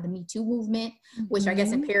of kind of the Me Too movement, which I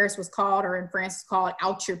guess in Paris was called, or in France was called,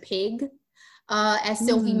 Out Your Pig, as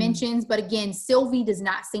Sylvie mentions. But again, Sylvie does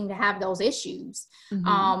not seem to have those issues.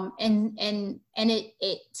 And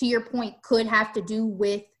it, to your point, could have to do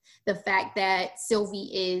with the fact that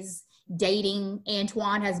Sylvie is dating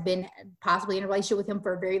Antoine, has been possibly in a relationship with him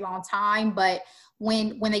for a very long time. But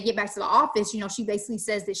when they get back to the office, she basically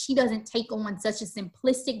says that she doesn't take on such a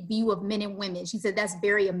simplistic view of men and women. She said that's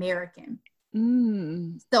very American.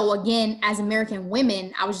 So again, as American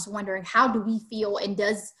women, I was just wondering, how do we feel, and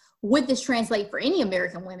would this translate for any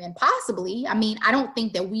American women? Possibly. I mean, I don't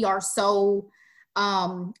think that we are so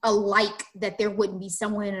alike that there wouldn't be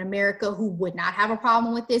someone in America who would not have a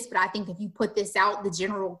problem with this. But I think if you put this out, the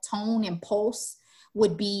general tone and pulse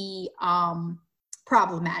would be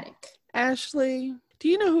problematic. Ashley, do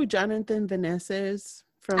you know who Jonathan Vanessa is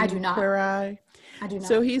from I do not. Queer Eye? I do not.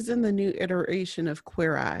 So he's in the new iteration of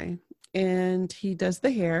Queer Eye, and he does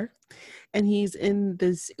the hair, and he's in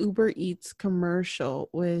this Uber Eats commercial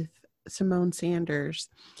with Simone Sanders.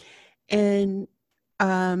 And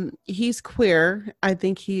he's queer. I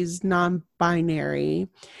think he's non-binary.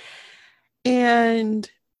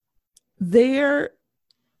 And there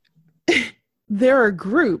are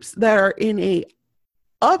groups that are in a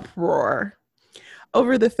uproar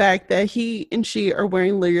over the fact that he and she are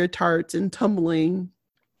wearing leotards and tumbling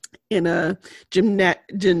in a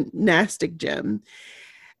gymnastic gym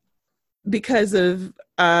because of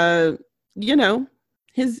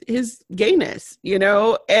his gayness,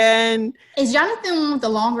 and is Jonathan with the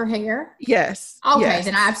longer hair? Yes. Okay, yes.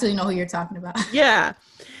 Then I absolutely know who you're talking about. Yeah.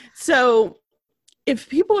 So if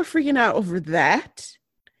people are freaking out over that,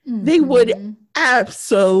 they would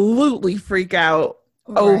absolutely freak out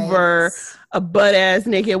over a butt-ass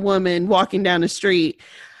naked woman walking down the street.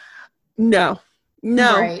 No,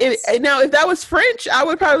 No. Right. Now, if that was French, I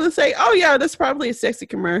would probably say, oh, yeah, that's probably a sexy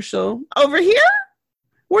commercial. Over here?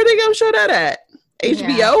 Where are they going to show that at?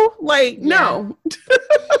 HBO? Yeah. Like, no.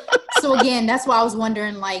 So, again, that's why I was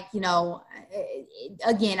wondering, like, you know,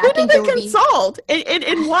 again, Who I think did they consult?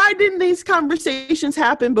 And why didn't these conversations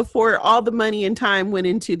happen before all the money and time went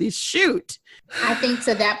into this shoot? I think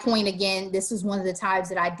to that point, again, this was one of the times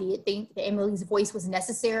that I did think that Emily's voice was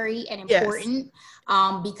necessary and important.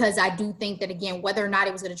 Yes. Because I do think that, again, whether or not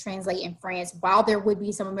it was going to translate in France, while there would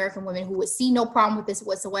be some American women who would see no problem with this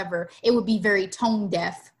whatsoever, it would be very tone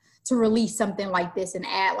deaf to release something like this and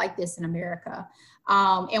ad like this in America.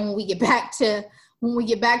 And when we get back to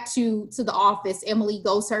the office, Emily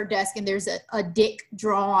goes to her desk and there's a dick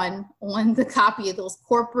drawn on the copy of those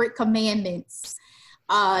corporate commandments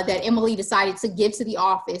that Emily decided to give to the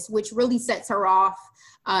office, which really sets her off.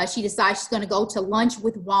 She decides she's going to go to lunch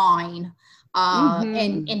with wine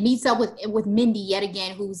and meets up with Mindy yet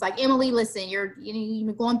again, who's like, Emily, listen, you're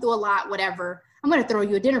going through a lot, whatever. I'm going to throw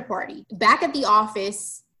you a dinner party. Back at the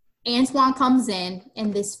office, Antoine comes in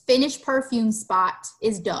and this finished perfume spot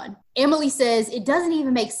is done. Emily says it doesn't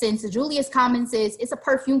even make sense. Julia's comment says it's a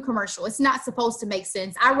perfume commercial. It's not supposed to make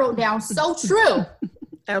sense. I wrote down so true.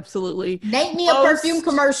 Absolutely. Name me a perfume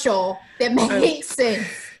commercial that makes sense.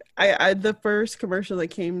 The first commercial that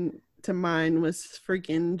came to mind was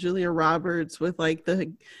freaking Julia Roberts with like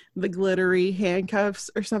the glittery handcuffs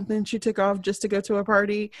or something she took off just to go to a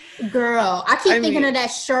party. Girl, I keep thinking of that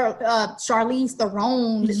Charlize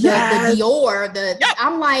Theron, the Dior.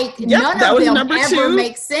 I'm like, none of them ever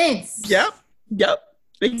make sense. Yep,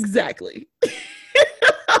 exactly.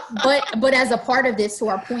 But as a part of this, to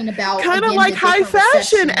our point about kind of like high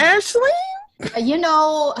fashion, Ashley. You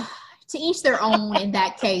know, to each their own in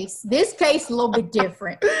that case. This case a little bit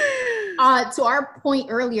different. To our point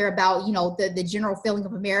earlier about, you know, the general feeling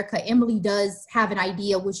of America, Emily does have an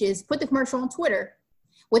idea, which is put the commercial on Twitter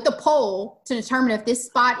with a poll to determine if this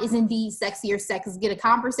spot is indeed sexy or sexist. Get a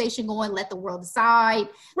conversation going, let the world decide.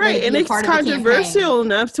 Right, and it's controversial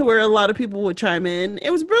enough to where a lot of people would chime in. It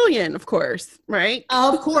was brilliant, of course, right?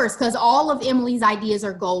 Of course, because all of Emily's ideas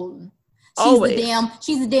are golden.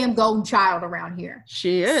 She's the damn golden child around here.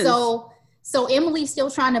 She is. So Emily's still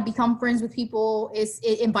trying to become friends with people.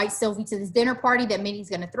 It invites Sylvie to this dinner party that Minnie's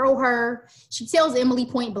going to throw her. She tells Emily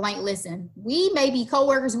point blank, listen, we may be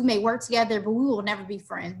coworkers, we may work together, but we will never be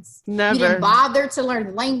friends. Never. You didn't bother to learn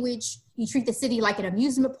the language. You treat the city like an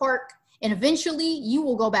amusement park, and eventually you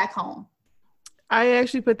will go back home. I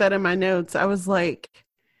actually put that in my notes. I was like,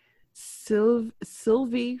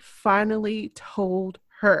 Sylvie finally told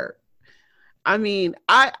her. I mean,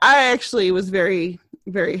 I actually was very,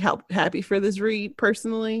 very happy for this read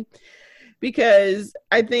personally, because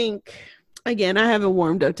I think, again, I haven't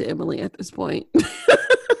warmed up to Emily at this point.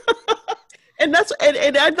 and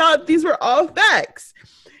I thought these were all facts.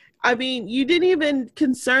 I mean, you didn't even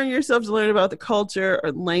concern yourself to learn about the culture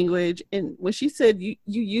or language. And when she said you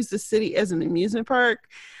use the city as an amusement park,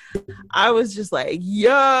 I was just like,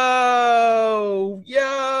 yo.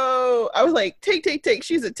 I was like, take.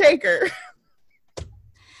 She's a taker.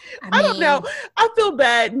 I don't know. I feel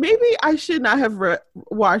bad. Maybe I should not have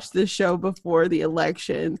watched this show before the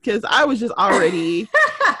election, because I was just already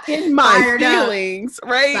in my feelings,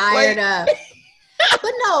 right? Fired up.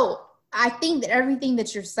 But no, I think that everything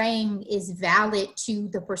that you're saying is valid to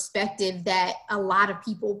the perspective that a lot of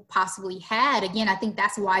people possibly had. Again, I think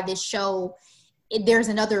that's why this show, there's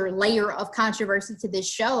another layer of controversy to this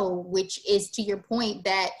show, which is to your point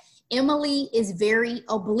that Emily is very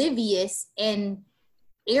oblivious and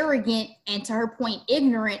arrogant, and to her point,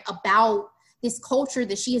 ignorant about this culture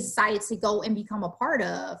that she has decided to go and become a part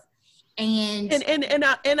of. And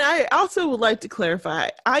I also would like to clarify,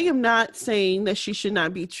 I am not saying that she should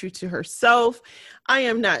not be true to herself. I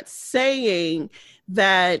am not saying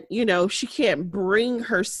that, you know, she can't bring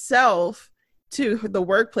herself to the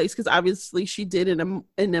workplace, because obviously she did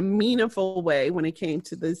in a meaningful way when it came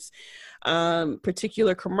to this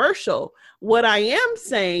particular commercial. What I am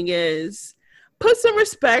saying is, put some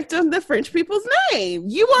respect on the French people's name.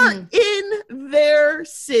 You are in their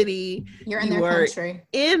city. You're in their country.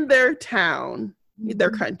 In their town, their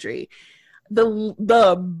country.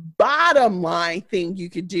 The bottom line thing you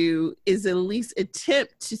could do is at least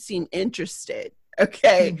attempt to seem interested.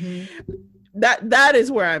 Okay. That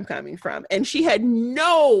is where I'm coming from. And she had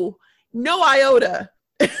no iota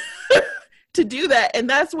to do that. And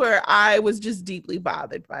that's where I was just deeply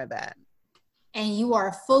bothered by that. And you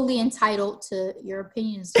are fully entitled to your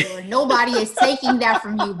opinion, Stuart. Nobody is taking that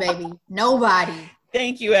from you, baby. Nobody.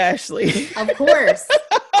 Thank you, Ashley. Of course.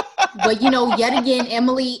 But, yet again,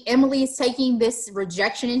 Emily is taking this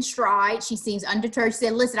rejection in stride. She seems undeterred. She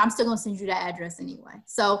said, listen, I'm still going to send you that address anyway.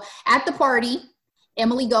 So at the party,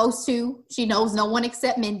 Emily goes to, she knows no one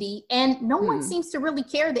except Mindy, and no one seems to really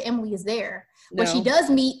care that Emily is there. No. But she does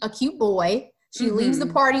meet a cute boy. She leaves the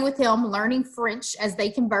party with him, learning French as they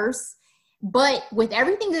converse. But with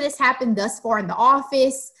everything that has happened thus far in the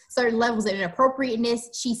office, certain levels of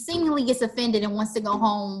inappropriateness, she seemingly gets offended and wants to go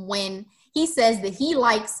home when he says that he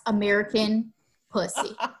likes American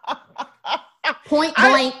pussy. Point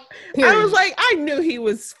blank, period. I was like, I knew he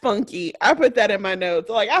was funky. I put that in my notes.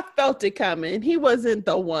 Like, I felt it coming. He wasn't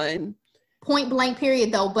the one. Point blank,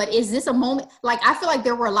 period, though. But is this a moment? Like, I feel like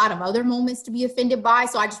there were a lot of other moments to be offended by.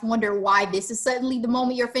 So I just wonder why this is suddenly the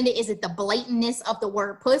moment you're offended. Is it the blatantness of the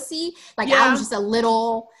word pussy? Like, yeah. I was just a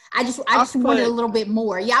little, I just wanted a little bit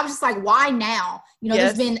more. Yeah, I was just like, why now?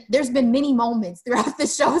 Yes. there's been many moments throughout the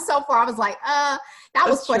show so far. I was like, that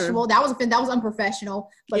was questionable. True. That was unprofessional.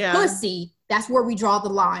 But pussy, that's where we draw the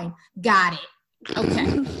line. Got it. Okay.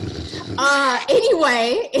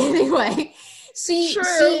 Anyway, she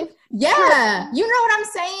yeah, you know what I'm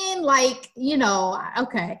saying? Like,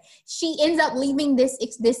 okay. She ends up leaving this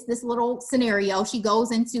little scenario. She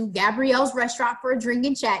goes into Gabrielle's restaurant for a drink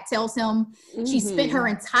and chat, tells him she spent her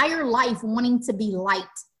entire life wanting to be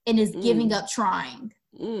liked and is giving up trying.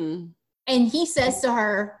 And he says to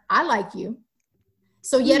her, I like you.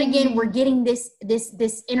 So yet again, we're getting this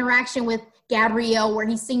interaction with Gabrielle where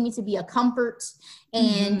he's seeming to be a comfort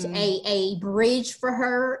and a bridge for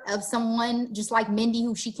her of someone just like Mindy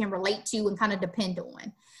who she can relate to and kind of depend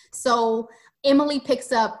on. So Emily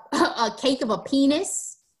picks up a cake of a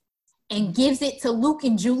penis and gives it to Luke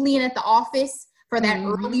and Julian at the office for that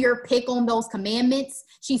earlier pick on those commandments.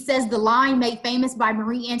 She says the line made famous by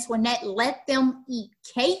Marie Antoinette, let them eat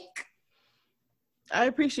cake. I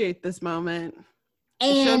appreciate this moment.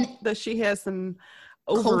 And that she has some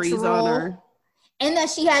ovaries on her. And that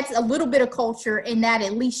she had a little bit of culture in that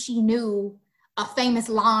at least she knew a famous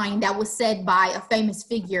line that was said by a famous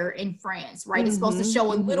figure in France, right? It's supposed to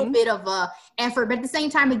show a little bit of effort, but at the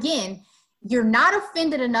same time, again, you're not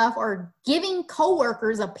offended enough or giving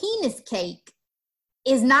coworkers a penis cake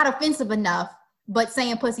is not offensive enough, but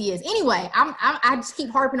saying pussy is. Anyway, I just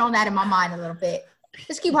keep harping on that in my mind a little bit.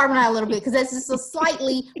 Just keep harping on that a little bit because that's just a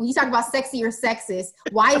slightly, when you talk about sexy or sexist,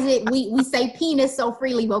 why is it we say penis so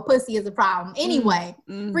freely, but pussy is a problem? Anyway,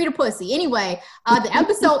 free to pussy. Anyway, the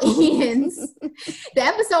episode ends. The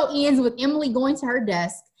episode ends with Emily going to her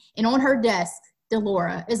desk, and on her desk,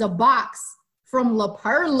 Delora, is a box from La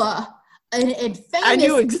Perla, and famous I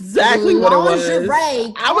knew exactly what it was.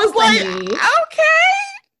 I was like, okay.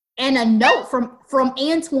 And a note from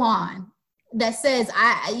Antoine that says,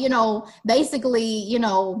 basically,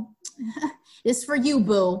 it's for you,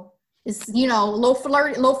 boo. It's, little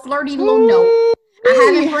flirty little note.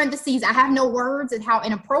 I have in parentheses, I have no words and how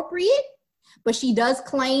inappropriate, but she does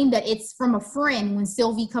claim that it's from a friend when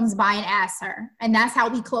Sylvie comes by and asks her. And that's how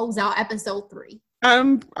we close out episode 3.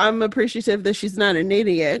 I'm appreciative that she's not an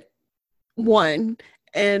idiot. One.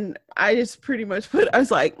 And I just pretty much I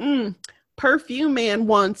was like, perfume man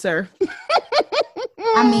wants her.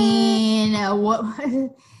 I mean, what?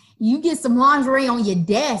 You get some lingerie on your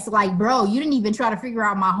desk, like, bro, you didn't even try to figure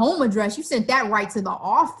out my home address. You sent that right to the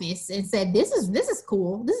office and said, this is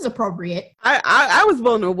cool. This is appropriate. I was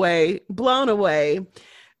blown away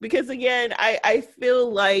because again, I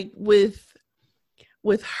feel like with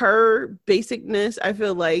her basicness, I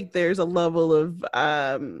feel like there's a level of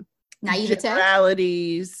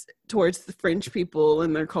generalities towards the French people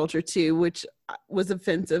and their culture too, which was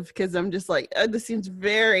offensive because I'm just like, this seems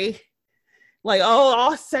very like,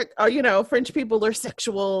 French people are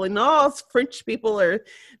sexual and all French people are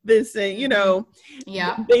this, and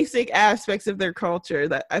basic aspects of their culture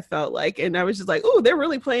that I felt like, and I was just like, oh, they're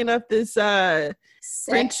really playing up this sex.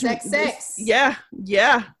 Yeah.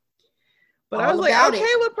 But all I was like,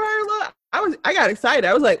 okay, La Perla. I got excited.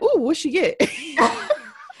 I was like, ooh, what'd she get?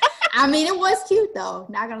 I mean, it was cute though.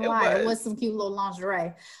 Not gonna lie, it was some cute little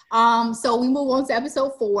lingerie. So we move on to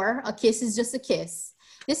episode 4. A kiss is just a kiss.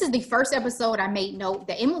 This is the first episode I made note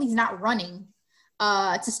that Emily's not running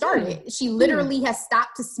to start it. She literally has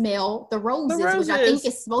stopped to smell the roses, which I think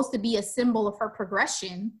is supposed to be a symbol of her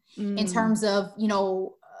progression in terms of,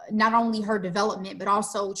 not only her development, but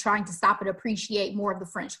also trying to stop and appreciate more of the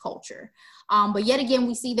French culture. But yet again,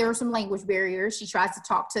 we see there are some language barriers. She tries to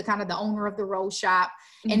talk to kind of the owner of the rose shop.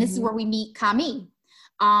 And this is where we meet Camille,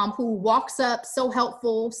 who walks up, so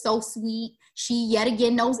helpful, so sweet. She yet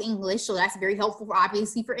again knows English, so that's very helpful,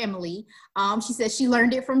 obviously, for Emily. She says she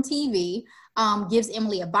learned it from TV, gives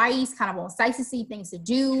Emily advice, kind of on sightseeing things to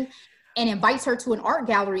do. and invites her to an art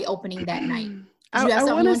gallery opening that night. I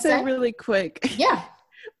want to say really quick. Yeah.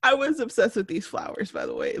 I was obsessed with these flowers, by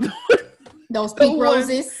the way. Those pink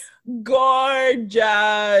roses. Gorgeous.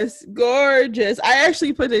 I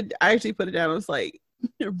actually put it down. I was like,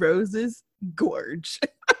 roses, gorge.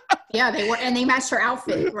 Yeah, they were, and they matched her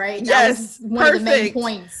outfit, right? Yes, that was one of the main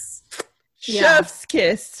points. Chef's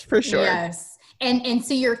kiss for sure. Yes, and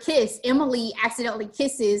to your kiss, Emily accidentally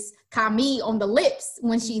kisses Camille on the lips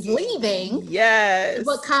when she's leaving. Yes,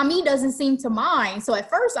 but Camille doesn't seem to mind. So at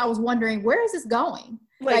first, I was wondering, where is this going?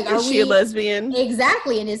 Like is she a lesbian?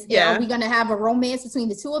 Exactly, and are we going to have a romance between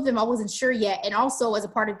the two of them? I wasn't sure yet. And also, as a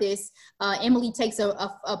part of this, Emily takes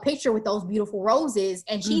a picture with those beautiful roses,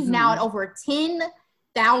 and she's now at over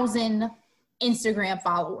 10,000 Instagram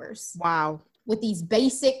followers. Wow. With these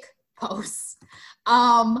basic posts.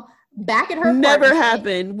 Back at her never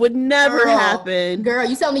happened. Would never happen. Girl,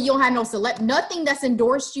 you tell me you don't have no nothing that's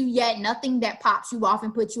endorsed you yet, nothing that pops you off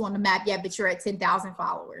and puts you on the map yet, but you're at 10,000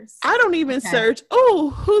 followers. I don't even search,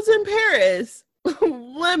 oh, who's in Paris?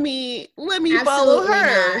 let me follow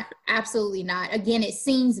her. Not. Absolutely not. Again, it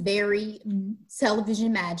seems very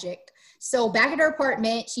television magic. So back at her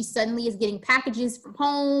apartment, she suddenly is getting packages from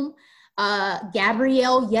home.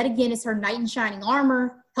 Gabrielle, yet again, is her knight in shining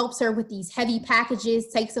armor, helps her with these heavy packages,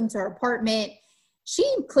 takes them to her apartment. She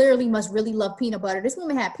clearly must really love peanut butter. This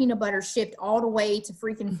woman had peanut butter shipped all the way to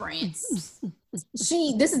freaking France.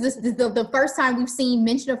 This is the first time we've seen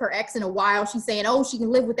mention of her ex in a while. She's saying, oh, she can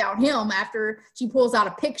live without him after she pulls out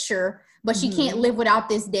a picture, but she can't live without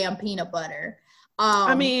this damn peanut butter.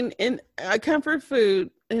 I mean, in comfort food,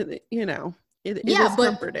 you know, it is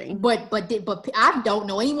comforting. But I don't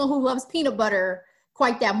know anyone who loves peanut butter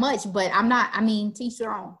quite that much, but I'm not, I mean, teach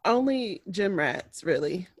their own. Only gym rats,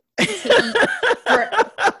 really.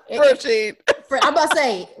 Protein. I'm about to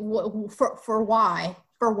say, for why?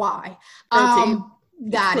 For why? Protein.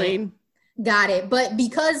 Got it. But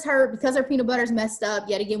because her peanut butter's messed up,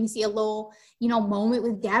 yet again, we see a little, moment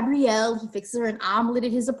with Gabrielle. He fixes her an omelet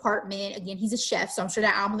at his apartment. Again, he's a chef, so I'm sure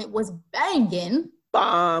that omelet was banging.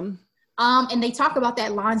 Bomb. And they talk about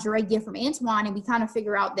that lingerie gift from Antoine, and we kind of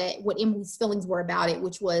figure out that what Emily's feelings were about it,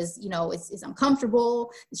 which was, it's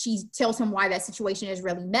uncomfortable. She tells him why that situation is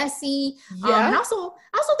really messy. Yeah. And also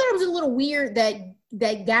thought it was a little weird that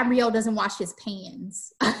Gabrielle doesn't wash his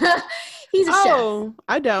pans. He's a chef. Oh,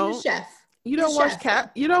 I don't. He's a chef. You don't watch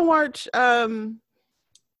you don't watch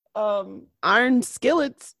iron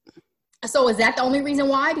skillets. So is that the only reason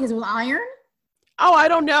why? Because it was iron? Oh, I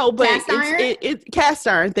don't know, but it's cast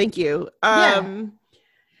iron. Thank you.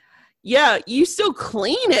 Yeah, you still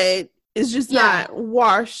clean it. It's just not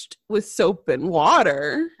washed with soap and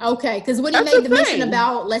water. Okay, because when he made the mention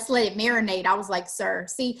about let's let it marinate, I was like, sir,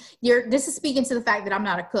 see, this is speaking to the fact that I'm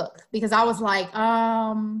not a cook, because I was like,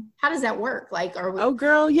 how does that work? Like, oh,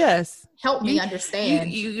 girl, yes. Help me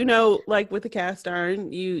understand. You like with the cast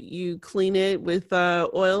iron, you clean it with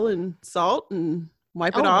oil and salt and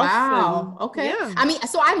wipe it off. Wow. Okay. Yeah. I mean,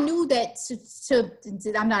 so I knew that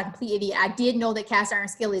I'm not a complete idiot. I did know that cast iron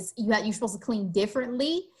skillets, you're supposed to clean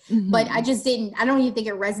differently, but I don't even think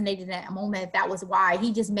it resonated in that moment. That was why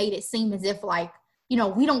he just made it seem as if like, we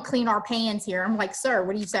don't clean our pans here. I'm like, sir,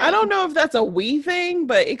 what are you saying? I don't know if that's a we thing,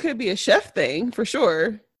 but it could be a chef thing for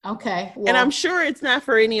sure. Okay. Well, and I'm sure it's not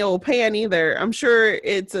for any old pan either. I'm sure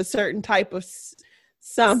it's a certain type of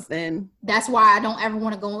something. That's why I don't ever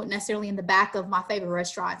want to go necessarily in the back of my favorite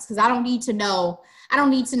restaurants, because I don't need to know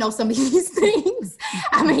some of these things.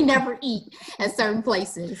 I may never eat at certain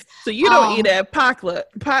places. So you don't eat at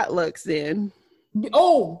potlucks then?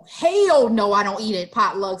 Oh, hell no, I don't eat at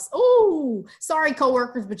potlucks. Oh, sorry,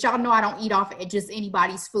 coworkers, but y'all know I don't eat off at just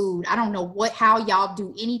anybody's food. I don't know how y'all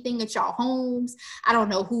do anything at y'all homes. I don't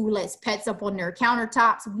know who lets pets up on their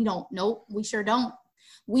countertops. Nope, we sure don't.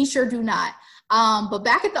 We sure do not. But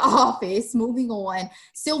back at the office, moving on,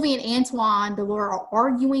 Sylvie and Antoine Delore are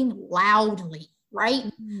arguing loudly, right?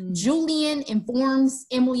 Julian informs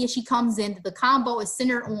Emily as she comes in that the combo is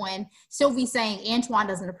centered on Sylvie saying Antoine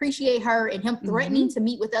doesn't appreciate her and him threatening to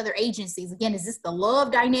meet with other agencies. Again, is this the love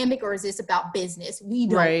dynamic or is this about business? We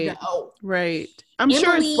don't know. Right. I'm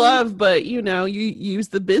sure it's love, but you use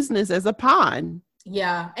the business as a pawn.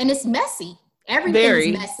 Yeah. And it's messy.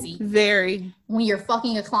 Everything's messy. Very. When you're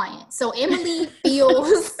fucking a client. So Emily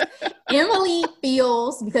feels,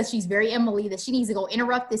 because she's very Emily, that she needs to go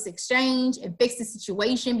interrupt this exchange and fix the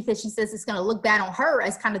situation, because she says it's going to look bad on her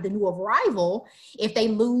as kind of the new arrival if they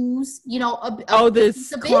lose,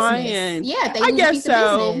 this client. Yeah, if they lose a piece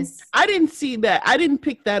of business. I didn't see that. I didn't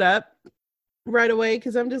pick that up right away,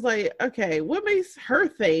 because I'm just like, okay, what makes her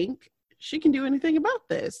think she can do anything about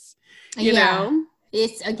this? You know?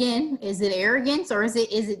 It's, again, is it arrogance or is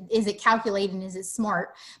it calculating? Is it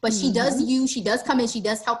smart? But she does come in, she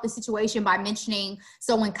does help the situation by mentioning.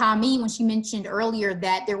 So when she mentioned earlier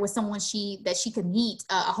that there was someone that she could meet,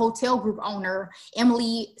 a hotel group owner,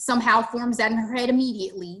 Emily somehow forms that in her head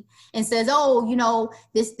immediately and says, oh,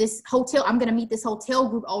 this hotel, I'm going to meet this hotel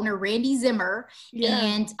group owner, Randy Zimmer. Yeah.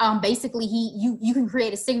 And basically you can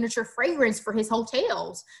create a signature fragrance for his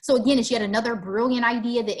hotels. So again, it's yet another brilliant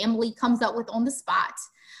idea that Emily comes up with on the spot.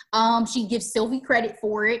 She gives Sylvie credit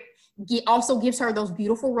for it. Also gives her those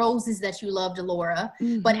beautiful roses that you love, Delora.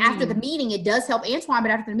 Mm-hmm. But after the meeting, it does help Antoine.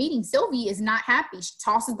 But after the meeting, Sylvie is not happy. She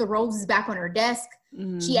tosses the roses back on her desk.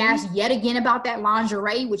 Mm-hmm. She asks yet again about that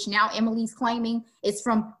lingerie, which now Emily's claiming is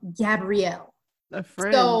from Gabrielle, a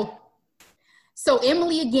friend. So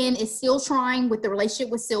Emily again is still trying with the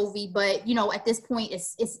relationship with Sylvie, but at this point,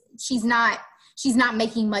 she's not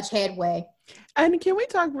making much headway. And can we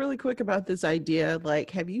talk really quick about this idea? Like,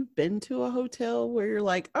 have you been to a hotel where you're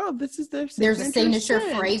like, oh, this is their signature There's a signature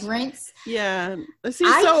fragrance? Yeah. It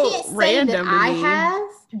seems so random. I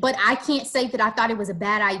have, but I can't say that I thought it was a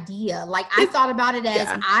bad idea. Like, I thought about it as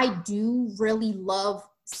I do really love,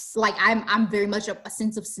 like, I'm very much a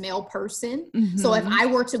sense of smell person. Mm-hmm. So if I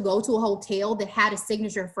were to go to a hotel that had a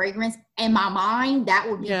signature fragrance, in my mind, that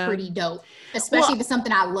would be pretty dope, especially if it's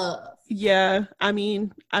something I love. Yeah, I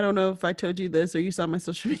mean, I don't know if I told you this or you saw my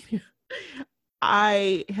social media.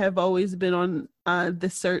 I have always been on the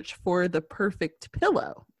search for the perfect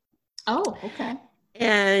pillow. Oh, okay.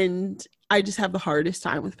 And I just have the hardest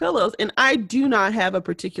time with pillows. And I do not have a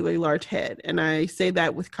particularly large head. And I say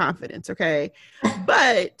that with confidence, okay?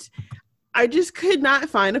 But I just could not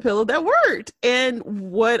find a pillow that worked. And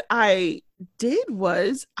what I did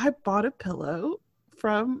was I bought a pillow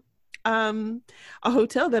from a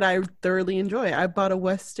hotel that I thoroughly enjoy. I bought a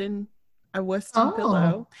Weston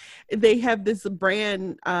pillow. They have this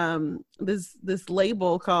brand, this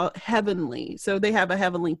label called Heavenly. So they have a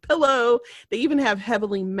Heavenly pillow. They even have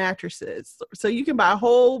Heavenly mattresses. So you can buy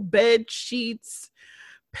whole bed sheets,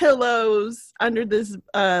 pillows under this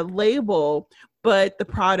label, but the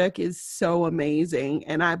product is so amazing.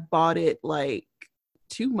 And I bought it like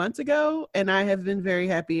 2 months ago, and I have been very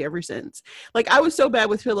happy ever since. Like, I was so bad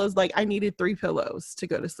with pillows, like I needed 3 pillows to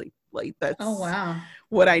go to sleep. Like, that's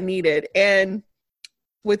what I needed. And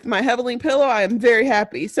with my Heavenly pillow, I am very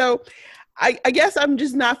happy. So I guess I'm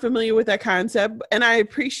just not familiar with that concept, and I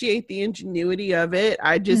appreciate the ingenuity of it.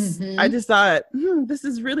 I just thought, this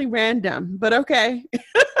is really random, but okay.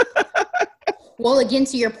 Well, again,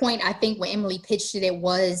 to your point, I think when Emily pitched it, it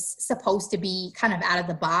was supposed to be kind of out of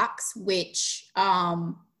the box, which,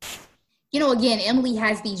 again, Emily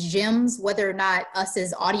has these gems, whether or not us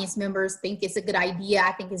as audience members think it's a good idea.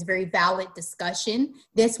 I think it's very valid discussion.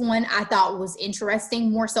 This one I thought was interesting,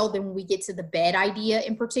 more so than when we get to the bed idea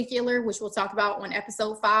in particular, which we'll talk about on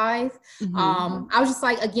episode 5. Mm-hmm. I was just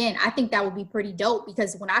like, again, I think that would be pretty dope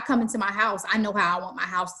because when I come into my house, I know how I want my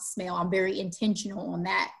house to smell. I'm very intentional on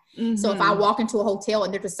that. Mm-hmm. So if I walk into a hotel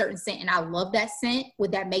and there's a certain scent and I love that scent,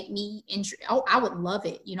 would that make me I would love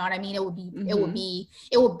it. You know what I mean? It would be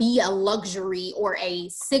it would be a luxury or a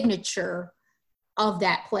signature of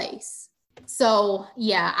that place. So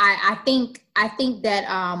yeah, I think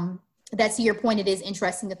that that to your point, it is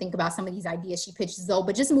interesting to think about some of these ideas she pitches though.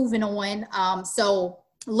 But just moving on, so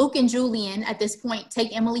Luke and Julian at this point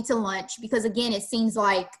take Emily to lunch because again, it seems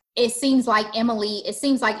like Emily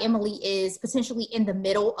is potentially in the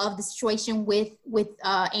middle of the situation with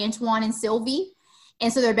Antoine and Sylvie.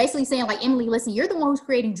 And so they're basically saying like, Emily, listen, you're the one who's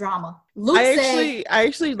creating drama. I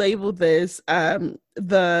actually labeled this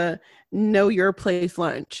the know your place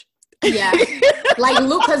lunch. Yeah. Like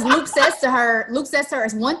Luke says to her,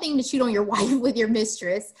 it's one thing to cheat on your wife with your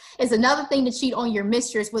mistress. It's another thing to cheat on your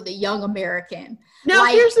mistress with a young American. Now,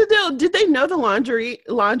 here's the deal. Did they know the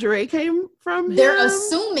lingerie came from him? They're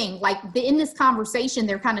assuming, like, in this conversation,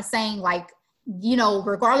 they're kind of saying, like,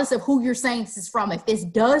 regardless of who you're saying this is from, if this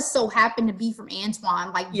does so happen to be from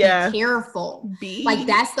Antoine, like, be careful. Like,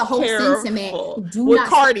 that's the whole sentiment. What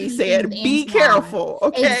Cardi said, be careful.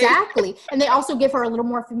 Okay. Exactly. And they also give her a little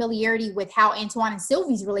more familiarity with how Antoine and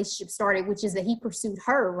Sylvie's relationship started, which is that he pursued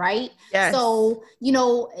her, right? Yes. So,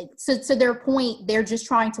 to their point, they're just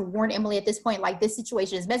trying to warn Emily at this point, like, this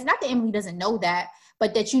situation is messy. Not that Emily doesn't know that,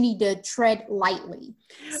 but that you need to tread lightly.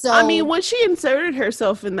 So I mean, when she inserted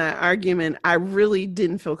herself in that argument, I really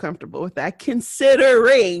didn't feel comfortable with that,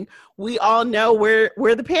 considering we all know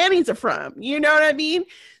where the panties are from. You know what I mean?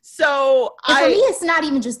 So for me, it's not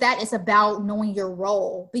even just that. It's about knowing your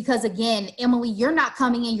role. Because again, Emily, you're not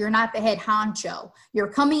coming in. You're not the head honcho. You're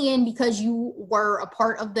coming in because you were a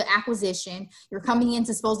part of the acquisition. You're coming in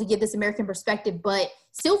to supposed to give this American perspective, but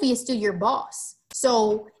Sylvia is still your boss.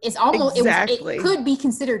 So it's almost, exactly. It could be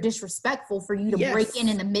considered disrespectful for you to break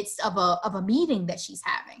in the midst of a meeting that she's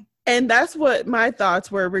having. And that's what my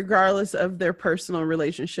thoughts were, regardless of their personal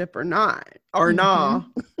relationship or not, or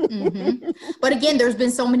But again, there's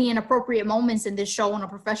been so many inappropriate moments in this show on a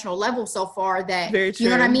professional level so far that, very true. You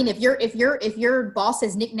know what I mean? If your boss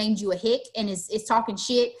has nicknamed you a hick and is talking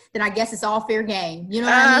shit, then I guess it's all fair game. You know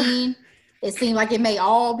what I mean? It seemed like it may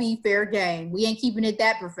all be fair game. We ain't keeping it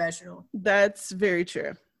that professional. That's very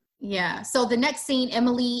true. Yeah. So the next scene,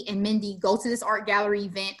 Emily and Mindy go to this art gallery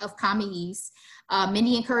event of comedies.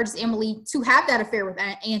 Mindy encourages Emily to have that affair with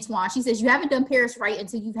Antoine. She says, you haven't done Paris right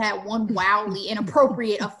until you've had one wildly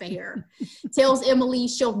inappropriate affair. Tells Emily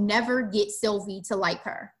she'll never get Sylvie to like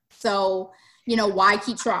her. So, why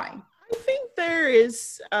keep trying? I think there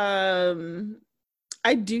is...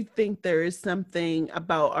 I do think there is something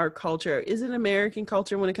about our culture. Is it American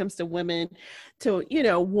culture when it comes to women to,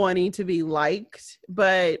 wanting to be liked?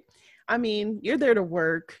 But I mean, you're there to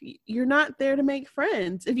work. You're not there to make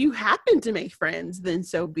friends. If you happen to make friends, then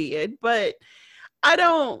so be it. But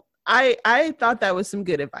I thought that was some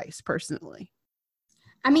good advice personally.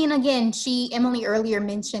 I mean, again, Emily earlier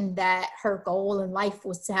mentioned that her goal in life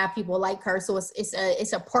was to have people like her. So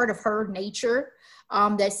it's a part of her nature.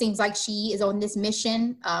 That seems like she is on this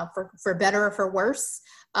mission for better or for worse,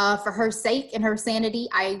 for her sake and her sanity.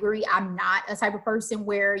 I agree. I'm not a type of person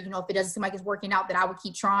where, if it doesn't seem like it's working out, that I would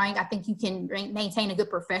keep trying. I think you can maintain a good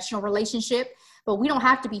professional relationship, but we don't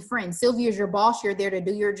have to be friends. Sylvia is your boss. You're there to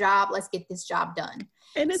do your job. Let's get this job done.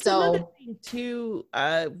 And it's another thing too,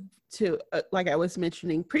 like I was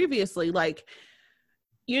mentioning previously, like,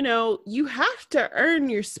 you have to earn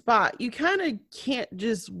your spot. You kind of can't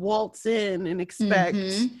just waltz in and expect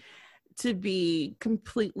to be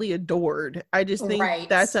completely adored. I just think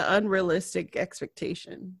that's an unrealistic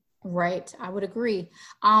expectation. Right. I would agree.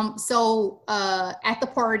 So at the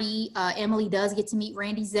party, Emily does get to meet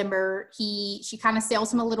Randy Zimmer. She kind of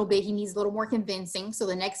sells him a little bit. He needs a little more convincing. So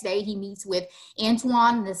the next day he meets with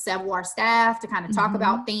Antoine and the Savoir staff to kind of talk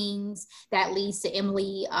about things. That leads to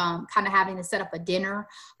Emily kind of having to set up a dinner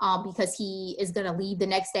because he is going to leave the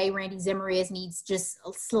next day. Randy Zimmer needs just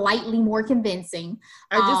slightly more convincing.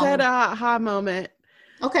 I just had a aha moment.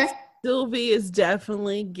 Okay. Sylvie is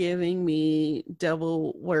definitely giving me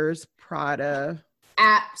Devil Wears Prada.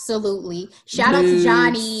 Absolutely. Shout out to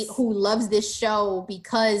Johnny, who loves this show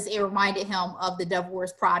because it reminded him of the Devil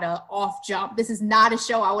Wears Prada off jump. This is not a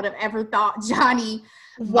show I would have ever thought Johnny,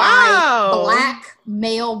 my black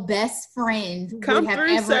male best friend, would have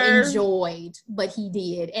ever enjoyed, but he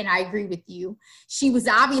did. And I agree with you. She was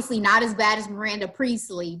obviously not as bad as Miranda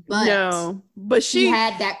Priestley, but she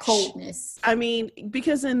had that coldness. I mean,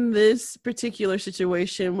 because in this particular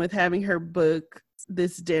situation with having her book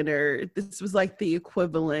this dinner, this was like the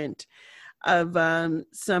equivalent of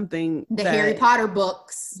something Harry Potter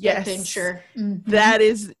books. Yes, adventure. That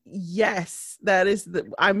is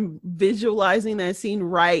I'm visualizing that scene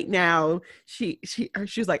right now. She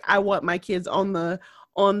was like, I want my kids on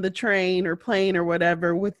the train or plane or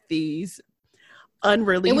whatever with these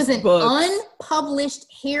unreleased books. It was an unpublished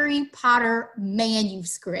Harry Potter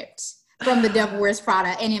manuscript from the Devil Wears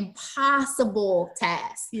Prada. An impossible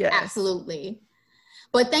task. Yes. Absolutely.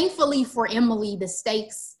 But thankfully for Emily, the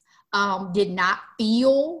stakes did not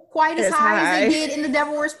feel quite as high as they did in the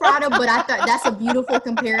Devil Wears Prada, but I thought that's a beautiful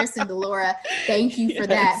comparison, Delora. Thank you for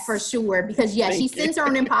that, for sure. Because she sends her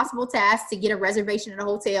an impossible task to get a reservation at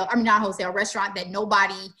a restaurant that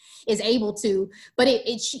nobody is able to. But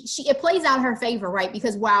it plays out in her favor, right?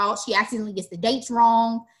 Because while she accidentally gets the dates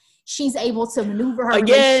wrong, she's able to maneuver her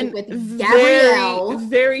relationship with Gabrielle. Very,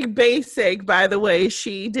 very basic, by the way.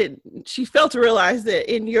 She failed to realize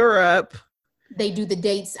that in Europe, they do the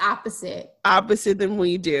dates opposite than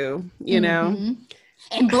we do, know.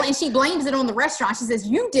 And she blames it on the restaurant. She says,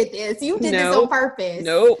 you did this on purpose.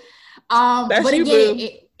 Nope. But again,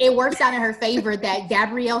 it works out in her favor that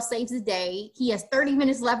Gabrielle saves the day. He has 30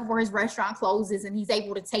 minutes left before his restaurant closes, and he's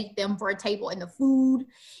able to take them for a table, and the food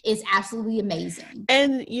is absolutely amazing.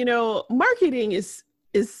 And marketing is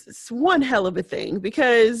one hell of a thing,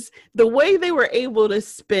 because the way they were able to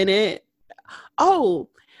spin it,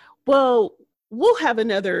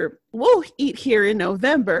 we'll eat here in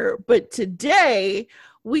November, but today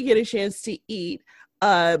we get a chance to eat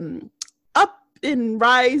up and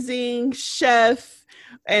rising chef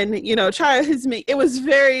and, you know, try his meat. It was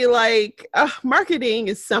very like, marketing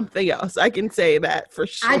is something else. I can say that for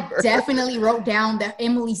sure. I definitely wrote down that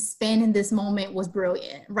Emily's spin in this moment was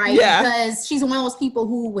brilliant, right? Yeah. Because she's one of those people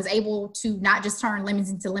who was able to not just turn lemons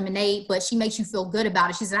into lemonade, but she makes you feel good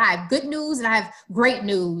about it. She said, I have good news and I have great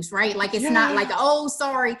news, right? Like, it's not like, oh,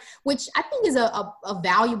 sorry, which I think is a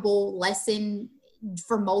valuable lesson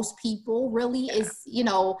for most people, really, is, you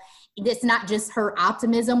know, it's not just her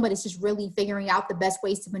optimism, but it's just really figuring out the best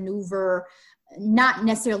ways to maneuver not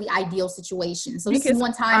necessarily ideal situations. So this is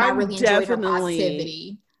one time I really enjoyed her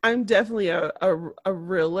positivity. I'm definitely a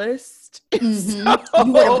realist. Mm-hmm. So,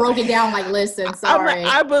 you would have broken down like, listen, sorry.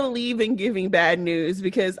 I believe in giving bad news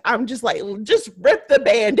because I'm just like, just rip the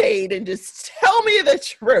Band-Aid and just tell me the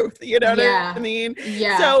truth. You know what I mean?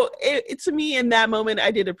 Yeah. So it to me in that moment,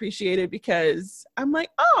 I did appreciate it because I'm like,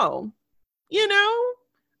 oh, you know,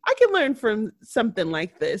 I can learn from something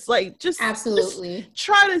like this. Like, just absolutely just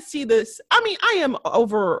try to see this. I mean, I am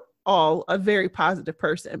overall a very positive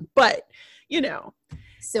person, but you know,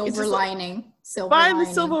 silver lining. Find the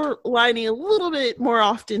silver lining a little bit more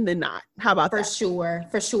often than not. How about that?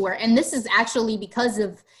 For sure. And this is actually because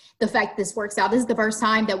of the fact this works out. This is the first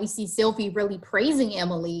time that we see Sylvie really praising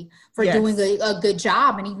Emily for doing a good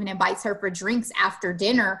job, and even invites her for drinks after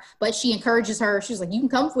dinner. But she encourages her. She's like, you can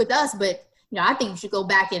come with us, but you know, I think you should go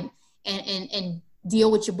back and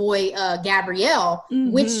deal with your boy, Gabrielle,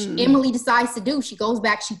 which Emily decides to do. She goes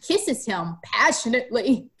back, she kisses him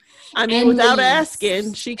passionately. I mean, without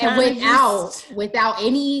asking, she kind of without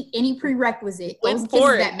any prerequisite, goes and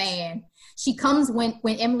kisses that man. She comes when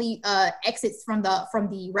Emily exits from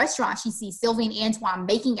the restaurant. She sees Sylvie and Antoine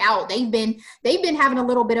making out. They've been having a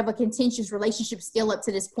little bit of a contentious relationship still up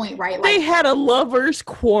to this point, right? Like, they had a lovers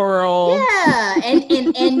quarrel. Yeah,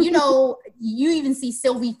 and you know, you even see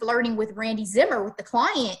Sylvie flirting with Randy Zimmer, with the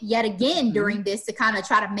client, yet again during this, to kind of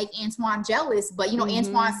try to make Antoine jealous. But you know,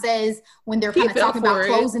 Antoine says when they're kind of talking about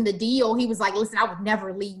closing the deal, he was like, "Listen, I would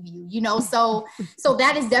never leave you." You know, so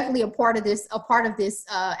that is definitely a part of this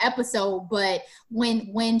episode. But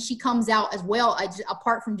when she comes out as well,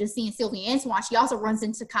 apart from just seeing Sylvie and Antoine, she also runs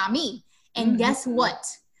into Camille. And guess what?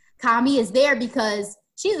 Camille is there because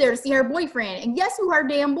she's there to see her boyfriend. And guess who her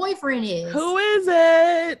damn boyfriend is? Who is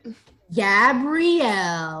it?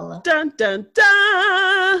 Gabrielle. Dun, dun,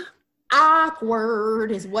 dun.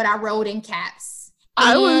 Awkward is what I wrote in caps.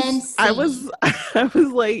 I was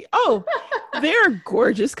like, oh, they're a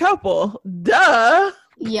gorgeous couple. Duh.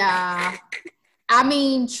 Yeah. I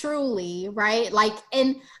mean, truly, right? Like,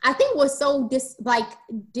 and I think what's so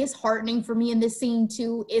disheartening for me in this scene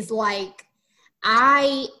too is like,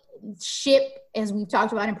 I ship, as we've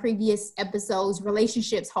talked about in previous episodes,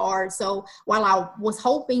 relationships hard. So while I was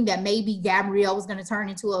hoping that maybe Gabrielle was going to turn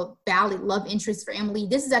into a valid love interest for Emily,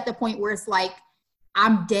 this is at the point where it's like,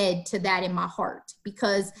 I'm dead to that in my heart,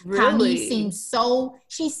 because Camille seems so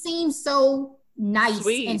nice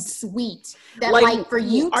and sweet that like for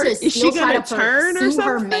you to still try to pursue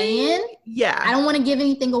her man. Yeah, I don't want to give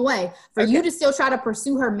anything away. For you to still try to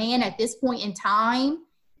pursue her man at this point in time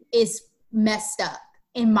is messed up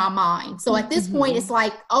in my mind. So at this point, it's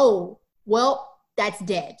like, oh, well, that's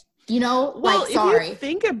dead. You know, well, like, sorry. If you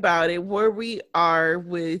think about it, where we are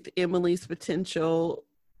with Emily's potential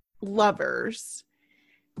lovers,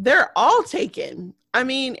 they're all taken. I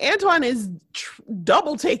mean, Antoine is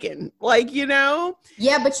double taken, like, you know?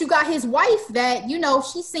 Yeah, but you got his wife that, you know,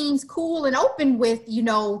 she seems cool and open with, you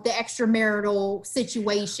know, the extramarital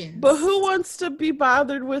situations. But who wants to be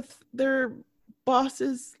bothered with their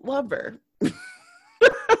boss's lover?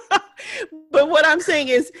 But what I'm saying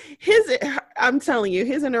is I'm telling you,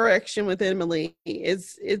 his interaction with Emily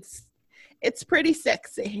it's pretty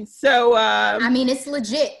sexy. So, I mean, it's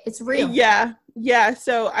legit. It's real. Yeah.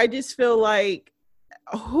 So I just feel like,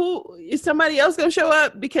 who is somebody else gonna show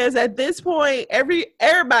up? Because at this point,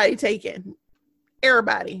 everybody taken.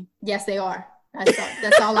 Everybody. Yes, they are.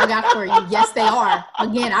 That's all I got for you. Yes, they are.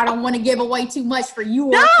 Again, I don't want to give away too much for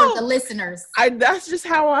you or for the listeners. That's just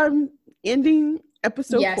how I'm ending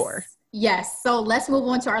episode 4. Yes. So let's move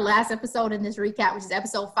on to our last episode in this recap, which is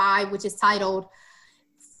episode 5, which is titled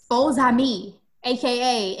Faux Amis,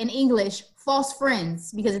 aka in English, false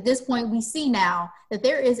friends, because at this point we see now that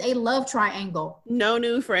there is a love triangle. No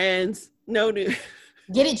new friends. No new.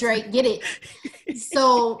 Get it, Drake. Get it.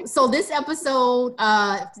 So this episode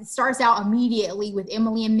starts out immediately with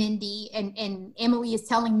Emily and Mindy, and Emily is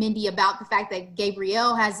telling Mindy about the fact that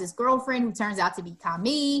Gabrielle has this girlfriend who turns out to be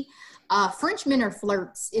Camille. Frenchmen are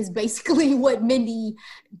flirts is basically what Mindy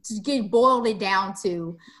boiled it down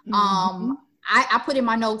to. I put in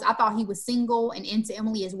my notes, I thought he was single and into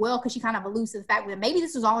Emily as well, because she kind of alludes to the fact that maybe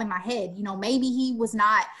this was all in my head. You know, maybe he was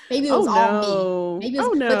not, maybe it was all me. Maybe it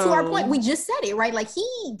was, but to our point, we just said it, right? Like,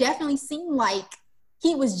 he definitely seemed like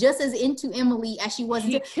he was just as into Emily as she was.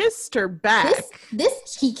 He kissed her back.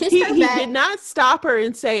 He kissed her back. He did not stop her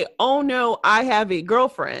and say, "Oh no, I have a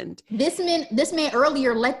girlfriend." This man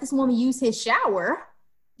earlier let this woman use his shower.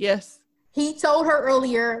 Yes. He told her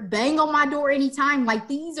earlier, bang on my door anytime. Like,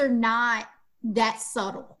 these are not that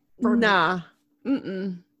subtle for me.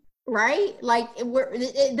 Right? Like,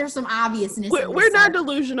 there's some obviousness. We're not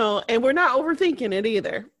delusional, and we're not overthinking it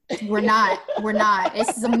either. We're not.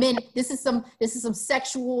 This is some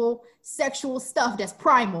sexual stuff that's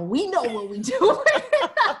primal. We know what we do.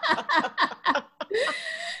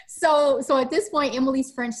 So at this point,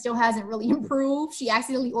 Emily's French still hasn't really improved. She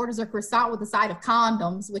accidentally orders a croissant with a side of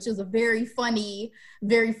condoms, which is a very funny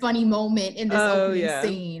moment in this opening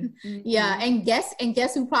scene. Mm-hmm. Yeah, and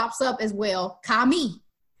guess who pops up as well? Camille.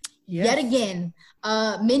 Yes. Yet again.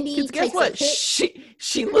 Mindy takes what?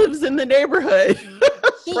 She lives in the neighborhood.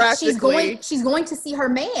 She's going to see her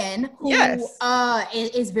man, who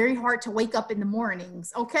is very hard to wake up in the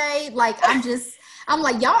mornings. Okay, like I'm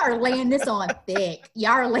like, y'all are laying this on thick.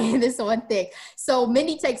 So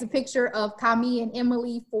Mindy takes a picture of Camille and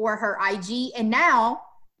Emily for her IG, and now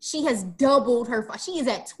she has doubled her. She is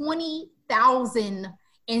at 20,000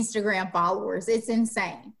 Instagram followers. It's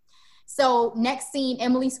insane. So next scene,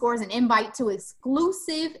 Emily scores an invite to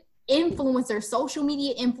exclusive social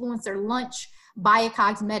media influencer lunch by a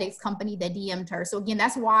cosmetics company that DM'd her. So again,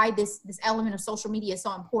 that's why this element of social media is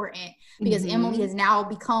so important, because Emily has now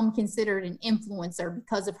become considered an influencer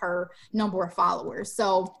because of her number of followers.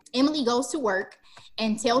 So Emily goes to work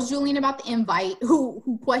and tells Julian about the invite,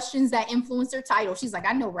 who questions that influencer title. She's like,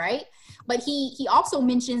 I know, right? But he also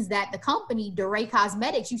mentions that the company, Duray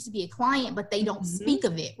Cosmetics, used to be a client, but they don't speak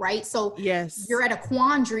of it, right? So you're at a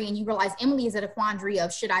quandary, and you realize Emily is at a quandary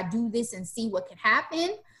of, should I do this and see what can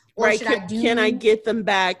happen? Or right. Can I get them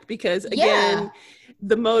back? Because again,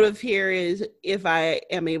 the motive here is, if I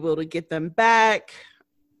am able to get them back,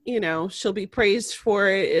 she'll be praised for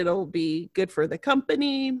it. It'll be good for the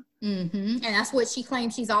company. And that's what she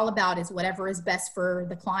claims she's all about, is whatever is best for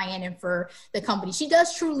the client and for the company. She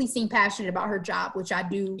does truly seem passionate about her job, which I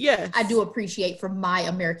do appreciate from my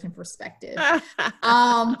American perspective.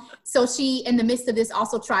 So she, in the midst of this,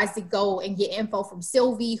 also tries to go and get info from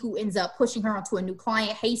Sylvie, who ends up pushing her onto a new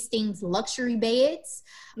client, Hastings Luxury Beds.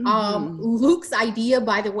 Luke's idea,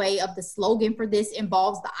 by the way, of the slogan for this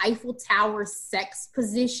involves the Eiffel Tower sex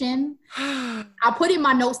position. I put in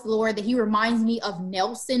my notes, Laura, that he reminds me of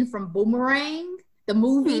Nelson from Boomerang, the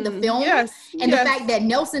movie, the film. The fact that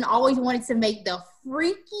Nelson always wanted to make the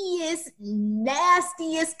freakiest,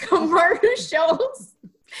 nastiest commercials.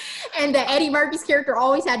 And that Eddie Murphy's character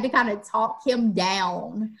always had to kind of talk him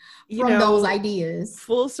down from those ideas.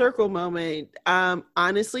 Full circle moment.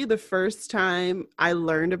 Honestly, the first time I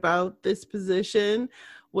learned about this position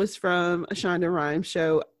was from a Shonda Rhimes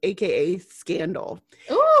show, aka Scandal.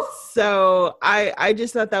 Ooh. So I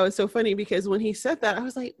just thought that was so funny, because when he said that, I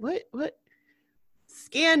was like, what?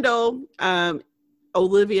 Scandal.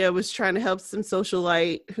 Olivia was trying to help some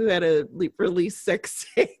socialite who had a release sex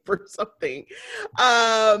tape or something.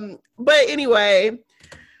 But anyway,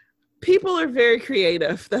 people are very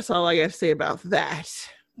creative. That's all I got to say about that.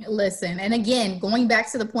 Listen, and again, going back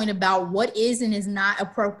to the point about what is and is not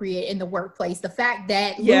appropriate in the workplace, the fact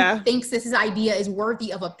that Luke thinks this idea is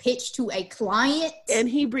worthy of a pitch to a client. And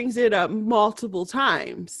he brings it up multiple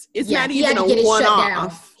times. It's not even a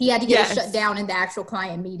one-off. He had to get it shut down in the actual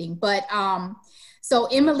client meeting. But so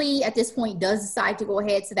Emily at this point does decide to go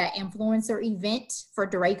ahead to that influencer event for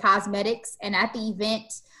Duray Cosmetics. And at the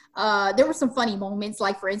event, there were some funny moments.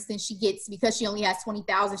 Like, for instance, because she only has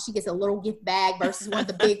 20,000, she gets a little gift bag versus one of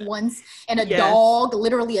the big ones. And a dog,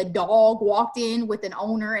 literally a dog, walked in with an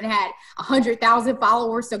owner and had 100,000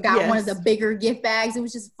 followers. So got one of the bigger gift bags. It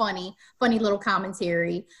was just funny little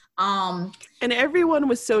commentary. And everyone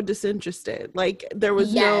was so disinterested. Like, there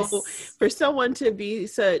was for someone to be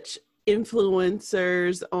such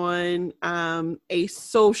influencers on a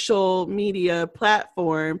social media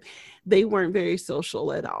platform, they weren't very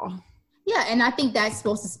social at all. Yeah, and I think that's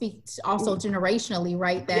supposed to speak also generationally,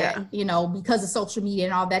 right? That, you know, because of social media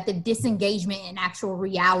and all that, the disengagement in actual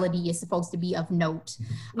reality is supposed to be of note.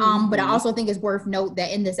 But I also think it's worth note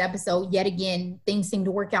that in this episode, yet again, things seem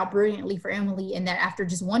to work out brilliantly for Emily, and that after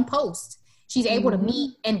just one post, she's able to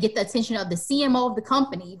meet and get the attention of the CMO of the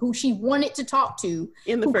company, who she wanted to talk to,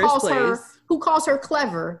 in the first place. Who calls her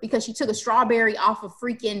clever because she took a strawberry off a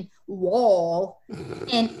freaking wall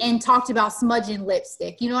and talked about smudging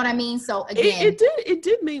lipstick. You know what I mean? So again, it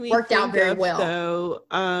did make me worked out very well.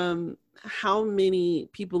 Though, how many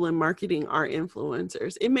people in marketing are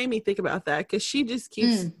influencers? It made me think about that, because she just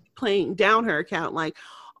keeps playing down her account like,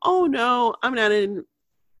 oh no, I'm not an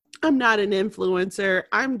influencer.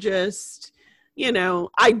 I'm just, you know,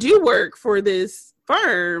 I do work for this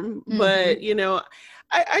firm, but you know,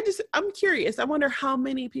 I'm curious. I wonder how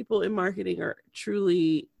many people in marketing are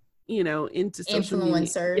truly, you know, into social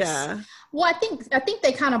influencers. Media. Yeah. Well, I think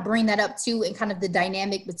they kind of bring that up too, and kind of the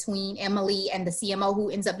dynamic between Emily and the CMO, who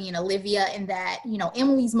ends up being Olivia, and that, you know,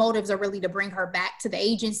 Emily's motives are really to bring her back to the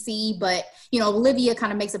agency. But, you know, Olivia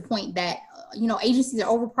kind of makes a point that, you know, agencies are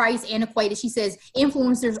overpriced, antiquated. She says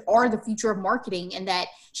influencers are the future of marketing, and that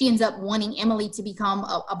she ends up wanting Emily to become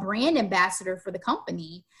a brand ambassador for the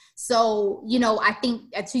company. So, you know, I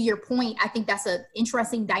think to your point, I think that's an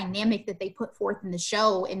interesting dynamic that they put forth in the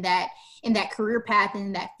show, in that career path and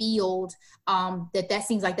in that field, that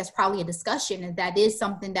seems like that's probably a discussion, and that is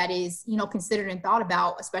something that is, you know, considered and thought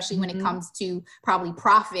about, especially when it comes to probably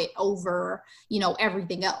profit over, you know,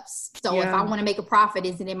 everything else. So if I want to make a profit,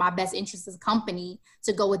 is it in my best interest as a company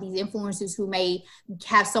to go with these influencers who may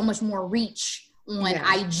have so much more reach on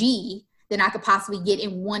IG than I could possibly get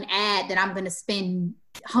in one ad that I'm going to spend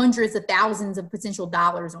hundreds of thousands of potential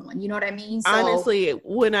dollars on? You know what I mean? So, honestly,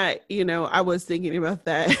 when I was thinking about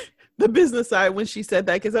that, the business side, when she said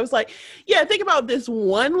that, because I was like, yeah, think about this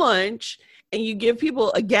one lunch and you give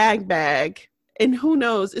people a gag bag, and who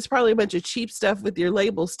knows, it's probably a bunch of cheap stuff with your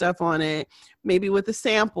label stuff on it, maybe with a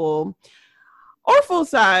sample or full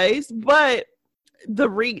size, but the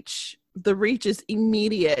reach is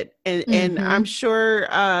immediate, and I'm sure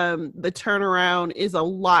the turnaround is a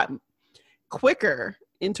lot quicker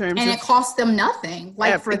in terms and of, it costs them nothing.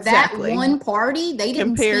 Like for that one party, they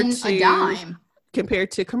didn't spend a dime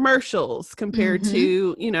compared to commercials, compared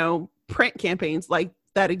to, you know, print campaigns like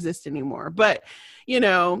that exist anymore. But, you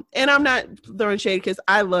know, and I'm not throwing shade, because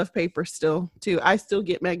I love paper still too. I still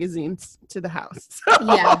get magazines to the house.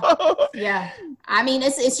 So. Yeah. I mean,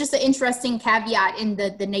 it's just an interesting caveat in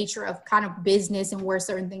the nature of kind of business and where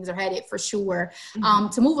certain things are headed, for sure.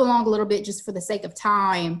 To move along a little bit, just for the sake of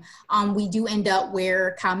time, we do end up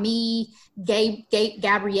where Camille,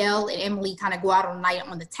 Gabrielle, and Emily kind of go out on a night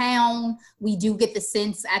on the town. We do get the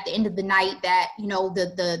sense at the end of the night that, you know,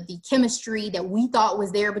 the chemistry that we thought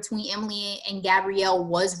was there between Emily and Gabrielle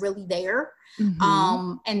was really there.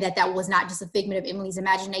 And that was not just a figment of Emily's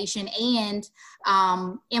imagination. And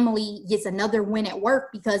Emily gets another win at work,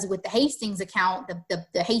 because with the Hastings account,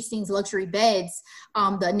 the Hastings luxury beds,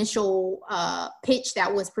 the initial pitch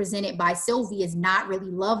that was presented by Sylvie is not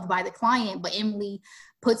really loved by the client, but Emily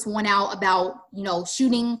puts one out about, you know,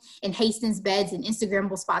 shooting in Hastings beds in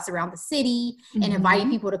Instagrammable spots around the city and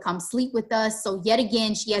inviting people to come sleep with us. So yet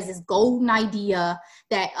again, she has this golden idea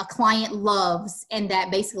that a client loves, and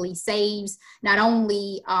that basically saves not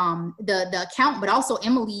only the account, but also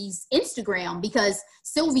Emily's Instagram, because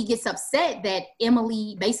Sylvie gets upset that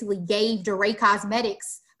Emily basically gave DeRay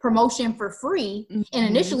Cosmetics promotion for free, and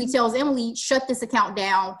initially tells Emily, shut this account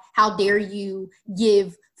down. How dare you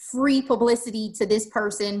give free publicity to this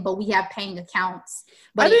person, but we have paying accounts.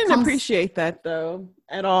 But I didn't appreciate that though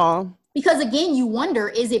at all. Because again, you wonder,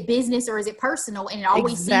 is it business or is it personal? And it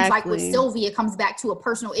always seems like with Sylvia, it comes back to a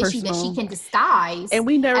personal issue that she can disguise. And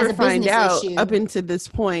we never find out up until this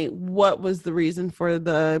point what was the reason for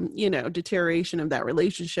the, you know, deterioration of that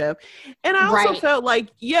relationship. And I also felt like,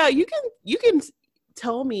 yeah, you can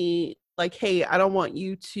tell me like, hey, I don't want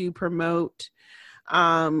you to promote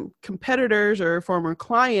competitors or former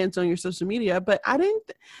clients on your social media, but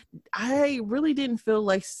I really didn't feel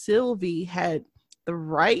like Sylvie had the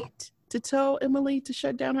right to tell Emily to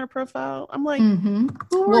shut down her profile. I'm like,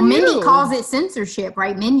 well, Mindy calls it censorship,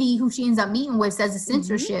 right? Mindy, who she ends up meeting with, says it's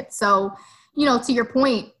censorship. So, you know, to your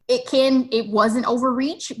point, it wasn't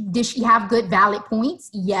overreach. Did she have good valid points?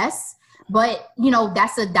 Yes. But, you know,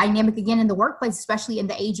 that's a dynamic again in the workplace, especially in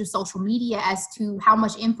the age of social media, as to how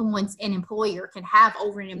much influence an employer can have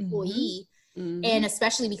over an employee. And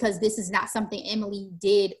especially because this is not something Emily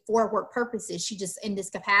did for work purposes. She just in this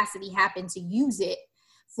capacity happened to use it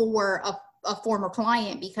for a former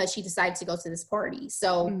client because she decided to go to this party.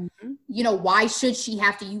 So, why should she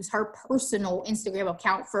have to use her personal Instagram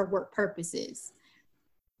account for work purposes?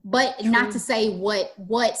 But True. Not to say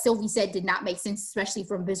what Sylvie said did not make sense, especially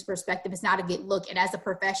from this perspective. It's not a good look. And as a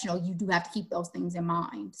professional, you do have to keep those things in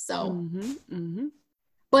mind. So,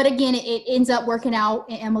 but again, it ends up working out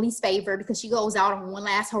in Emily's favor because she goes out on one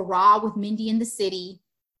last hurrah with Mindy in the city.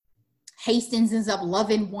 Hastings ends up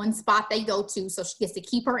loving one spot they go to. So she gets to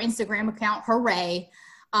keep her Instagram account. Hooray.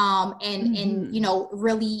 And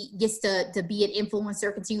really gets to be an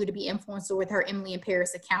influencer, continue to be influencer with her Emily in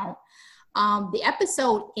Paris account. The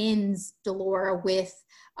episode ends, Delora, with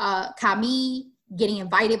Camille getting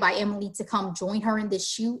invited by Emily to come join her in this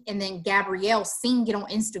shoot, and then Gabrielle seeing it on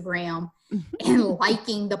Instagram and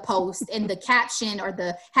liking the post, and the caption or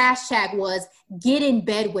the hashtag was "Get in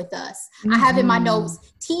bed with us." I have in my notes,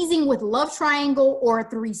 teasing with love triangle or a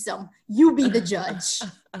threesome. You be the judge.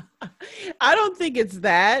 I don't think it's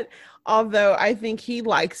that, although I think he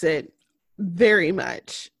likes it very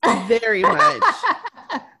much. Very much.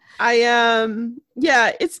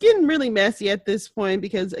 It's getting really messy at this point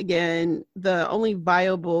because, again, the only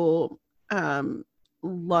viable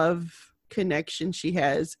love connection she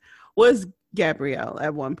has was Gabrielle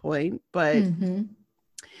at one point, but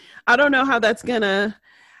I don't know how that's gonna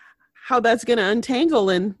untangle.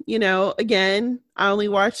 And again, I only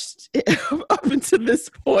watched it up until this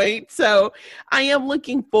point, so I am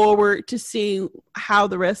looking forward to seeing how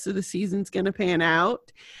the rest of the season's gonna pan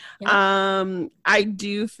out. I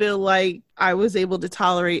do feel like I was able to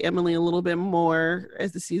tolerate Emily a little bit more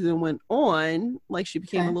as the season went on. Like she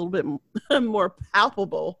became a little bit more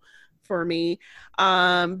palpable for me,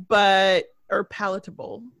 or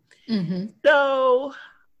palatable. So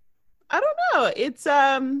I don't know.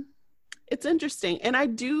 It's interesting, and I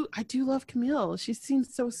do love Camille. She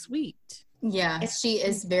seems so sweet. Yeah, she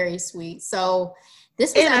is very sweet. So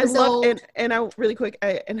this was episode. I really quick.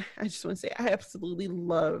 I just want to say I absolutely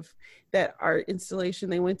love that art installation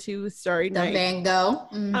they went to with Starry Night. Van Gogh.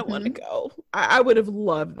 I want to go. I would have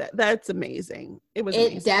loved that. That's amazing. It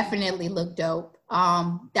amazing. Definitely looked dope.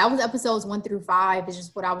 That was episodes 1 through 5. Is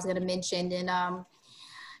just what I was going to mention, and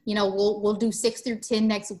we'll do 6 through 10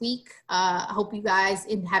 next week. I hope you guys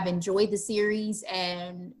have enjoyed the series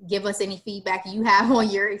and give us any feedback you have on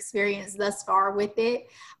your experience thus far with it.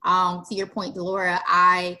 To your point, Delora,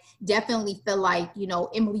 I definitely feel like,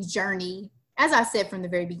 Emily's journey, as I said from the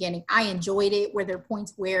very beginning, I enjoyed it. Where there are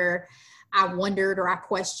points where I wondered or I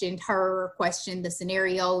questioned the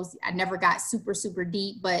scenarios. I never got super, super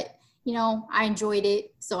deep, but, I enjoyed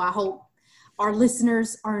it. So I hope our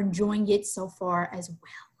listeners are enjoying it so far as well.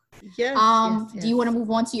 Yes. Do you want to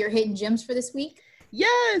move on to your hidden gems for this week?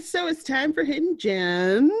 Yes. So it's time for hidden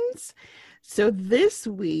gems. So this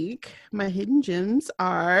week, my hidden gems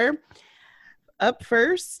are up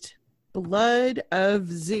first, Blood of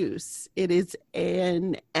Zeus. It is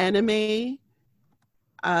an anime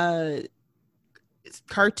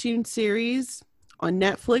cartoon series on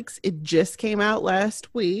Netflix. It just came out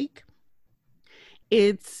last week.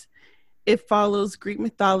 It follows Greek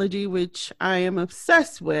mythology, which I am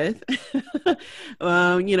obsessed with.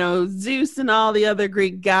 Zeus and all the other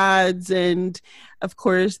Greek gods. And of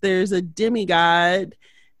course, there's a demigod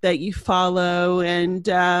that you follow. And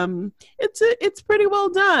it's pretty well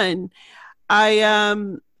done.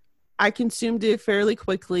 I consumed it fairly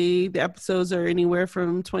quickly. The episodes are anywhere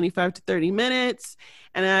from 25 to 30 minutes.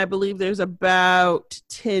 And I believe there's about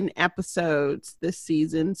 10 episodes this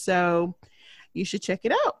season. So you should check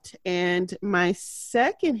it out. And my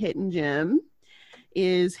second hidden gem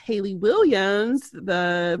is Hayley Williams,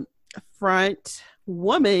 the front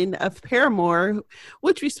woman of Paramore,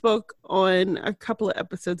 which we spoke on a couple of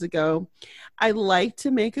episodes ago. I like to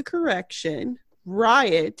make a correction.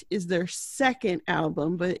 Riot is their second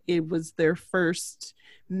album, but it was their first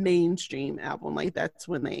mainstream album. Like that's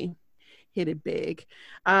when they hit it big.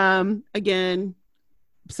 Again,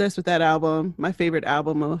 obsessed with that album, my favorite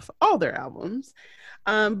album of all their albums.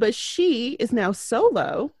 But she is now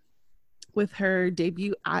solo with her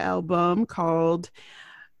debut album called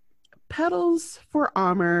Petals for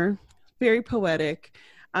Armor. Very poetic.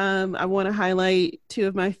 I want to highlight 2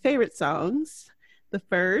 of my favorite songs. The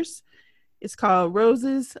first is called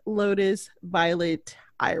Roses, Lotus, Violet,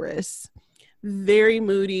 Iris. Very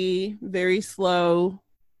moody, very slow,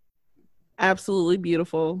 absolutely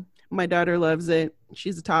beautiful. My daughter loves it.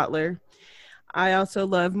 She's a toddler. I also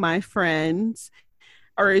love My Friends,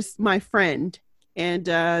 or is My Friend. And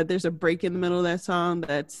there's a break in the middle of that song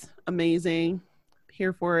that's amazing.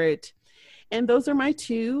 Here for it. And those are my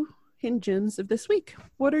 2 hidden gems of this week.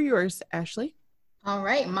 What are yours, Ashley? All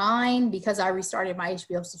right, mine, because I restarted my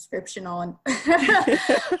HBO subscription on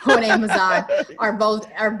on Amazon, are both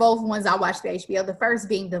ones I watched the HBO. The first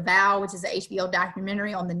being The Vow, which is an HBO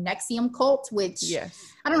documentary on the Nexium cult, which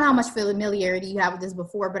I don't know how much familiarity you have with this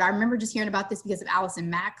before, but I remember just hearing about this because of Allison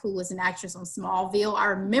Mack, who was an actress on Smallville. I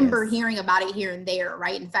remember hearing about it here and there,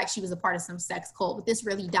 right? In fact, she was a part of some sex cult, but this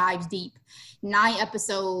really dives deep. 9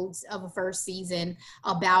 episodes of a first season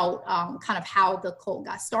about kind of how the cult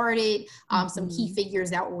got started, some key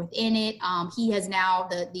figures that were within it. He has now,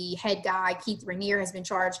 the head guy, Keith Raniere, has been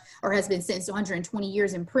charged or has been sentenced to 120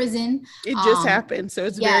 years in prison. It just happened, so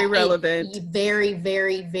it's very relevant. Very,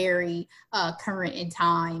 very, very current in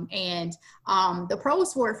time. And the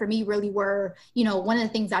pros for it for me really were, one of the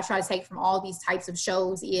things I try to take from all these types of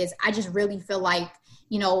shows is I just really feel like,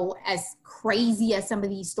 as crazy as some of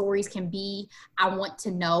these stories can be, I want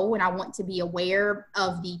to know and I want to be aware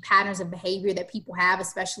of the patterns of behavior that people have,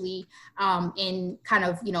 especially in kind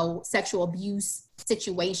of, sexual abuse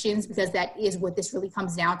situations, because that is what this really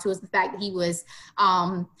comes down to, is the fact that he was,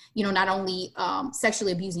 not only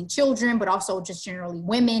sexually abusing children, but also just generally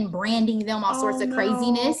women, branding them, all sorts of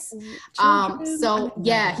craziness.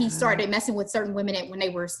 He started messing with certain women when they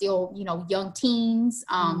were still, young teens,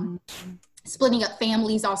 splitting up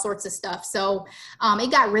families, all sorts of stuff. So it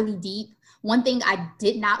got really deep. One thing I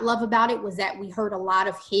did not love about it was that we saw a lot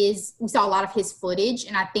of his footage.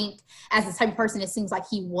 And I think as the type of person it seems like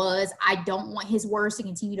he was, I don't want his words to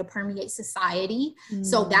continue to permeate society.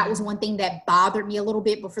 So that was one thing that bothered me a little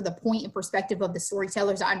bit. But for the point and perspective of the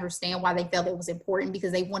storytellers, I understand why they felt it was important,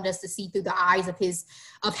 because they wanted us to see through the eyes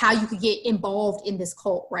of how you could get involved in this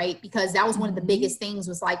cult, right? Because that was one of the biggest things,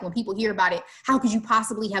 was like, when people hear about it, how could you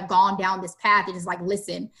possibly have gone down this path? It is like,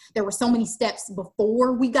 listen, there were so many steps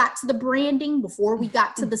before we got to the brand, before we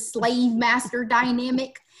got to the slave master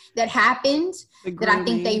dynamic that happened, that I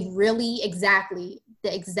think they really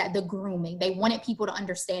the grooming. They wanted people to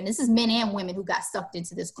understand this is men and women who got sucked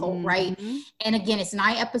into this cult, right? And again, it's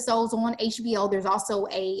 9 episodes on HBO. There's also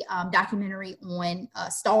a documentary on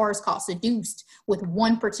Stars called Seduced, with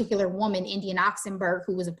one particular woman, Indian Oxenberg,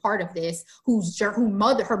 who was a part of this,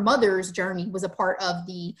 her mother's journey was a part of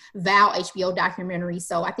the Vow HBO documentary.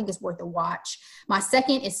 So I think it's worth a watch. My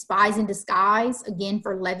second is Spies in Disguise, again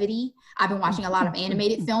for levity. I've been watching a lot of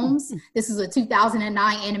animated films. This is a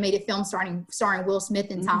 2009 animated film starring Will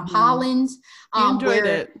Smith and Tom Holland. You enjoyed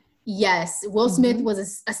it? Yes. Will Smith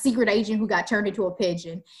was a secret agent who got turned into a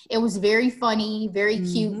pigeon. It was very funny, very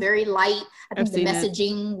cute, very light. I think the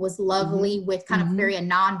messaging was lovely, with kind of very a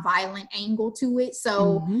non-violent angle to it.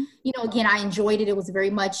 So, again, I enjoyed it. It was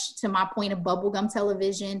very much to my point of bubblegum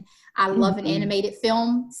television. I love an animated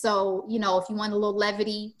film. So, if you want a little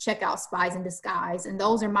levity, check out Spies in Disguise. And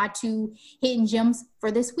those are my 2 hidden gems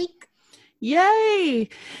for this week. Yay!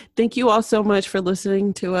 Thank you all so much for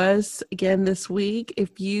listening to us again this week.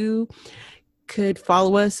 If you could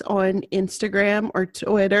follow us on Instagram or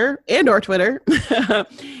Twitter, we're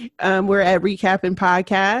at Recapping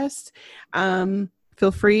Podcast.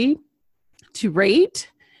 Feel free to rate,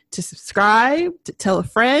 to subscribe, to tell a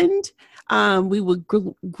friend. We would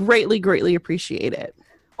greatly appreciate it.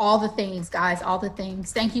 All the things, guys, all the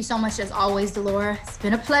things. Thank you so much, as always, Delora. It's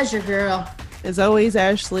been a pleasure, girl. As always,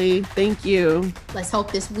 Ashley, thank you. Let's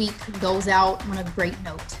hope this week goes out on a great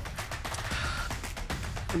note.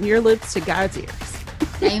 From your lips to God's ears.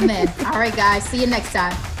 Amen. All right, guys. See you next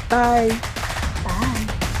time. Bye.